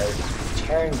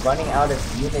Terran running out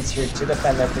of units here to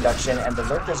defend their production, and the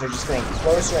Lurkers are just getting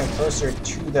closer and closer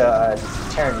to the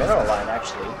Terran mineral line,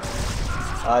 actually.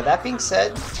 That being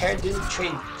said, Terran didn't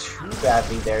trade too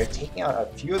badly there, taking out a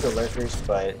few of the Lurkers,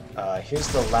 but here's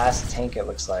the last tank, it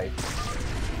looks like.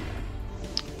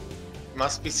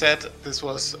 Must be said, this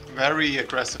was very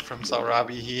aggressive from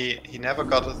Sorabi. He never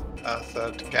got a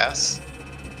third gas.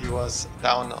 He was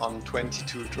down on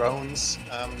 22 drones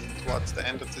towards the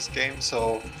end of this game,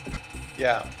 so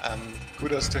yeah,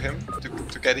 kudos to him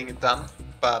to getting it done.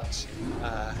 But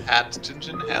had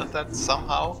Jinjin held that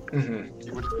somehow,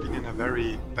 he would have been in a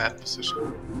very bad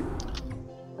position.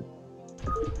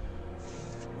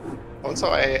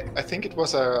 Also, I think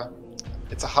it's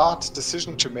a hard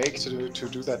decision to make to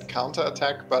do that counter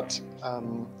attack, but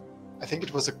I think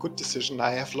it was a good decision.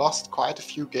 I have lost quite a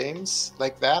few games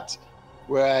like that,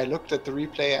 where I looked at the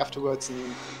replay afterwards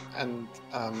and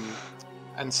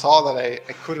saw that I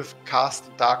could have cast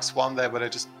the Dark Swarm there, but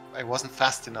I wasn't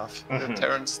fast enough. The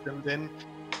Terran stemmed in,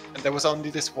 and there was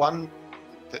only this one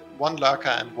Lurker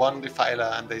and one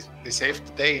Defiler, and they saved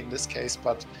the day in this case.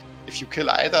 But if you kill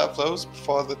either of those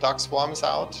before the Dark Swarm is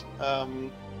out,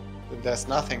 then there's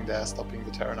nothing there stopping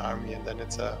the Terran army, and then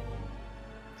it's an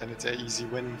easy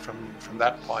win from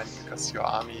that point, because your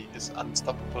army is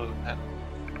unstoppable and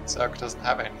Zerg doesn't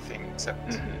have anything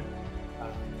except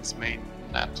his main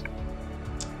net.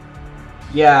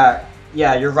 Yeah,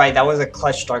 Yeah, you're right. That was a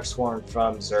clutch Dark Swarm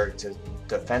from Zerg to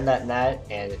defend that net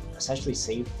and essentially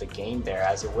save the game there,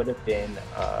 as it would have been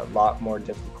a lot more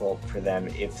difficult for them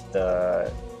if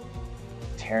the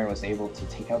Terran was able to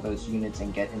take out those units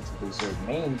and get into the Zerg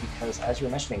main, because as you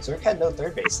were mentioning, Zerg had no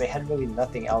third base. They had really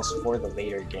nothing else for the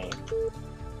later game.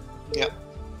 Yeah,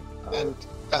 and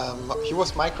he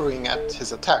was microing at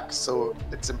his attack, so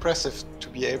it's impressive to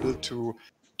be able to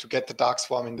get the Dark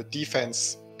Swarm in the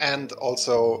defense and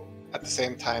also at the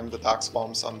same time the Dark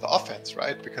Swarms on the offense,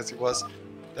 right? Because he was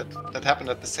that happened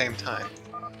at the same time.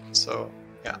 So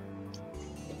yeah,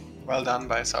 well done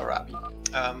by Saurabi.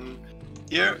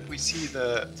 Here we see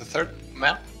the third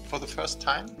map for the first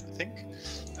time, I think.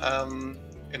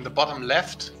 In the bottom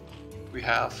left, we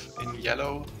have in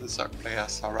yellow the Zerg player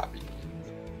Saurabi.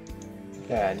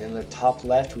 Yeah, and in the top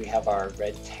left, we have our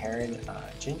red Terran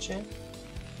Jinjin.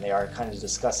 They are kind of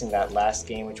discussing that last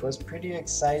game, which was pretty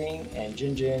exciting, and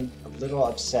Jinjin a little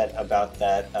upset about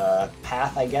that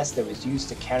path, I guess, that was used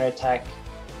to counterattack,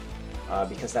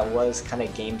 because that was kind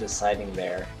of game deciding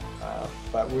there.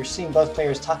 But we're seeing both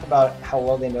players talk about how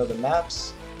well they know the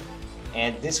maps,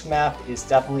 and this map is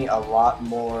definitely a lot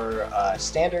more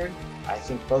standard. I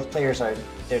think both players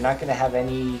they're not going to have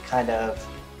any kind of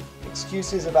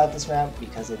excuses about this map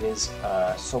because it is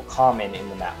so common in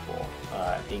the map pool,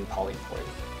 being polyploid.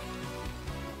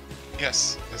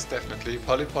 Yes, definitely.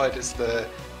 Polyploid is I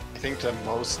think the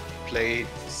most played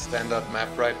standard map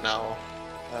right now.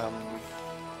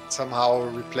 Somehow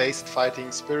replaced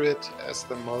Fighting Spirit as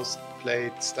the most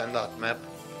played standard map,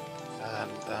 and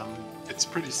it's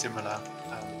pretty similar.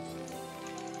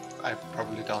 I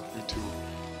probably don't need to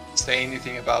say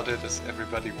anything about it, as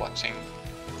everybody watching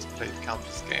has played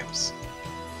countless games.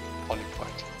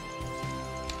 Polyploid.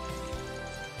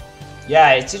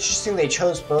 Yeah, it's interesting they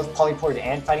chose both Polyploid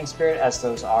and Fighting Spirit, as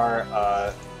those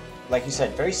are, like you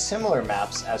said, very similar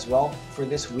maps as well for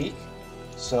this week.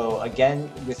 So again,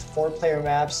 with 4-player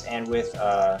maps and with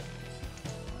the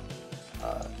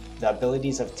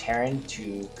abilities of Terran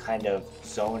to kind of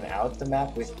zone out the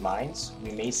map with mines,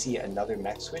 we may see another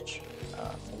mech switch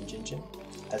from Jinjin,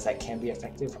 as that can be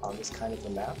effective on this kind of a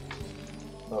map.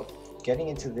 But getting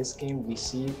into this game, we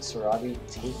see Saurabi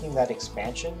taking that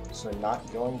expansion, so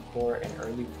not going for an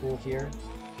early pool here.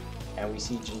 And we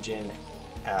see Jinjin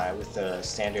with the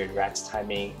standard Rats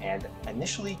timing and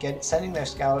initially sending their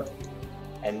scout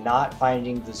and not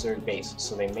finding the Zerg base.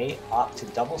 So they may opt to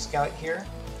double scout here,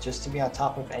 just to be on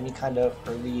top of any kind of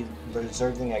early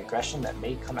Zergling aggression that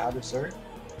may come out of Zerg.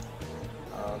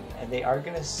 And they are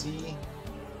going to see,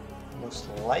 most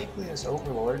likely, this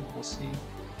Overlord. We'll see.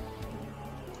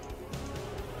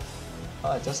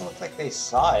 It doesn't look like they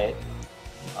saw it,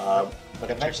 but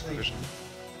eventually,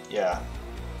 yeah.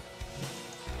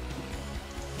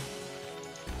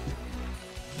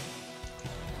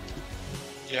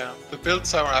 Yeah, the build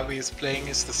Saurabi is playing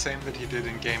is the same that he did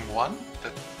in game 1,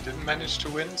 that he didn't manage to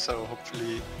win, so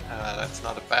hopefully that's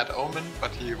not a bad omen,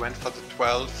 but he went for the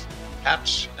 12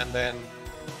 hatch and then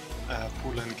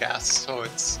pool and gas, so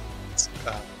it's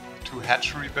 2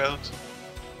 hatchery build,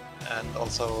 and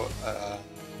also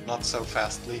not so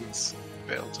fast links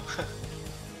build.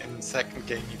 In the second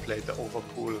game he played the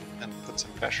overpool and put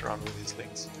some pressure on with his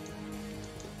links.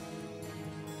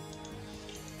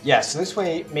 Yeah, so this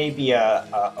way may be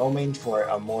a omen for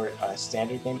a more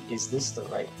standard game. Is this the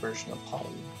right version of Poly?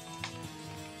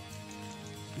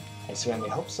 I certainly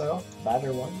hope so.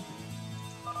 Ladder one.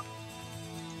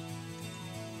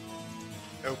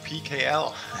 Oh,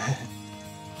 PKL.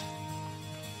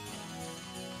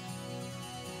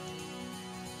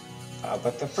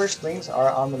 But the firstlings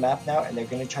are on the map now, and they're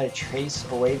going to try to trace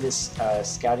away this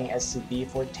scouting SCV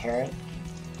for Terran.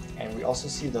 And we also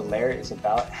see the lair is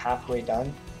about halfway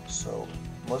done, so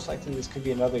most likely this could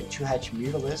be another 2-hatch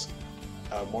Mutalisk,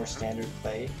 more standard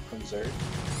play from Zerg.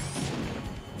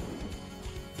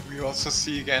 We also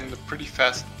see again the pretty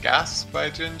fast gas by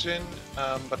Jinjin,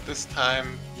 but this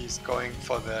time he's going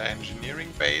for the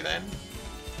engineering bay then.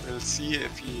 We'll see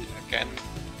if he again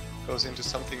goes into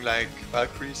something like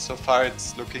Valkyrie. So far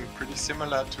it's looking pretty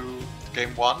similar to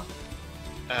game 1,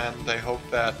 and I hope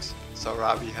that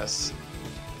Saurabi has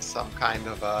some kind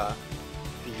of a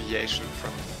deviation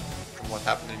from what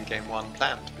happened in game 1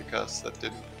 planned, because that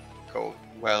didn't go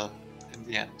well in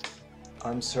the end.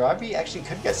 Saurabi actually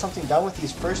could get something done with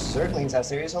these first Zerglings, as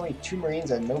there is only 2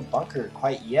 Marines and no bunker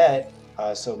quite yet,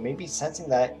 so maybe sensing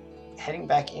that, heading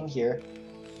back in here,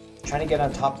 trying to get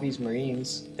on top of these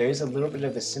Marines. There is a little bit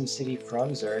of a SimCity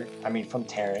from from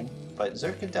Terran, but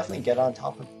Zerg could definitely get on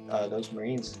top of those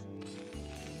Marines.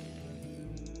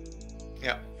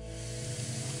 Yeah.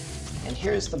 And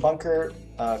here's the bunker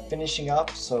finishing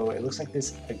up, so it looks like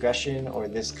this aggression or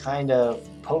this kind of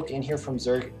poke in here from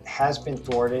Zerg has been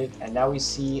thwarted, and now we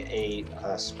see a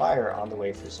spire on the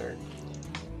way for Zerg.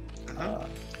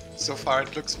 So far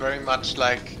it looks very much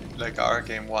like our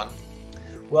game 1.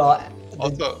 Well,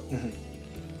 also,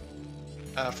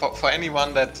 for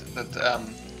anyone that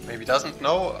maybe doesn't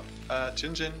know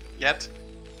Jinjin yet,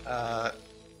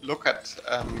 look at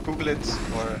Google it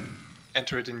or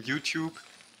enter it in YouTube.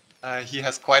 He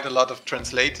has quite a lot of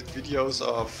translated videos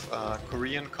of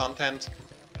Korean content,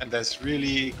 and there's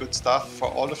really good stuff for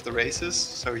all of the races.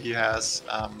 So he has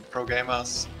pro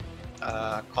gamers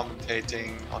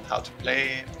commentating on how to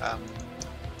play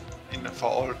for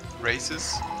all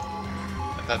races,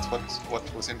 and that's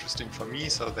what was interesting for me.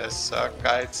 So there's Circ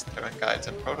guides, Terran guides,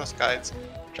 and Protoss guides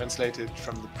translated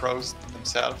from the pros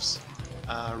themselves.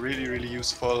 Really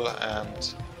useful,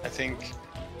 and I think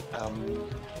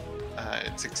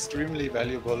it's extremely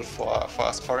valuable for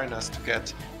us foreigners to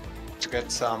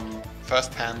get some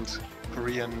first-hand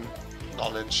Korean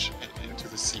knowledge into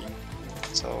the scene.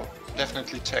 So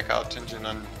definitely check out Jinjin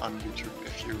on YouTube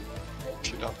if you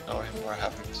don't know him or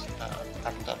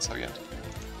haven't done so yet.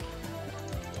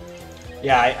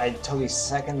 Yeah, I totally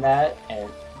second that, and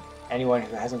anyone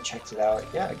who hasn't checked it out,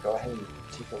 yeah, go ahead and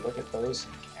take a look at those,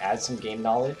 add some game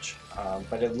knowledge.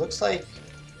 But it looks like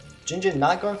Jinjin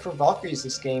not going for Valkyries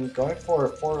this game, going for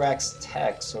 4-Rax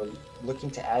tech, so looking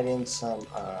to add in some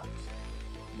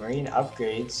Marine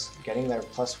upgrades, getting their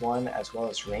 +1 as well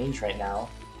as range right now,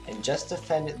 and just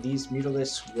defend these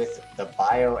Mutalisks with the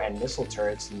bio and missile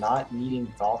turrets, not needing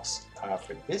Valks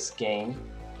for this game.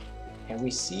 And we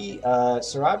see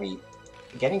Sarabi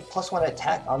getting +1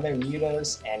 attack on their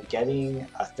Mutas and getting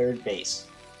a 3rd base.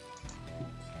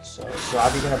 So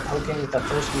Sarabi gonna poke in with the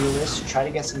first Mutalisk, try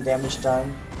to get some damage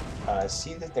done.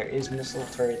 See that there is missile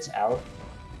turrets out.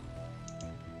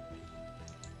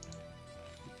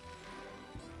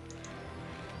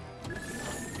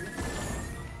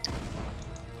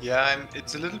 Yeah,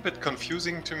 it's a little bit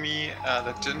confusing to me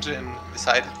that Jinjin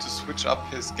decided to switch up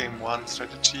his game 1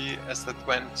 strategy as that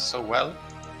went so well.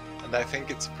 And I think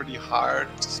it's a pretty hard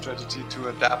strategy to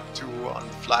adapt to on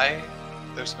the fly.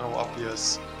 There's no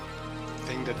obvious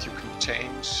thing that you can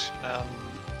change.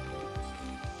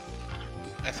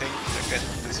 I think again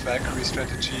this Valkyrie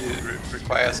strategy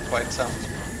requires quite some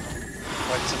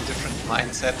different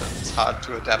mindset, and it's hard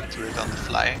to adapt to it on the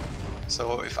fly.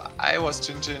 So if I was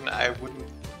Jinjin, I wouldn't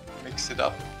mix it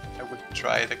up. I would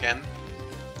try it again.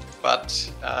 But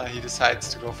he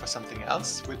decides to go for something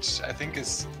else, which I think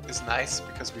is nice,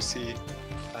 because we see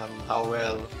how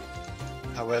well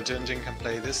Jinjin can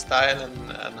play this style,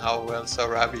 and how well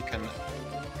Sarabi can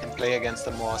play against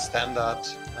a more standard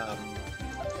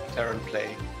Terran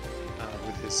play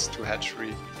with his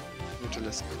 2-hatchery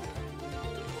Mutalisk.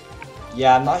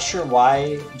 Yeah, I'm not sure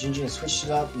why Jinjin switched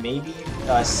it up. Maybe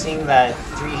seeing that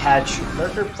 3-hatch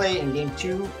lurker play in game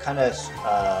 2 kind of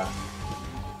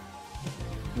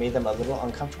made them a little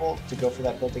uncomfortable to go for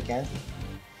that build again.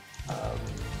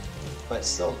 But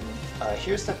still,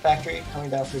 here's the factory coming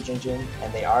down for Jinjin,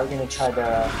 and they are going to try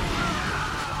to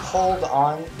hold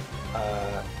on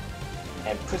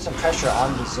and put some pressure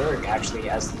on the Zerg, actually,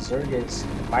 as the Zerg is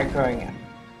microing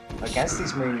against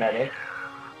these Marine Medic.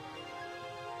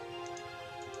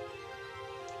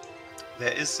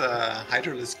 There is a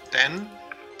Hydralisk Den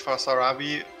for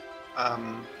Sarabi.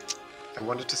 I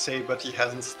wanted to say, but he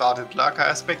hasn't started Lurker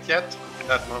Aspect yet. In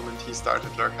that moment he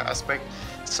started Lurker Aspect.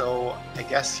 So I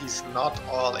guess he's not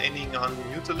all inning on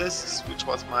Mutalisks, which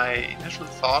was my initial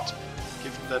thought,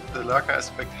 given that the Lurker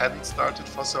Aspect hadn't started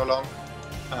for so long.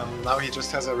 Now he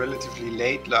just has a relatively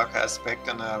late Lurker Aspect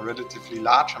and a relatively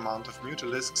large amount of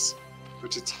Mutalisks,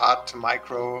 which it's hard to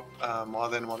micro more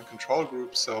than one control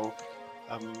group. So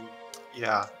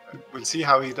yeah, we'll see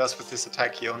how he does with this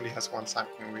attack. He only has one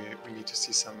sunken. We need to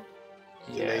see some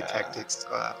delay tactics,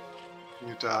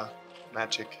 Muta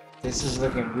magic. This is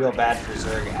looking real bad for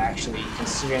Zerg, actually,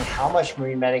 considering how much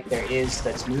Marine Medic there is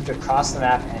that's moved across the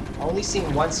map, and only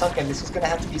seeing one sunken. This is going to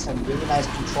have to be some really nice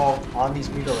control on these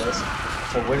Mutalisks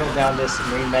to whittle down this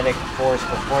Marine Medic force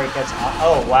before it gets on.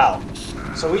 Oh, wow.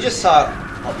 So we just saw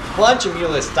a bunch of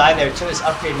Mutalisks die there to this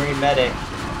upgrade Marine Medic.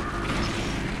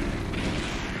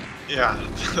 Yeah,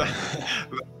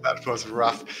 that was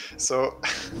rough. So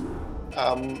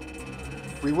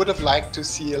we would have liked to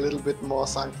see a little bit more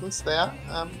Sunkens there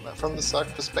from the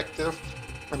Zerg perspective.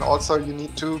 And also you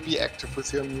need to be active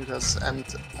with your mutas and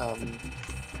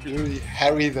really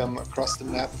harry them across the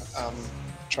map.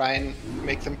 Try and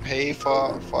make them pay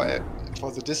for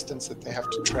the distance that they have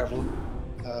to travel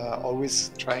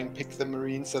always try and pick the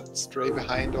Marines that stray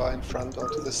behind or in front or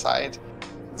to the side.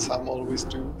 Some always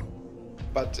do.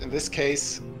 But in this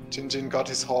case, Jinjin got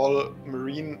his whole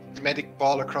Marine medic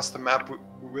ball across the map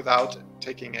without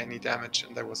taking any damage,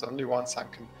 and there was only one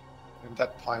sunken. And at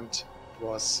that point, it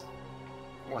was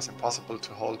impossible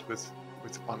to hold with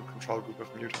one control group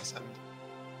of mutants and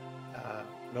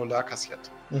no lurkers yet.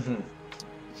 Mm-hmm.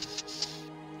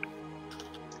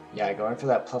 Yeah, going for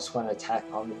that +1 attack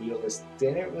on the Mutalisk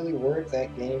didn't really work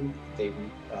that game. They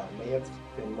may have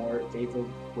been more favored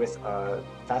with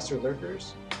faster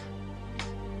lurkers.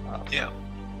 Yeah.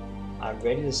 I'm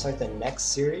ready to start the next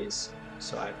series,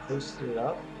 so I posted it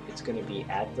up. It's going to be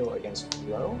Advil against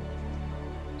Flo.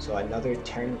 So another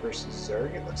Terran versus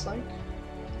Zerg, it looks like,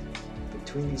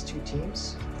 between these two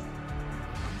teams.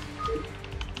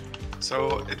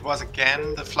 So it was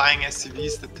again the flying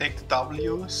SCVs that take the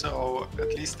W. So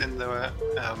at least in the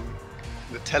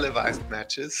televised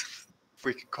matches, if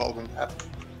we could call them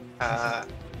that,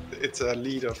 it's a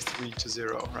lead of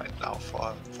 3-0 right now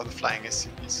for the flying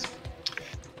SCVs.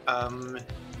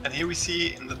 And here we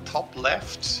see in the top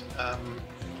left,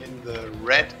 in the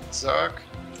red Zerg,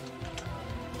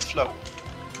 Flo.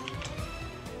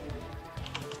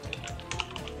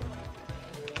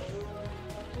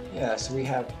 Yeah, so we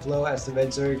have Flo as the red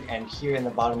Zerg, and here in the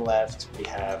bottom left we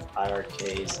have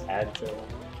IRK's Advil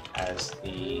as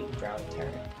the ground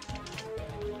Terran.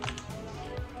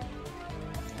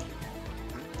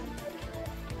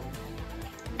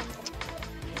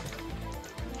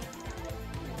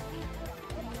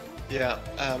 Yeah,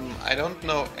 I don't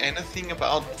know anything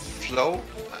about Flo.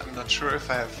 I'm not sure if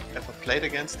I've ever played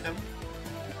against him.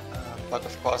 But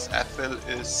of course, Advil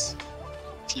is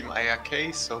Team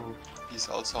IRK, so he's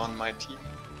also on my team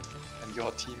and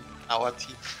your team, our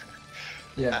team.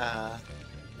 Yeah.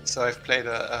 So I've played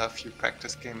a few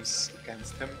practice games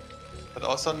against him, but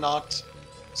also not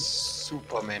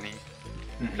super many.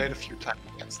 Played a few times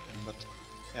against him, but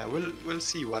yeah, we'll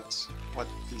see what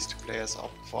these two players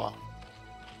opt for.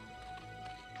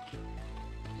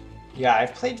 Yeah,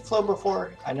 I've played Flo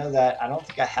before. I know that. I don't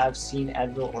think I have seen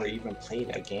Advil or even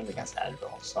played a game against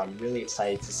Advil. So I'm really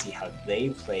excited to see how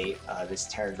they play this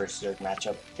Terran versus Zerg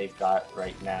matchup they've got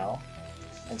right now.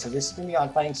 And so this is going to be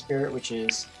on Fighting Spirit, which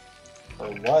is,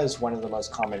 or was, one of the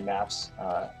most common maps,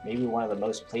 maybe one of the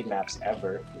most played maps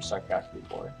ever for StarCraft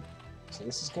Reborn. So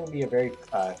this is going to be a very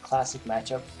classic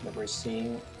matchup that we're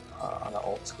seeing on an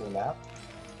old school map.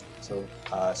 So,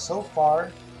 so far,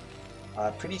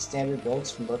 pretty standard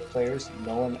builds from both players,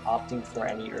 no one opting for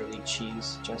any early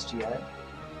cheese just yet.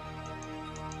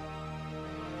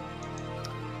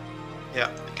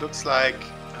 Yeah, it looks like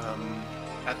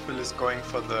Advil is going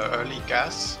for the early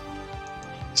gas.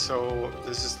 So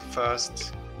this is the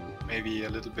first, maybe a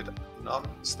little bit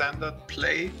non-standard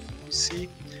play we see.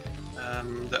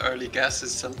 The early gas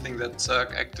is something that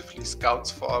Zerg actively scouts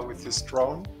for with his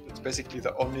drone. It's basically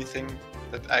the only thing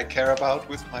that I care about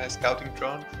with my scouting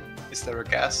drone. Is there a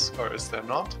gas or is there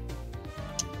not?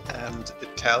 And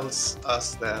it tells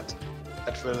us that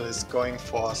Advil is going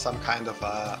for some kind of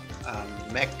a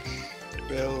mech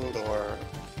build or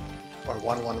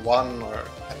 1-1-1 or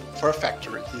for a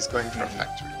factory. He's going for a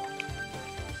factory.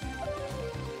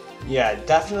 Yeah,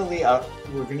 definitely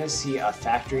we're going to see a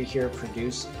factory here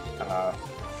produced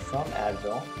from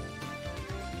Advil.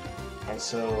 And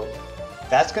so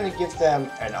that's going to give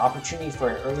them an opportunity for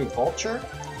an early vulture.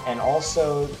 And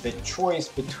also the choice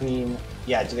between,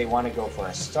 yeah, do they want to go for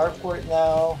a starport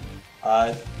now?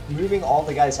 Moving all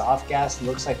the guys off gas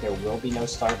looks like there will be no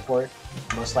starport.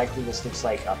 Most likely this looks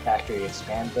like a factory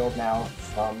expand build now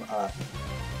from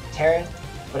Terran.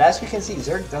 But as we can see,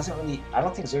 Zerg doesn't really, I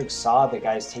don't think Zerg saw the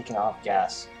guys taking off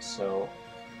gas. So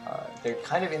they're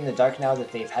kind of in the dark now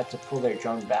that they've had to pull their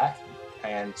drone back.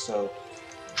 And so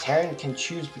Terran can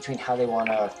choose between how they want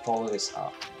to follow this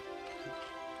up.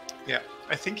 Yeah.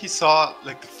 I think he saw,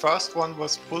 like, the first one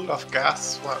was full of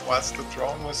gas whilst the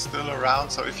drone was still around,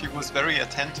 so if he was very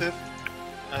attentive,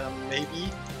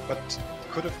 maybe, but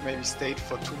could have maybe stayed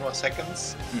for 2 more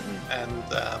seconds and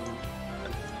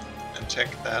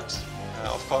checked that.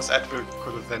 Of course, Advil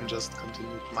could have then just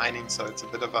continued mining, so it's a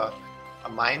bit of a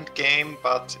mind game,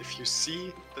 but if you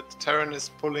see that the Terran is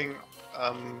pulling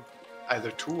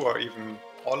either 2 or even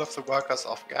all of the workers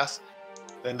off gas,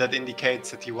 then that indicates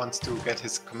that he wants to get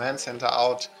his command center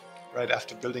out right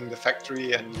after building the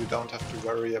factory, and you don't have to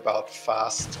worry about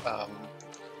fast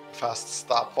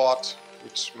starport,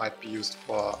 which might be used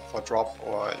for drop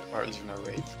or even a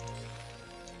raid.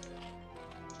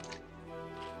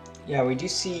 Yeah, we do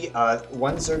see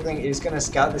one Zergling is going to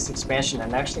scout this expansion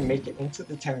and actually make it into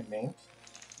the Terran main.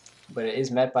 but it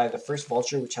is met by the first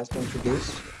vulture, which has been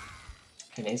produced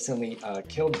and instantly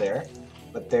killed there.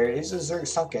 But there is a Zerg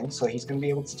sunken, so he's going to be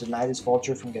able to deny this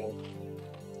vulture from getting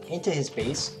into his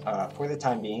base for the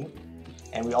time being.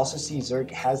 And we also see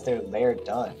Zerg has their lair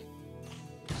done.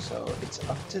 So it's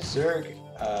up to Zerg.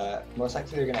 Most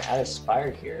likely they're going to add a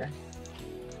Spire here.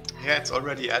 Yeah, it's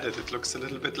already added. It looks a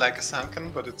little bit like a sunken,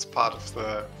 but it's part of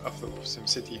the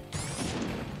SimCity.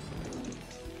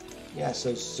 Yeah,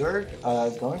 so Zerg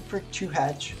going for 2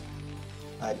 hatch.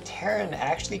 Terran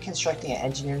actually constructing an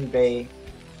engineering bay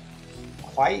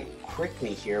quite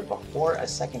quickly here before a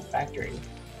second factory.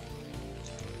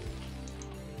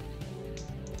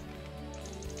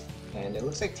 And it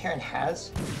looks like Terran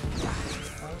has.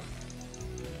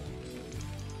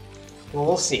 Well,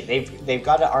 we'll see. They've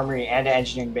got an armory and an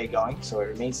engineering bay going, so it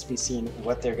remains to be seen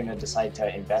what they're going to decide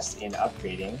to invest in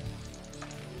upgrading.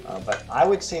 But I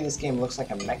would say this game looks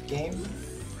like a mech game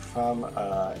from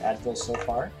Advil so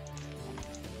far.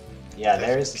 Yeah,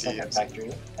 there is the second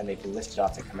factory, and they've lifted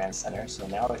off the command center. So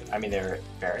now, I mean, they're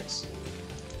barracks.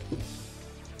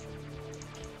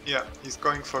 Yeah, he's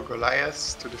going for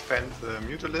Goliaths to defend the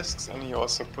Mutalisks, and he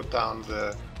also put down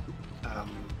the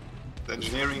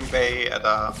engineering bay at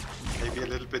a maybe a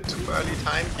little bit too early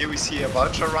time. Here we see a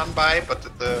vulture run by, but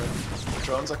the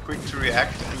drones are quick to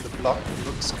react, and the block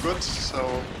looks good.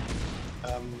 So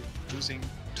losing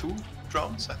 2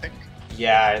 drones, I think.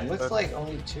 Yeah, it looks like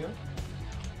only 2.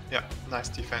 Yeah, nice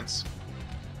defense.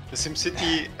 The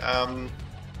SimCity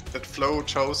that Flo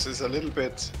chose is a little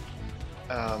bit.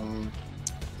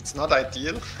 It's not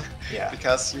ideal. Yeah.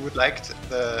 Because you would like to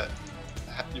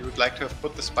have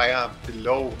put the spire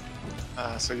below,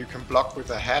 so you can block with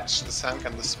a hatch the sunk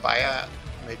and the spire,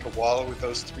 make a wall with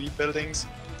those 3 buildings.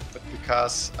 But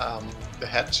because the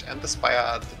hatch and the spire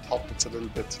are at the top, it's a little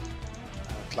bit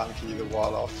clunky, the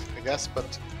wall off, I guess.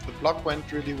 But the block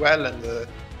went really well, and the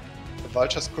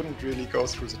vultures couldn't really go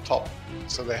through the top,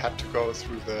 so they had to go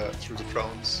through the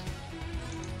drones.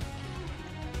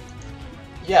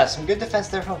 Yeah, some good defense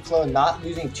there from Flo, not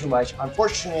losing too much.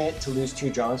 Unfortunate to lose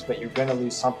 2 drones, but you're going to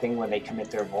lose something when they commit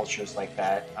their vultures like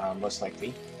that, most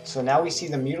likely. So now we see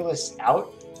the Mutalisks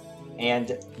out,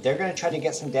 and they're going to try to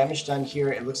get some damage done here.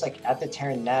 It looks like at the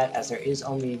Terran Nat, as there is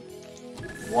only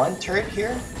 1 turret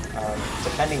here,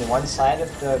 defending one side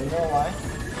of the mineral line.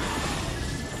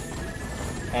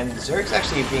 And Zerg's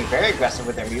actually being very aggressive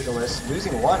with their Mutalisks,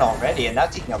 losing 1 already and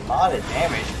not taking a lot of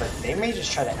damage, but they may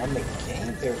just try to end the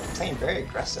game. They're playing very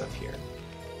aggressive here.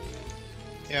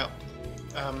 Yeah.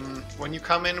 When you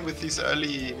come in with these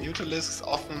early Mutalisks,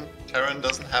 often Terran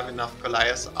doesn't have enough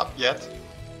Goliaths up yet,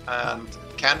 and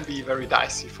it can be very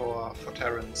dicey for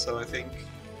Terran. So I think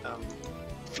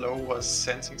Flo was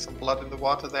sensing some blood in the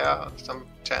water there, some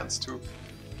chance to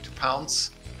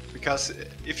pounce. Because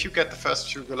if you get the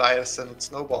first few Goliaths, then it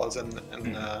snowballs, and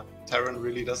Terran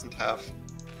really doesn't have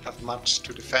much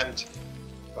to defend.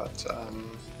 But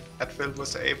Advil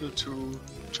was able to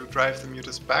drive the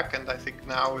Mutas back, and I think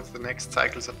now with the next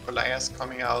cycles of Goliaths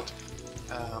coming out,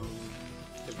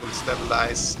 it will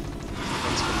stabilize.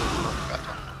 Things will look a lot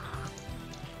better.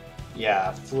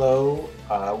 Yeah, Flo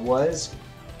was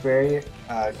very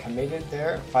committed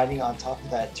there, fighting on top of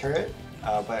that turret,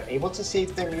 but able to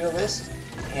save their Mutalisks.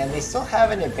 And they still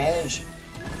have an advantage,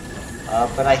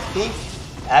 but I think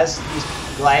as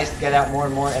these Goliaths get out more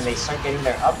and more and they start getting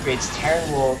their upgrades,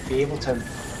 Terran will be able to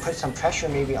put some pressure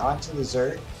maybe onto the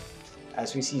Zerg,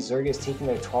 as we see Zerg is taking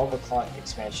their 12 o'clock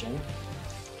expansion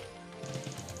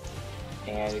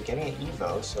and getting an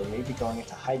Evo, so maybe going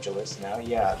into Hydralisk now.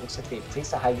 Yeah, it looks like they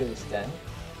placed a Hydralisk den.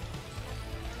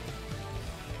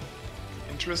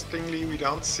 Interestingly, we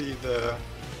don't see the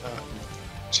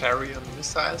Charion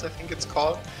missiles, I think it's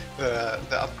called,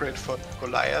 the upgrade for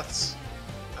Goliaths.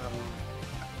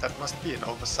 That must be an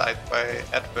oversight by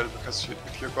Advil, because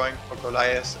if you're going for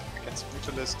Goliaths against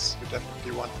Mutalisks, you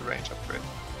definitely want the range upgrade.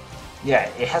 Yeah,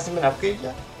 it hasn't been upgraded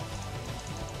yet?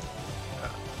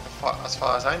 As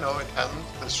far as I know, it hasn't.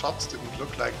 The shots didn't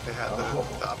look like they had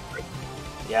the upgrade.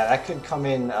 Yeah, that could come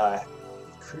in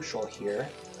crucial here,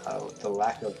 the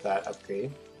lack of that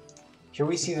upgrade. Here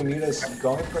we see the Mutas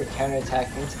going for a counterattack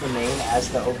into the main as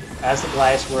the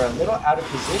Goliaths were a little out of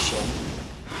position.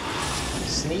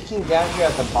 Sneaking down here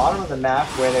at the bottom of the map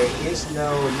where there is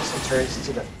no missile turrets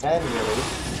to defend really,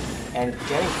 and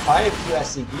getting quite a few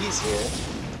SCVs here.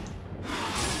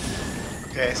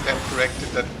 Okay, I stand corrected,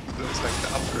 that looks like the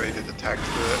upgraded attack.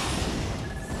 The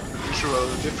visual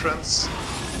difference,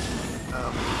 I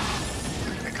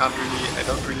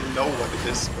don't really know what it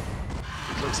is, but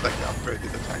it looks like the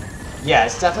upgraded attack. Yeah,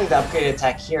 it's definitely the upgraded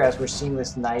attack here, as we're seeing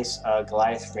this nice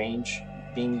Goliath range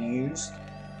being used.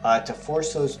 to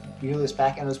force those Mutalisks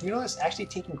back, and those Mutalisks actually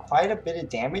taking quite a bit of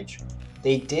damage.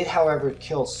 They did, however,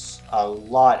 kill a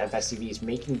lot of SCVs,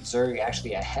 making Zerg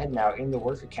actually ahead now in the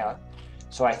worker count.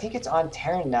 So I think it's on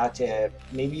Terran now to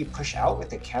maybe push out with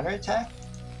the counterattack.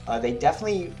 They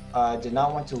definitely did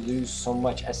not want to lose so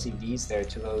much SCVs there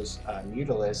to those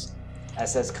Mutalisks,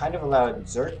 as that's kind of allowed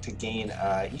Zerg to gain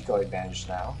eco advantage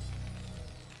now.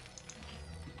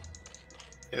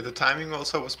 Yeah, the timing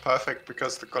also was perfect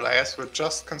because the Goliaths were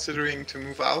just considering to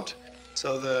move out,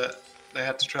 so they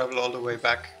had to travel all the way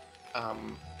back.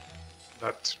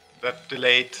 That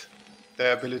delayed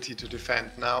their ability to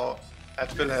defend. Now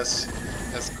Advil has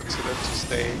considered to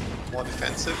stay more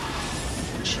defensive.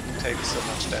 He shouldn't take so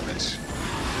much damage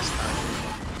this time.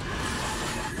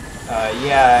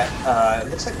 It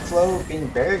looks like Flo being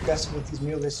very aggressive with these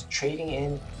Mutalisks, trading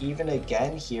in even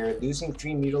again here, losing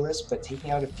 3 Mutalisks, but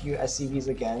taking out a few SCVs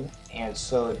again. And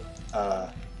so,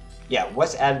 yeah,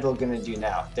 what's Advil gonna do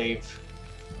now? They've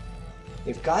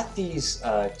got these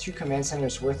 2 command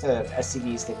centers worth of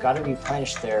SCVs. They've got to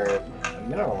replenish their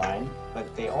mineral line,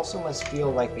 but they also must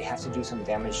feel like they have to do some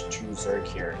damage to Zerg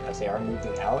here, as they are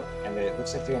moving out, and it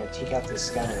looks like they're going to take out this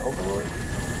Scanner Overlord.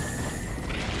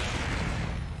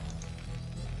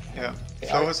 Yeah,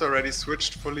 Flo has already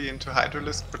switched fully into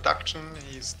Hydralisk production.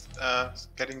 He's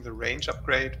getting the range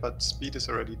upgrade, but speed is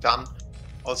already done.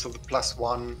 Also the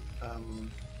 +1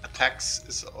 attacks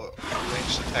is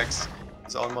ranged attacks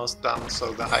is almost done,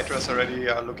 so the Hydras already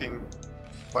are looking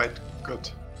quite good.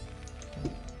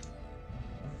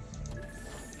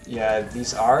 Yeah,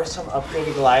 these are some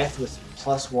upgraded Goliath with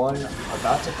 +1,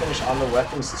 about to finish on the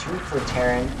weapons too for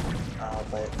Terran.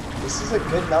 But this is a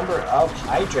good number of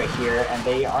Hydra here, and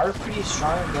they are pretty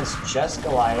strong against just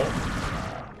Goliath.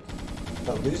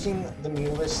 But losing the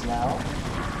Mutalisks now.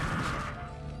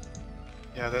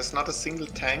 Yeah, there's not a single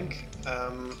tank.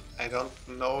 I don't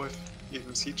know if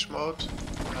even Siege Mode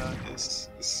is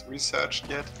researched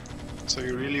yet. So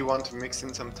you really want to mix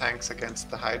in some tanks against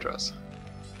the Hydras.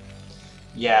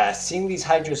 Yeah, seeing these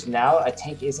Hydras now, a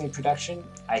tank is in production.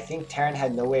 I think Terran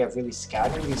had no way of really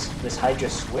scouting this Hydra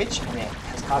switch, and it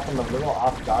has caught them a little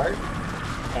off guard.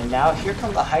 And now here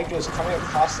come the Hydras coming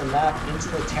across the map into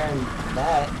the Terran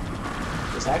net.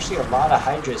 There's actually a lot of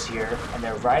Hydras here, and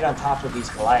they're right on top of these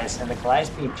Goliaths, and the Goliaths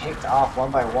being picked off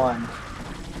one by one.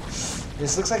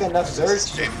 This looks like enough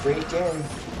Zerg to break in.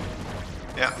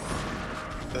 Yeah,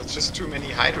 there's just too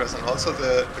many Hydras, and also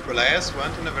the Goliaths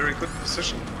weren't in a very good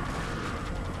position.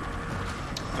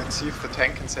 Let's see if the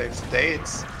tank can save the day.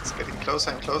 It's getting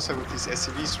closer and closer with these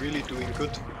SCVs really doing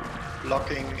good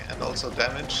blocking and also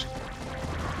damage.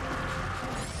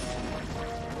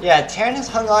 Yeah, Terran has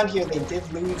hung on here. They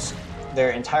did lose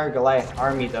their entire Goliath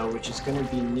army though, which is going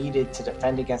to be needed to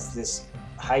defend against this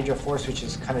Hydra force, which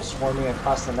is kind of swarming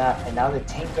across the map. And now the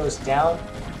tank goes down.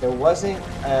 There wasn't...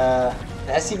 the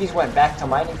SCVs went back to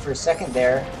mining for a second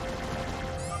there.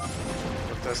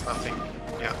 But there's nothing.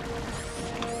 Yeah.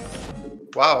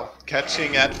 Wow,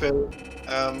 catching Advil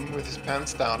with his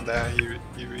pants down there.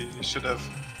 He really should have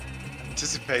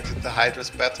anticipated the Hydras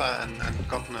better and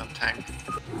gotten a tank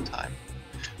in time.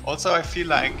 Also, I feel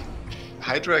like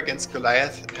Hydra against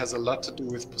Goliath has a lot to do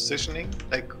with positioning.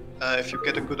 Like, if you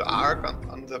get a good arc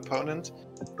on the opponent,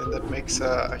 then that makes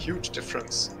a huge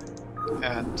difference.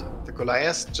 And the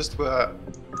Goliaths just were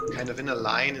kind of in a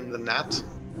line in the net,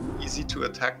 easy to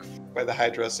attack by the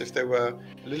Hydras. If they were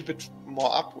a little bit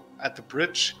more up at the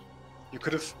bridge, you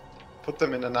could have put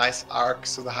them in a nice arc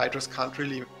so the Hydras can't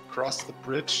really cross the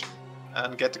bridge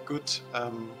and get a good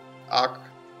arc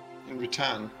in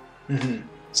return. Mm-hmm.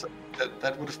 So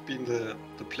that would have been the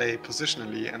play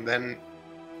positionally, and then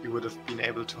you would have been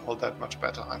able to hold that much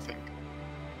better, I think.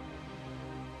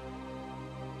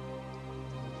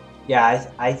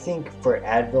 Yeah, I think for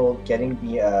Advil getting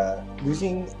the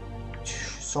losing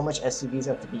so much SCVs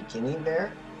at the beginning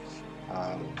there,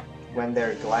 when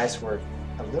their Goliaths were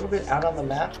a little bit out on the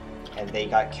map and they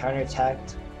got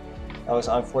counterattacked, that was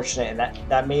unfortunate, and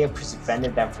that may have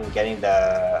prevented them from getting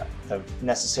the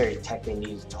necessary tech they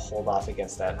needed to hold off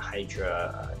against that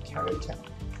Hydra counterattack,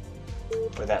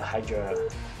 or that Hydra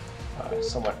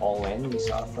somewhat all-in we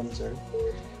saw from Zerg.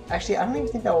 Actually, I don't even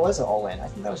think that was an all-in. I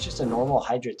think that was just a normal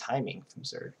Hydra timing from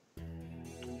Zerg.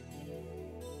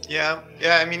 Yeah,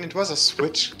 I mean, it was a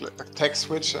switch, a tech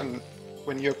switch, and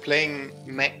when you're playing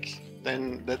mech,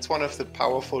 then that's one of the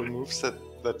powerful moves that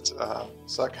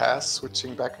Zerg has,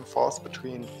 switching back and forth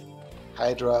between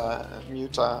Hydra and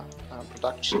Muta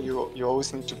production. You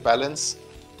always need to balance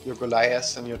your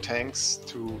Goliaths and your tanks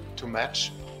to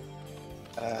match,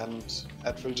 and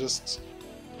Advil just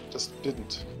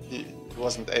didn't. He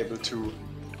wasn't able to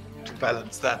to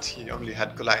balance that, he only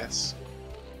had Goliaths.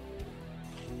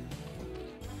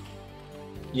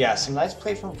 Yeah, some nice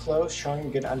play from Flo, showing a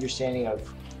good understanding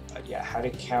of how to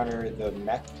counter the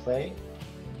mech play.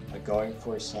 Going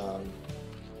for some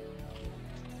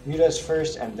mutas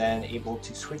first and then able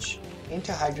to switch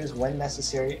into Hydras when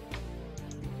necessary.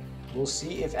 We'll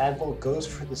see if Advil goes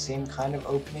for the same kind of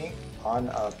opening on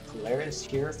Polaris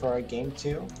here for our game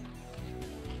 2.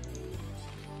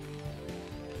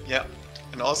 Yeah,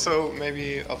 and also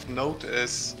maybe of note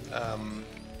is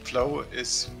Flo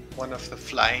is one of the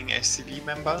flying SCV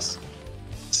members.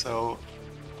 So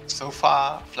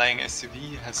far, flying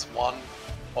SCV has won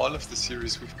all of the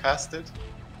series we've casted.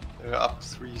 They're up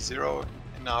 3-0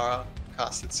 in our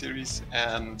casted series,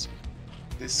 and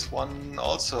this one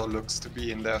also looks to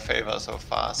be in their favor so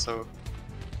far. So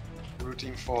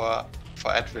rooting for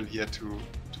Advil here to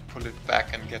pull it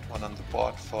back and get one on the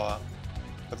board for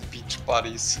the beach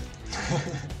bodies.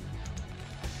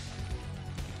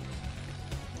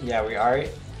 Yeah, we are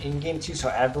in game 2, so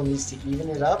Advil needs to even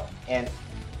it up, and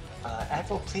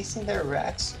Advil placing their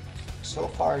racks so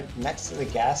far next to the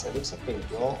gas. It looks like they will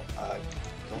go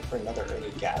for another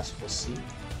early gas. We'll see.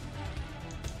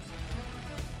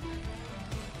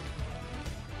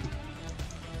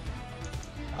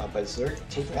 But Zerg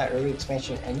taking that early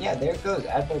expansion, and yeah, there it goes.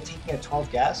 Advil taking a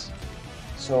 12 gas.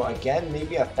 So again,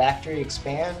 maybe a factory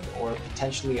expand, or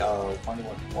potentially a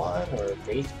 1-1-1 or a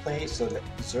Wraith play. So that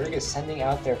Zerg is sending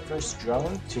out their first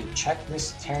drone to check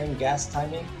this Terran gas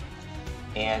timing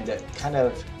and kind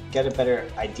of get a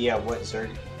better idea of what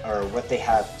Zerg, or what they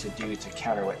have to do to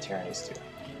counter what Terran is doing.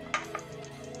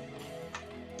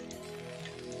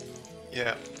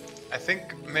 Yeah, I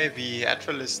think maybe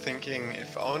Advil is thinking,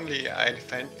 if only I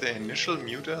defend the initial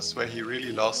mutas where he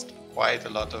really lost quite a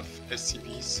lot of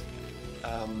SCVs.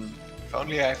 If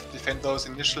only I defend those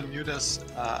initial mutas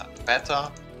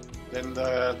better, then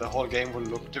the whole game will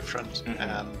look different,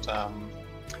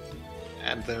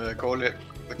 and the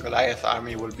Goliath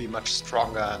army will be much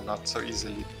stronger and not so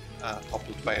easily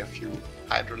toppled by a few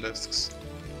Hydralisks.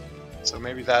 So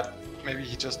maybe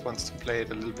he just wants to play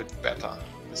it a little bit better,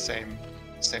 the same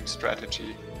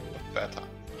strategy, but better.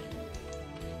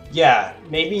 Yeah,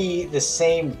 maybe the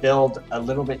same build, a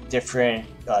little bit different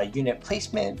unit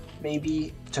placement,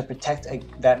 maybe to protect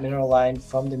that mineral line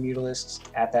from the Mutalisks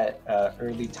at that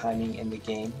early timing in the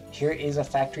game. Here is a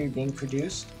factory being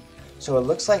produced. So it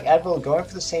looks like Advil going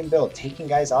for the same build, taking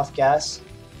guys off gas,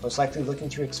 most likely looking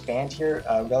to expand here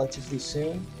relatively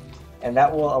soon. And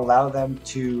that will allow them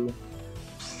to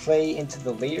play into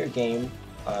the later game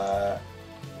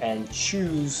and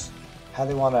choose how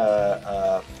they want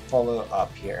to follow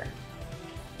up here.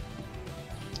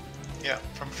 Yeah,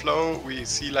 from Flo we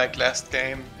see, like last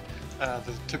game,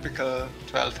 the typical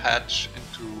 12 hatch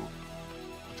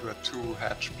into a 2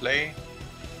 hatch play,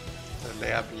 the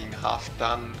layer being half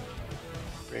done.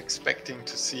 We're expecting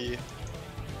to see,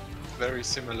 very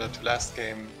similar to last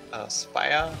game, a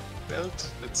Spire build.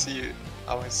 Let's see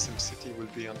how his SimCity will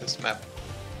be on this map.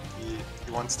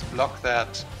 He wants to block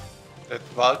that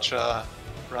Vulture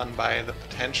run by, the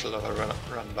potential of a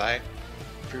run by.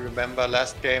 If you remember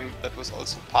last game, that was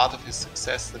also part of his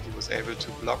success, that he was able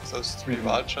to block those 3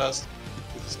 Vultures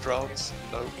with his drones,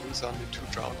 and lose only 2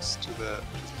 drones to the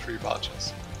 3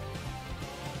 Vultures.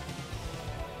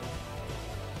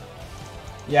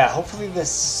 Yeah, hopefully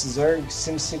this Zerg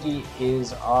SimCity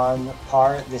is on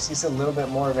par. This is a little bit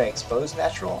more of an exposed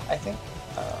natural, I think.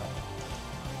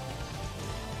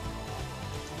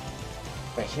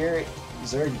 But here,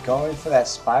 Zerg going for that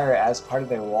Spire as part of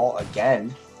their wall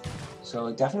again.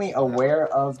 So definitely aware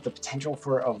of the potential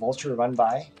for a Vulture run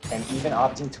by, and even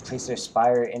opting to place their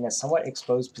Spire in a somewhat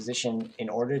exposed position in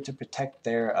order to protect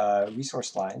their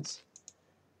resource lines.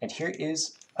 And here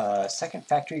is a second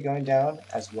factory going down,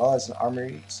 as well as an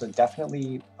armory. So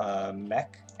definitely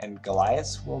Mech and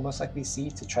Goliaths we'll most likely see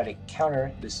to try to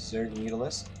counter this Zerg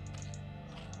Mutalisk.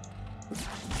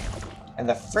 And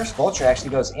the first Vulture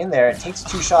actually goes in there, it takes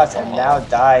 2 shots and now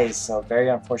dies, so very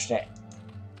unfortunate.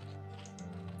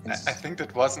 I think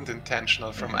that wasn't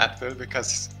intentional from Advil,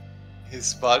 because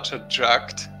his Vulture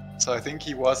jerked, so I think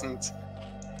he wasn't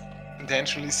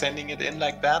intentionally sending it in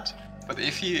like that. But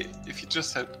if he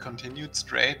just had continued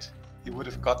straight, he would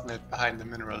have gotten it behind the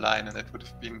mineral line, and it would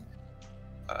have been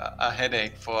a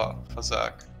headache for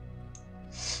Zerg.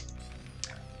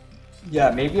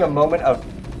 Yeah, maybe a moment of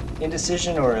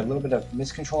indecision or a little bit of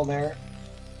miscontrol there.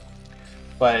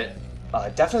 But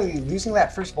definitely losing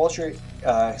that first Vulture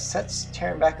sets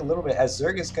Terran back a little bit, as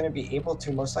Zerg is going to be able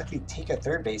to most likely take a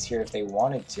 3rd base here if they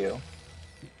wanted to.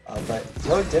 But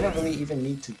Flo didn't really even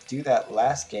need to do that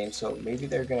last game, so maybe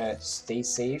they're gonna stay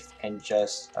safe and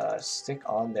just stick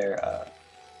on their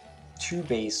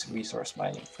 2-base resource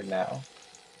mining for now.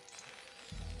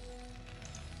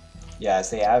 Yeah, as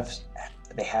they have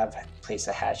placed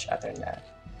a hatch at their net.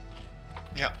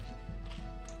 Yeah.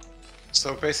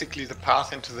 So basically the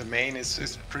path into the main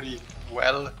is pretty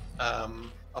well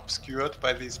obscured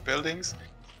by these buildings,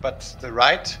 but the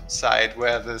right side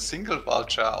where the single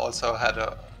vulture also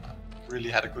really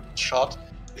had a good shot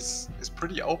is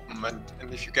pretty open,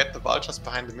 and if you get the vultures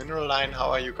behind the mineral line,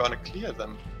 how are you gonna clear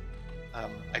them?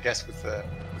 I guess with the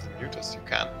mutas you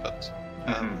can, but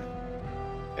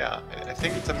yeah, I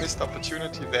think it's a missed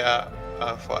opportunity there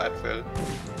for Advil.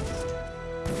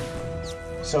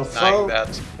 So Flo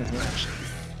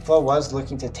was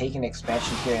looking to take an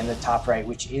expansion here in the top right,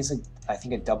 which is I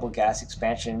think a double gas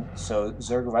expansion. So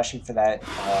Zerg rushing for that,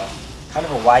 kind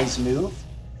of a wise move.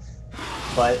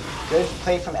 But good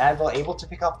play from Advil, able to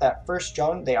pick up that first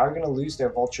drone. They are going to lose their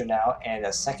vulture now, and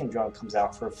a second drone comes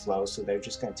out for Flo, so they're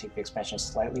just going to take the expansion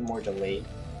slightly more delayed.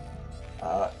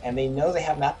 And they know they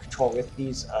have map control with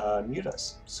these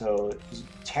mutas. So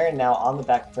Terran now on the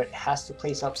back foot has to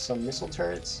place up some missile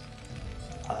turrets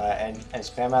and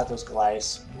spam out those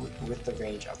Goliaths with the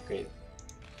range upgrade.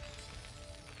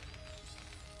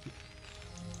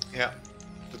 Yeah,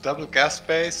 the double gas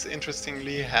base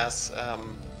interestingly has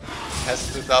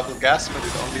the double gas, but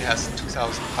it only has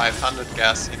 2,500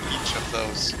 gas in each of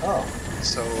those. Oh.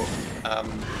 So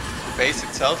the base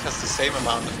itself has the same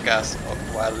amount of gas,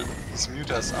 while these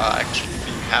mutas are actually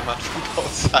being hammered from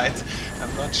both sides.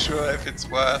 I'm not sure if it's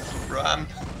worth a run.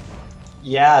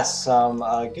 Yeah, some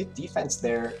good defense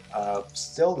there.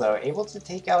 Still though, able to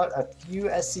take out a few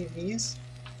SCVs,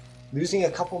 losing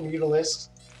a couple Mutalisks,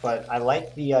 but I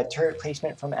like the turret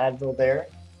placement from Advil there,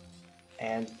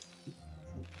 and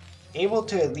able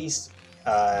to at least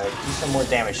do some more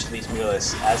damage to these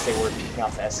Mutalisks as they were picking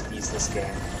off the SCVs this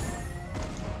game.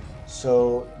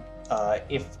 So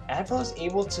if Advil is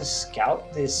able to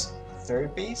scout this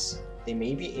third base, they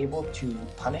may be able to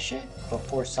punish it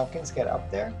before Sunkens get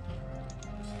up there.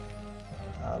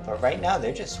 But right now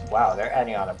they're just, wow, they're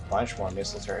adding on a bunch more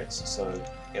missile turrets, so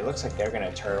it looks like they're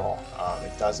gonna turtle.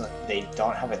 They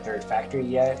don't have a third factory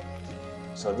yet,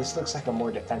 so this looks like a more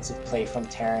defensive play from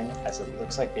Terran, as it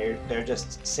looks like they're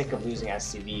just sick of losing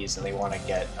SCVs and they want to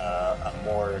get a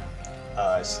more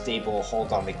stable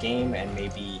hold on the game and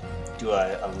maybe do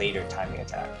a later timing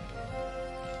attack.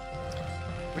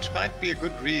 Which might be a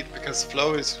good read, because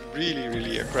Flo is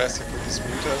really aggressive with his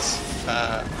mutas,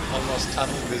 almost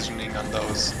tunnel visioning on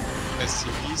those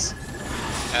SCVs,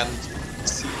 and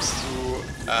seems to,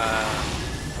 I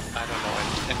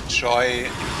don't know, enjoy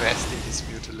investing his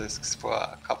mutalisks for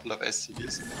a couple of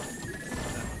SCVs.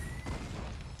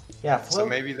 Yeah, Flo... So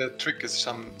maybe the trick is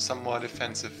some more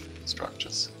defensive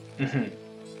structures.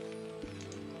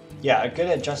 Yeah, a good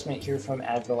adjustment here from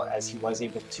Advil, as he was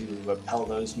able to repel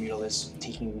those Mutalisks,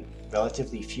 taking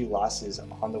relatively few losses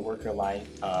on the worker line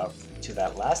to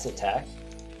that last attack.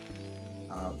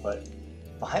 But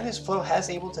behind this, Flo has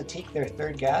able to take their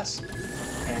third gas,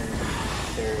 and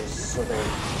they're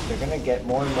going to get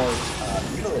more and more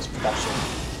Mutalisk production,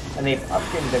 and they've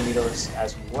upgraded the Mutalisk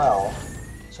as well.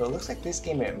 So it looks like this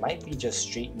game it might be just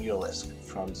straight Mutalisk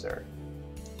from Zerg.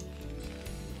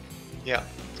 Yeah.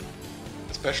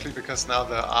 Especially because now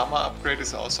the armor upgrade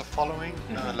is also following.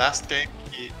 Last game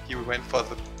he went for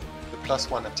the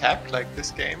 +1 attack, like this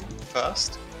game,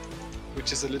 first,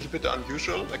 which is a little bit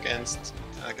unusual against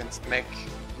mech.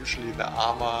 Usually the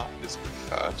armor is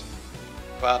preferred,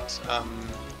 but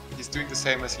he's doing the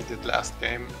same as he did last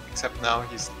game, except now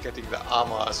he's getting the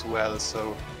armor as well,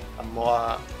 so a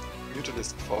more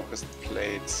Mutalisk focused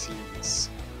play, it seems.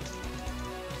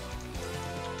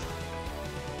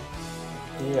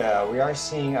 Yeah, we are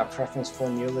seeing a preference for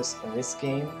Mutalisk in this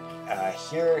game.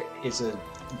 Here is a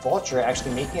Vulture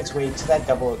actually making its way to that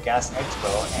double gas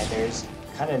expo, and there's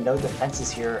kind of no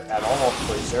defenses here at all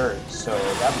for Zerg, so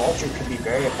that Vulture could be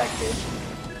very effective.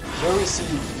 Here we see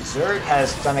Zerg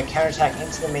has done a counterattack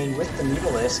into the main with the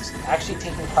Mutalisks, actually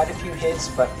taking quite a few hits,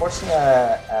 but forcing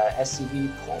a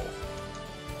SCV pull.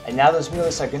 And now those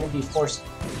Mutalisks are going to be forced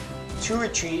to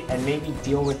retreat and maybe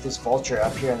deal with this Vulture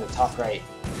up here in the top right,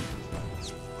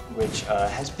 which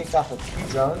has picked off a few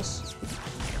drones.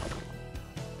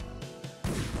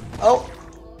 Oh!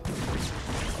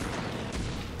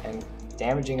 And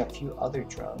damaging a few other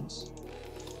drones.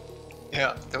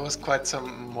 Yeah, there was quite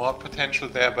some more potential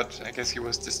there, but I guess he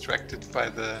was distracted by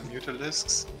the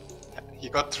Mutalisks. He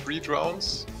got 3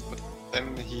 drones, but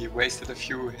then he wasted a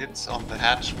few hits on the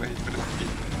hatch where he could have been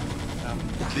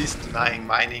at least denying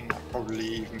mining, probably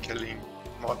even killing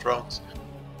more drones.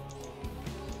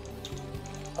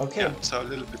 Okay. Yeah, so a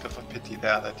little bit of a pity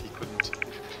there that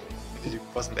he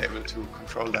wasn't able to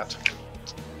control that.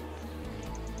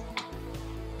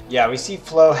 Yeah, we see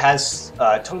Flo has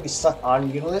totally stuck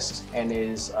on Mutalist and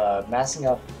is massing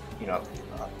up, you know,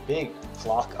 a big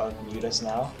flock of Mutas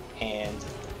now. And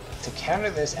to counter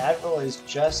this, Advil is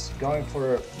just going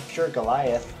for pure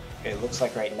Goliath, it looks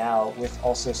like right now, with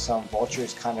also some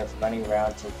Vultures kind of running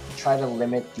around to try to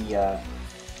limit the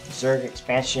Zerg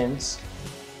expansions.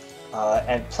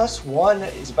 And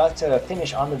 +1 is about to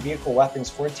finish on the vehicle weapons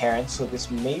for Terrans, so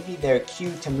this may be their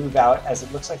cue to move out, as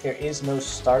it looks like there is no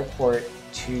starport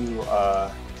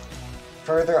to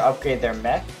further upgrade their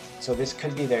mech, so this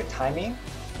could be their timing.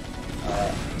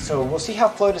 So we'll see how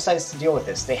Flo decides to deal with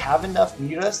this. They have enough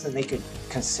mutas that they could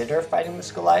consider fighting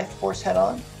this Goliath force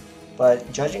head-on, but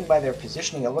judging by their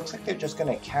positioning, it looks like they're just going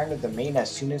to counter the main as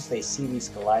soon as they see these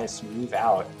Goliaths move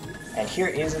out. And here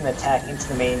is an attack into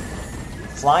the main,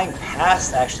 flying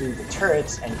past actually the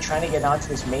turrets and trying to get onto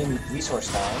this main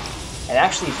resource line, and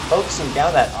actually focusing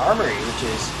down that armory, which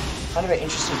is kind of an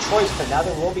interesting choice, but now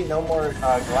there will be no more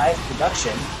Goliath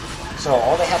production. So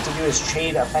all they have to do is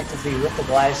trade effectively with the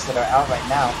Goliaths that are out right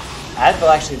now.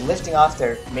 Advil actually lifting off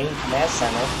their main command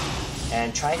center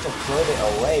and trying to float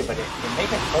it away, but it may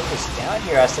get focused down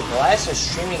here as the Goliaths are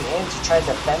streaming in to try to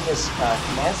defend this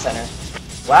command center.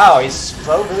 Wow, is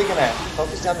Flo really going to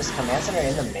focus down this command center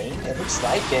in the main? It looks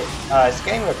like it. It's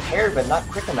getting repaired, but not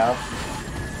quick enough.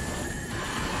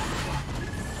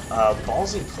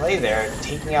 Ballsy play there,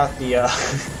 taking out the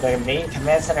the main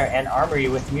command center and armory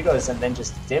with mutas and then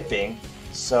just dipping.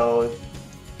 So,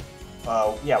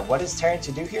 yeah, what is Terran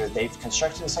to do here? They've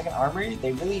constructed a second armory.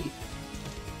 They really,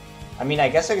 I mean, I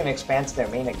guess they're going to expand to their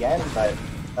main again, but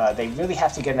they really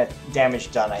have to get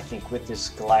damage done, I think, with this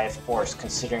Goliath force,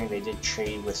 considering they did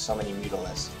trade with so many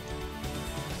mutalists.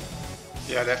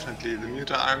 Yeah, definitely. The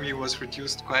muta army was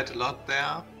reduced quite a lot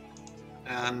there.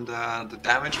 And the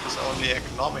damage was only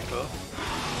economical,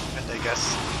 and I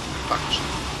guess function,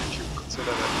 if you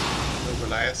consider that the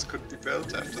Goliath could be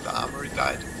built after the armory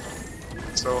died.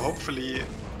 So hopefully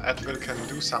Advil can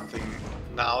do something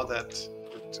now that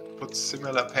it puts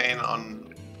similar pain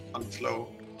on Flo.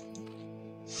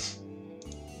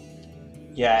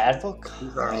 Yeah, Advil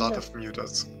These are a lot of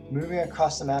mutas. Moving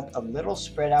across the map, a little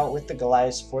spread out with the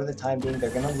Goliaths for the time being. They're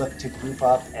going to look to group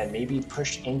up and maybe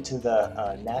push into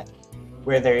the net,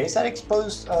 where there is that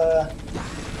exposed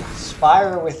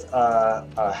Spire with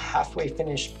a halfway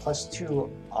finished +2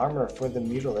 armor for the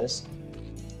Mutalist.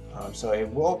 So it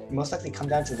will most likely come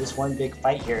down to this one big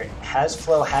fight here. Has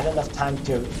Flo had enough time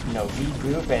to, you know,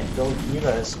 regroup and build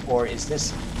mutas, or is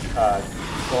this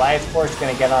Goliath force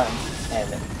going to get on and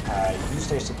use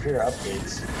their superior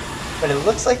upgrades? But it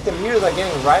looks like the mutas are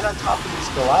getting right on top of this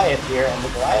Goliath here, and the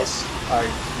Goliaths are,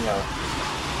 you know,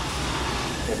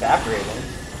 evaporating.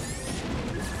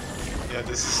 Yeah,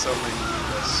 this is so many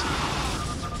mutas.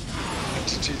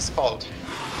 GG's fault.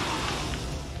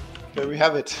 There we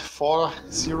have it,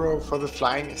 4-0 for the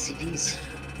flying SCVs,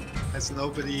 as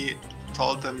nobody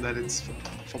told them that it's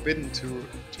forbidden to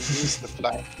use the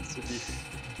flying SCV.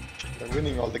 They're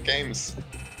winning all the games.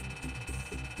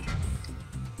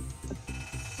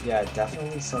 Yeah,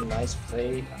 definitely some nice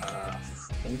play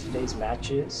in today's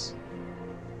matches.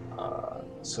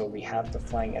 So we have the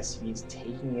flying SCVs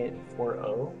taking it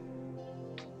 4-0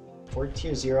 for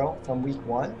Tier 0 from Week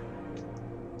 1.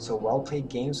 So well played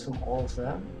games from all of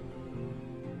them.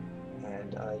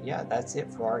 And yeah, that's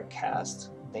it for our cast.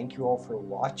 Thank you all for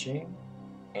watching,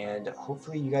 and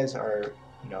hopefully you guys are,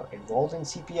 you know, enrolled in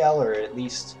CPL, or at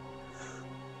least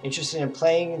interested in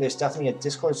playing. There's definitely a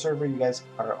Discord server you guys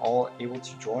are all able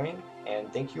to join,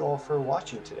 and thank you all for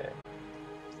watching today.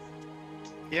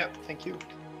 Yeah, thank you.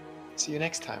 See you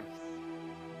next time.